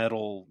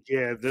metal.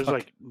 Yeah, there's Fuck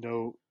like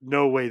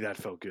no way that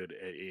felt good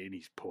at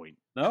any point.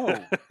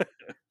 no,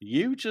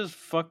 you just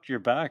fucked your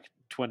back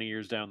 20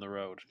 years down the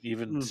road,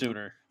 even Hmm.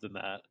 sooner than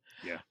that.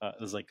 Yeah. It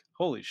was like,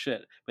 holy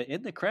shit. But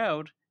in the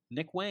crowd,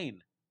 Nick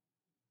Wayne,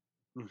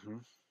 Hmm.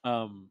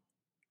 um,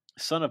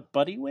 son of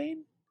Buddy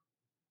Wayne,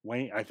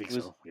 Wayne, I think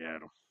was, so. Yeah, I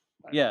don't know.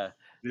 yeah,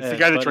 It's the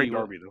guy that Buddy, trained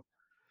Darby,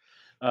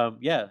 though.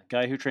 yeah,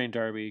 guy who trained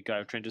Darby, guy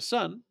who trained his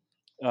son,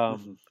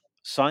 Hmm.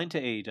 signed to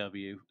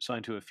AEW,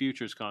 signed to a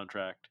futures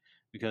contract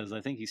because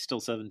I think he's still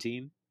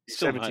 17, He's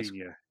still in high 17. school.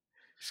 Yeah,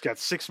 he's got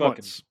 6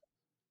 months. Fucking,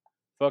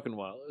 fucking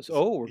wild.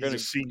 Oh, we're He's a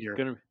senior.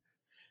 gonna,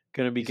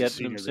 gonna be He's a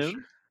getting him senior this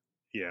soon.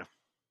 year. Yeah,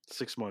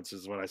 6 months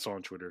is what I saw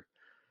on Twitter.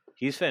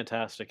 He's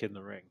fantastic in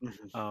the ring.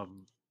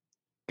 Hmm.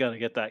 Gotta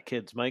get that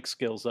kid's mic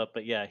skills up,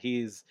 but yeah,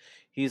 he's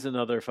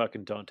another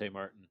fucking Dante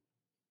Martin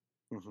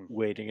Hmm.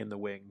 waiting in the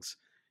wings.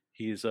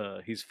 He's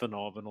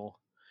phenomenal.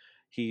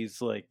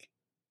 He's like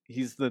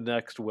he's the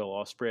next Will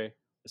Ospreay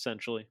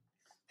essentially.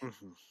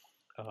 Hmm.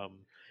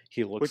 Um,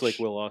 he looks like Which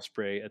Will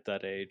Ospreay at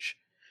that age.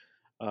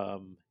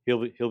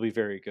 He'll be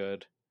very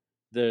good.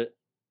 The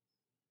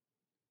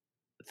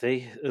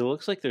it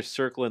looks like they're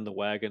circling the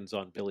wagons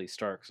on Billy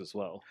Starks as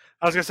well.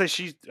 I was gonna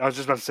say, I was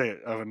just about to say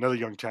another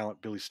young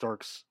talent, Billy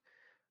Starks.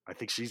 I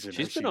think she's in her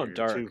She's been senior on year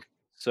too. Dark, Yeah,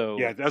 so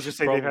I was gonna she's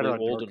say they've had her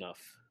probably on old Dark.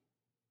 enough.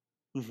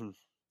 Hmm.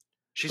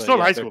 She's But still in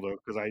yeah, high they're school though,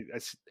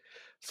 because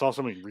saw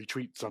somebody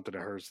retweet something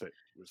of hers that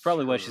was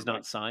probably why her. she's Like,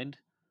 not signed.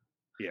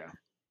 yeah.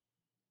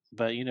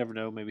 But you never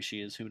know. Maybe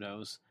she is. Who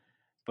knows?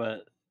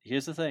 But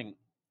here's the thing: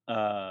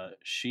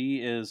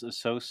 she is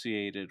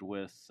associated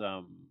with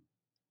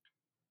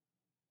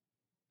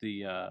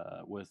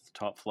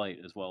Top Flight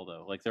as well,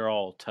 though. Like they're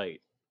all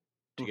tight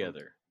Hmm.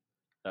 together,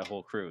 that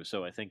whole crew.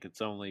 So I think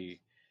it's only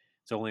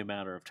It's only a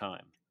matter of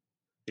time.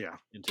 Yeah.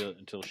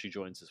 Until she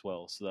joins as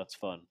well. So that's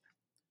fun.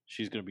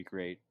 She's gonna be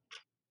great.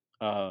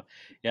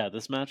 Yeah,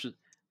 this match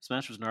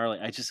was gnarly.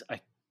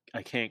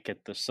 I can't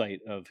get the sight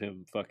of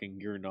him fucking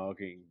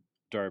nogging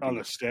On the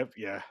Darby step,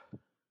 yeah.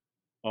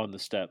 on the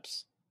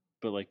steps,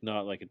 but like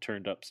not like a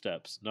turned up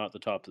steps, not the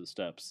top of the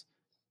steps,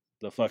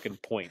 the fucking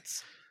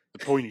points. The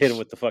pointies. Hit him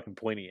with the fucking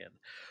pointy end.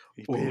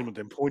 He hit him with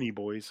them pointy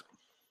boys.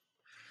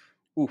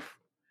 Oof.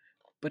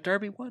 But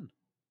Darby won,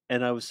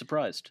 and I was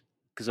surprised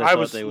because I thought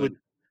was they would.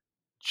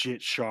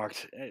 legit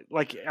shocked.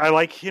 Like, I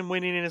like him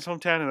winning in his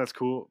hometown, and that's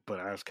cool. But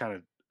I was kind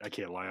of, I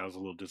can't lie, I was a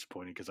little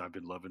disappointed because I've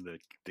been loving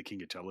the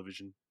King of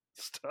Television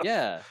stuff.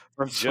 Yeah,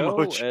 from Joe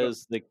Samoa Joe.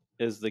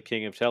 as the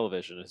king of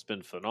television has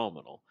been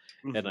phenomenal,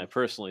 and I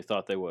personally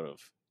thought they would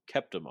have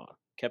kept it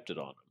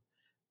on him.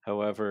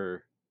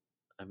 However,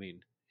 I mean,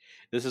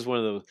 this is one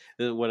of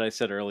those. What I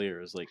said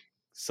earlier is like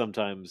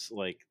sometimes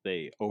like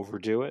they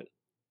overdo it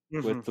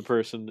with the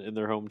person in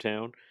their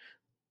hometown.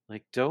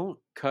 Like, don't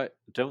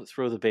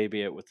throw the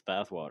baby out with the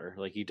bathwater.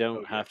 Like, you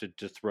don't have to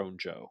dethrone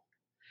Joe.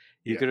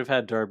 You could have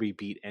had Darby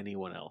beat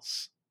anyone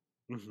else.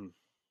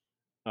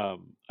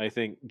 I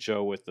think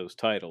Joe with those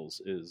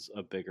titles is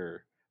a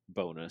bigger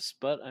bonus,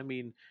 but I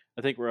mean,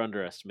 I think we're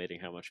underestimating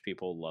how much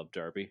people love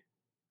Darby.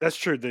 That's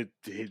true. The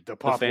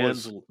pop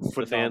fans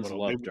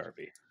love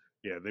Darby.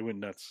 Yeah, they went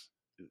nuts.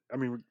 I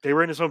mean, they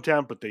were in his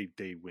hometown, but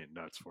they went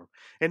nuts for him.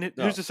 And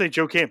who's to say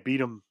Joe can't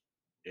beat him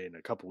in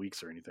a couple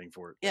weeks or anything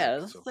for it? Yeah,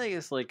 the thing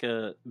is, like,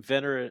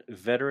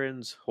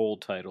 veterans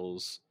hold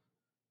titles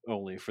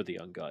only for the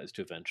young guys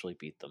to eventually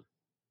beat them.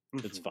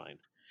 It's fine.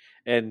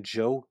 And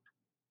Joe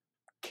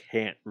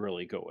can't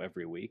really go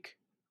every week.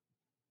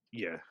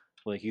 Yeah,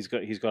 like he's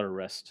got to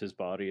rest his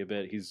body a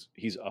bit.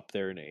 He's up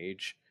there in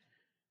age.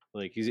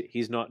 Like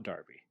he's not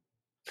Darby.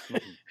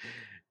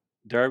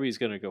 Darby's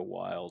gonna go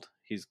wild.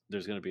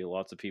 There's gonna be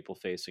lots of people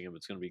facing him.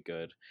 It's gonna be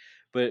good,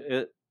 but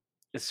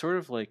it's sort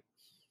of like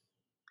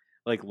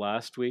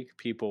last week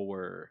people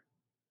were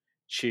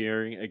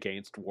cheering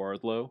against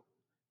Wardlow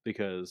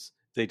because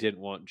they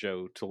didn't want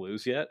Joe to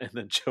lose yet, and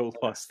then Joe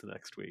lost the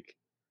next week.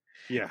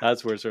 Yeah,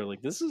 that's where it's sort of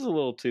like this is a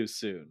little too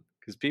soon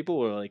because people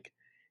were like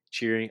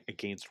cheering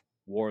against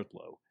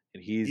Wardlow,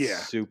 and he's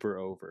super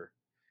over.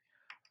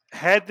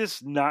 Had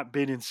this not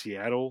been in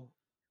Seattle,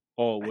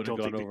 it would have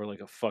gone over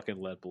like a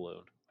fucking lead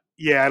balloon.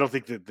 Yeah, I don't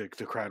think that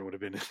the crowd would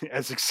have been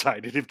as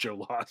excited if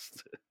Joe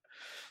lost.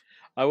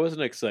 I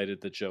wasn't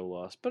excited that Joe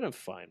lost, but I'm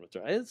fine with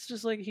it. It's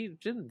just like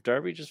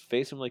Darby just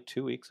face him like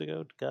 2 weeks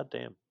ago? God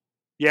damn.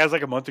 Yeah, it was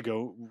like a month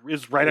ago. It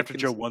was right after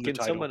Joe won the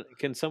title.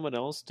 Can someone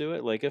else do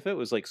it? Like if it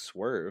was like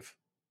Swerve,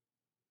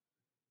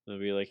 I'd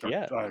be like,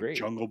 yeah, great.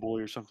 Jungle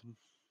Boy or something.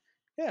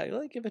 Yeah,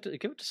 like give it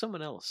to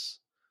someone else.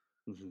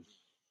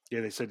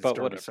 Yeah, they said it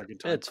started a second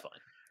time. It's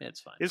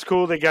fine. It's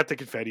cool. They got the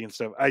confetti and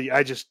stuff.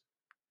 I just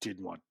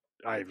didn't want.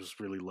 I was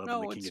really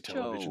loving the King of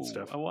Television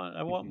stuff. I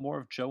want more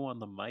of Joe on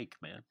the mic,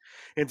 man.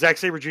 And Zack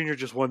Sabre Jr.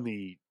 just won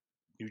the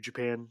New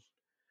Japan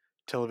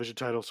television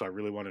title, so I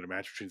really wanted a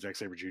match between Zack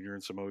Sabre Jr.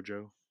 and Samoa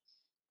Joe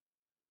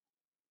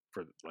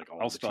for like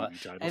all the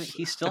TV titles. And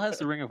he still has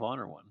the Ring of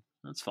Honor one.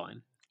 That's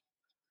fine.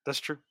 That's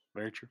true.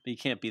 Very true. But he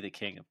can't be the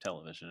king of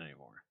television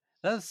anymore.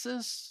 That's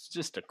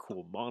just a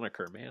cool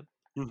moniker, man.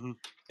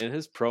 And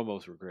his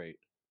promos were great.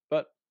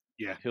 But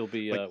yeah, he'll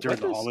be like during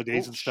the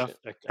holidays and stuff.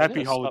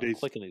 Happy holidays!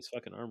 Clicking these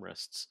fucking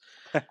armrests.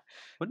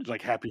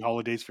 Like happy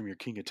holidays from your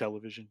King of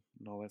Television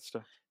and all that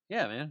stuff.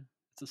 Yeah, man,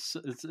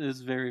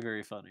 it's very,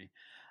 very funny.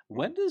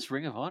 When does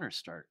Ring of Honor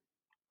start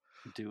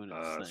doing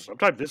its thing?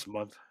 Sometime this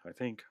month, I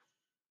think.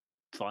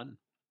 Fun.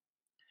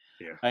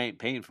 Yeah, I ain't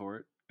paying for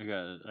it. I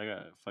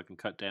got fucking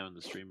cut down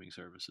the streaming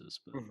services,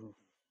 but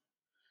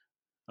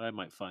I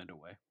might find a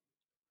way.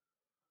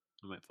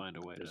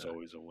 There's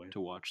always a way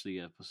to watch the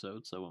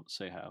episodes. I won't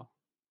say how.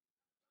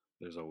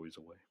 There's always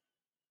a way.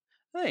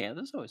 Oh yeah,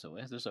 there's always a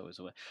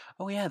way.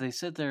 Oh yeah, they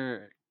said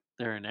they're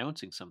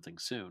announcing something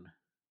soon.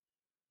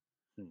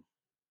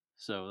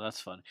 So that's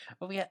fun.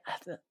 Oh yeah,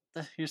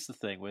 here's the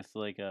thing with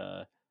like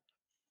I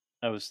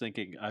was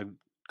thinking I'm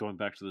going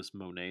back to this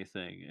Monet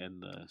thing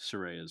and the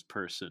Saraya's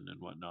person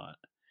and whatnot.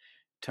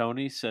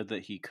 Tony said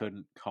that he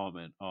couldn't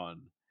comment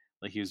on,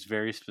 like he was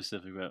very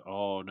specific about,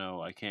 oh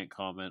no, I can't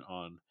comment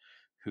on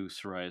who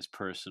Saraya's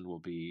person will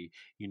be.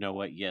 You know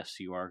what? Yes,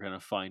 you are going to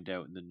find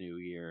out in the new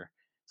year.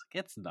 It's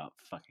like, it's not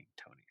fucking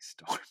Tony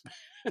Storm.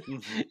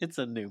 It's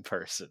a new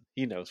person.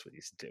 He knows what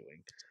he's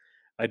doing.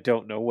 I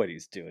don't know what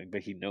he's doing,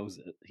 but he knows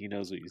it. He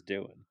knows what he's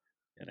doing.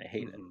 And I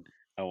hate it.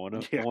 I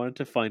wanted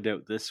to find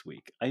out this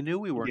week. I knew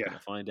we weren't going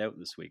to find out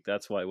this week.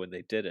 That's why when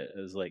they did it,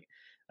 it was like,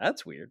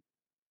 that's weird.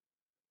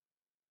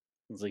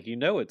 It's like,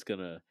 it's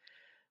going to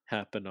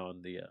happen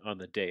on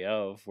the day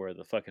of where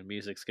the fucking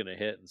music's going to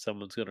hit and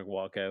someone's going to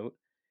walk out.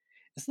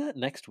 Isn't that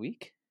next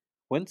week?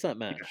 When's that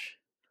match? Yeah.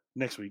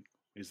 Next week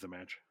is the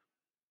match.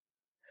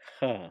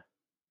 Huh.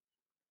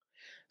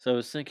 So I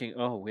was thinking,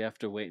 we have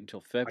to wait until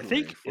February. I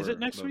think is it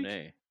next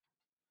Monet.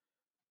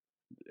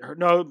 week?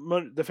 No,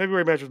 the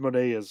February match with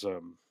Monet is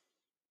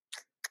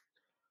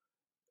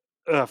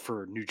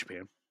for New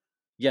Japan.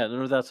 Yeah,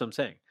 no, that's what I'm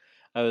saying.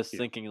 I was Yeah.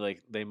 thinking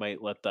like they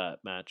might let that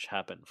match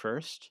happen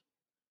first,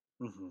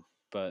 Mm-hmm.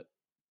 but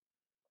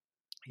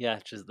yeah,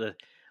 just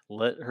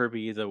let her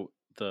be the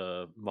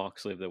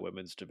Moxley of the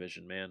women's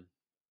division, man.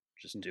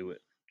 Just do Mm-hmm.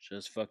 it.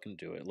 Just fucking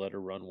do it. Let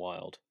her run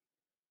wild.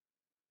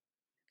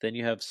 Then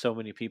you have so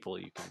many people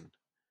you can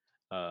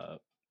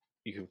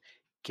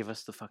give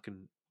us the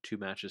fucking 2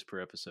 matches per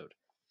episode.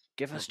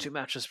 Give us Mm-hmm. 2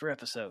 matches per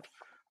episode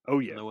Oh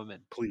from yeah, the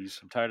women. please.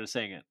 I'm tired of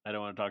saying it. I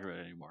don't want to talk about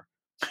it anymore.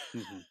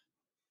 Mm-hmm.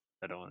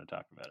 I don't want to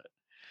talk about it.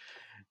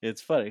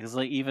 It's funny because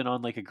like even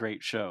on like a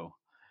great show,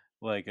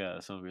 like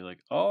someone will be like,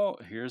 "Oh,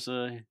 here's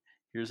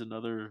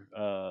another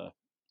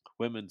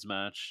women's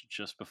match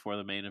just before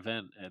the main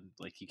event," and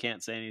like you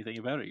can't say anything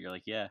about it. You're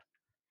like, "Yeah,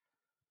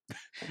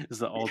 it's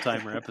the all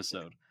timer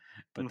episode,"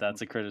 but Mm-hmm.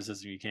 that's a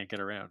criticism you can't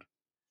get around.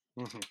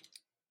 Mm-hmm.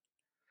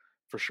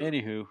 For sure.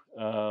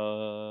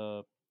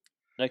 Anywho,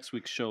 next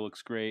week's show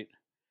looks great.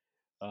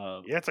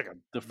 Yeah, it's like a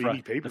The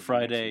mini pay per the view next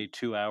Friday week.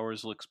 2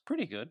 hours looks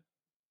pretty good.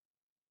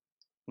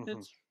 Mm-hmm.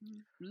 It's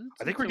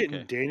I think it's we're getting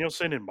okay.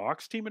 Danielson and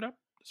Mox teaming up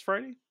this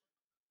Friday,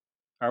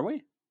 Are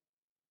we?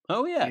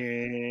 Oh yeah,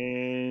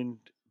 and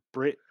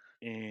Britt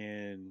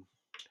and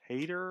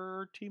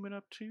Hayter teaming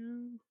up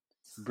too.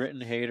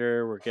 Britton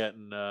Hater. We're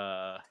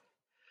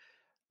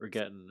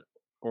getting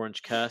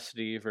Orange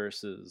Cassidy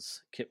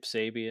versus Kip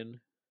Sabian.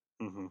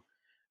 Mm-hmm.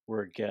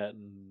 We're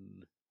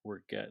getting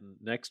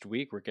next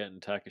week. We're getting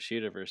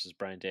Takashita versus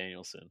Bryan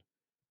Danielson.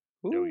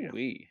 Oh Ooh yeah.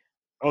 wee!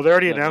 Oh, they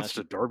already That announced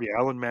match. a Darby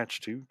Allin match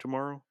too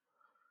tomorrow.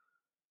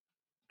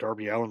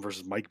 Darby Allin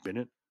versus Mike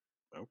Bennett.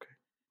 Okay.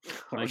 I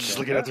was Mike just Bennett.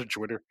 looking at their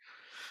Twitter.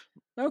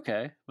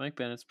 Okay, Mike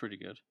Bennett's pretty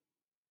good.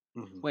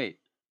 Mm-hmm. Wait,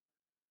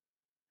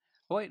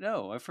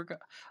 no, I forgot.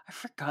 I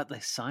forgot they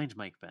signed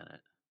Mike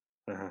Bennett.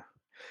 Uh-huh.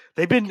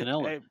 They've been.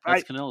 Canella. I,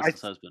 That's Canella's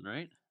husband,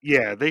 right?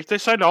 yeah, they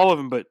signed all of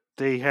them, but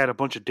they had a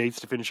bunch of dates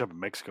to finish up in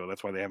Mexico.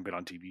 That's why they haven't been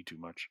on TV too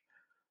much.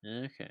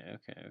 Okay.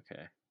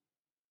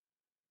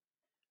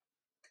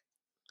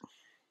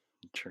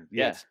 Sure.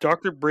 Yeah. It's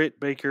Dr. Britt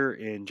Baker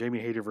and Jamie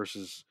Hayter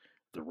versus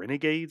the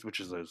Renegades, which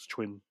is those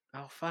twin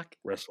Oh fuck!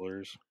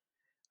 wrestlers.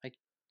 I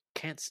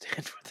can't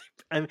stand for them.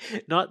 I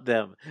mean, not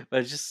them,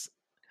 but just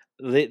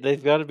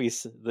they've got to be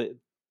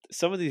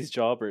some of these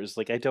jobbers.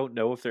 Like I don't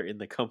know if they're in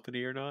the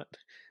company or not.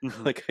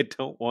 Mm-hmm. Like I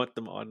don't want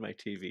them on my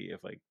TV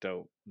if I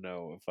don't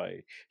know if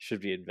I should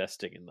be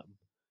investing in them.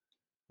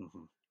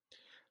 Mm-hmm.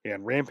 Yeah,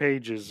 and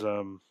Rampage is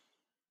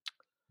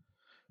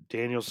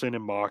Danielson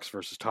and Mox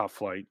versus Top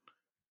Flight,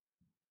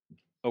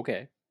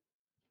 Okay,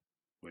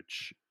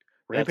 which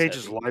that's Rampage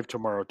is heavy. live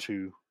tomorrow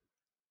too.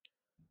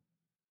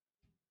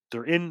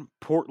 They're in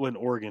Portland,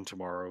 Oregon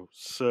tomorrow.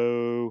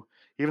 So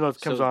even though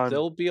it comes So on,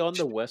 they'll be on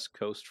the West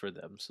Coast for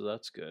them, so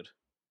that's good.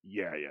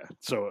 yeah.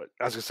 So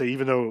I was gonna say,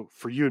 even though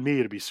for you and me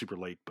it'd be super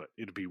late, but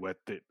it'd be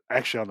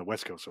actually on the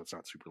West Coast, so it's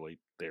not super late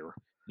there.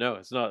 No,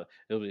 it's not.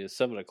 It'll be a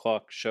 7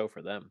 o'clock show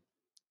for them.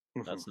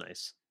 Mm-hmm. That's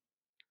nice.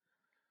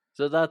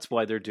 So that's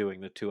why they're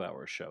doing the 2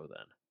 hour show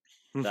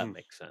then. That Mm-hmm.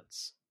 makes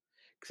sense.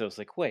 Because I was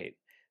like, wait,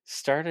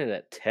 started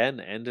at 10,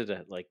 ended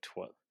at like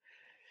 12.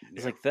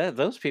 It's Yeah. like that.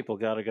 Those people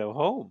got to go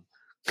home.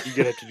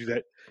 You'd have to do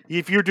that.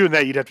 If you're doing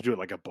that, you'd have to do it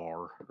like a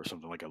bar or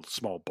something, like a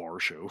small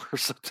bar show or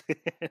something.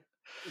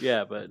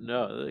 Yeah, but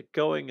no,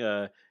 going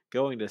to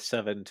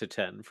 7 to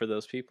 10 for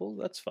those people,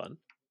 that's fun.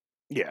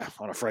 Yeah,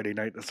 on a Friday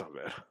night, that's not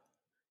bad.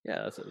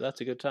 Yeah,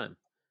 that's a good time.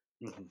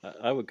 Mm-hmm.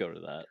 I would go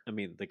to that. I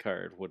mean, the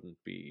card wouldn't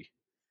be.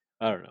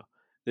 I don't know.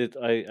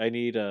 I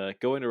need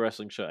going to a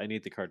wrestling show. I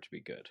need the card to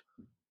be good.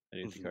 I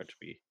need the card to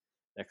be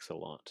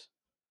excellent.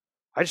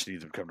 I just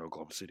need them to come to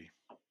Oklahoma City.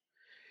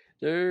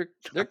 They're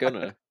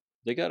gonna.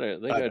 They gotta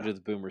know. do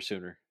the Boomer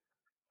sooner.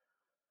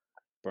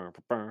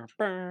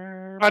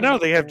 I know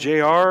they have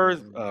JR,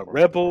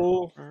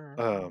 Rebel,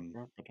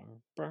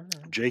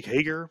 Jake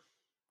Hager.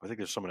 I think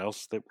there's someone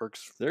else that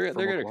works. They're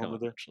from gonna Oklahoma come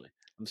up, there. actually.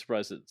 I'm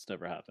surprised it's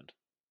never happened.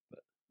 But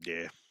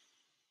Yeah.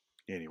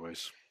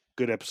 Anyways,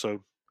 good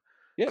episode.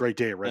 yeah, Great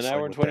day of an wrestling.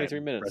 hour and with 23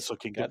 that minutes. Wrestle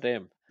Kingdom.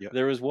 Goddamn. Yeah.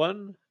 There was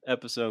one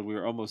episode we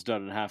were almost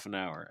done in half an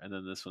hour, and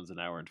then this one's an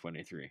hour and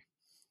 23.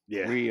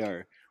 Yeah. We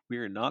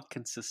are not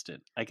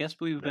consistent. I guess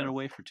we've been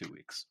away for 2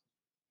 weeks.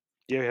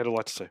 Yeah, we had a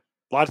lot to say.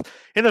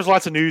 And there's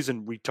lots of news,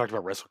 and we talked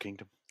about Wrestle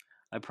Kingdom.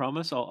 I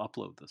promise I'll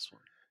upload this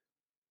one.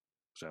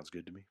 Sounds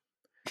good to me.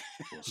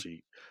 We'll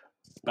see.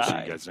 Bye. See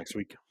you guys next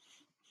week.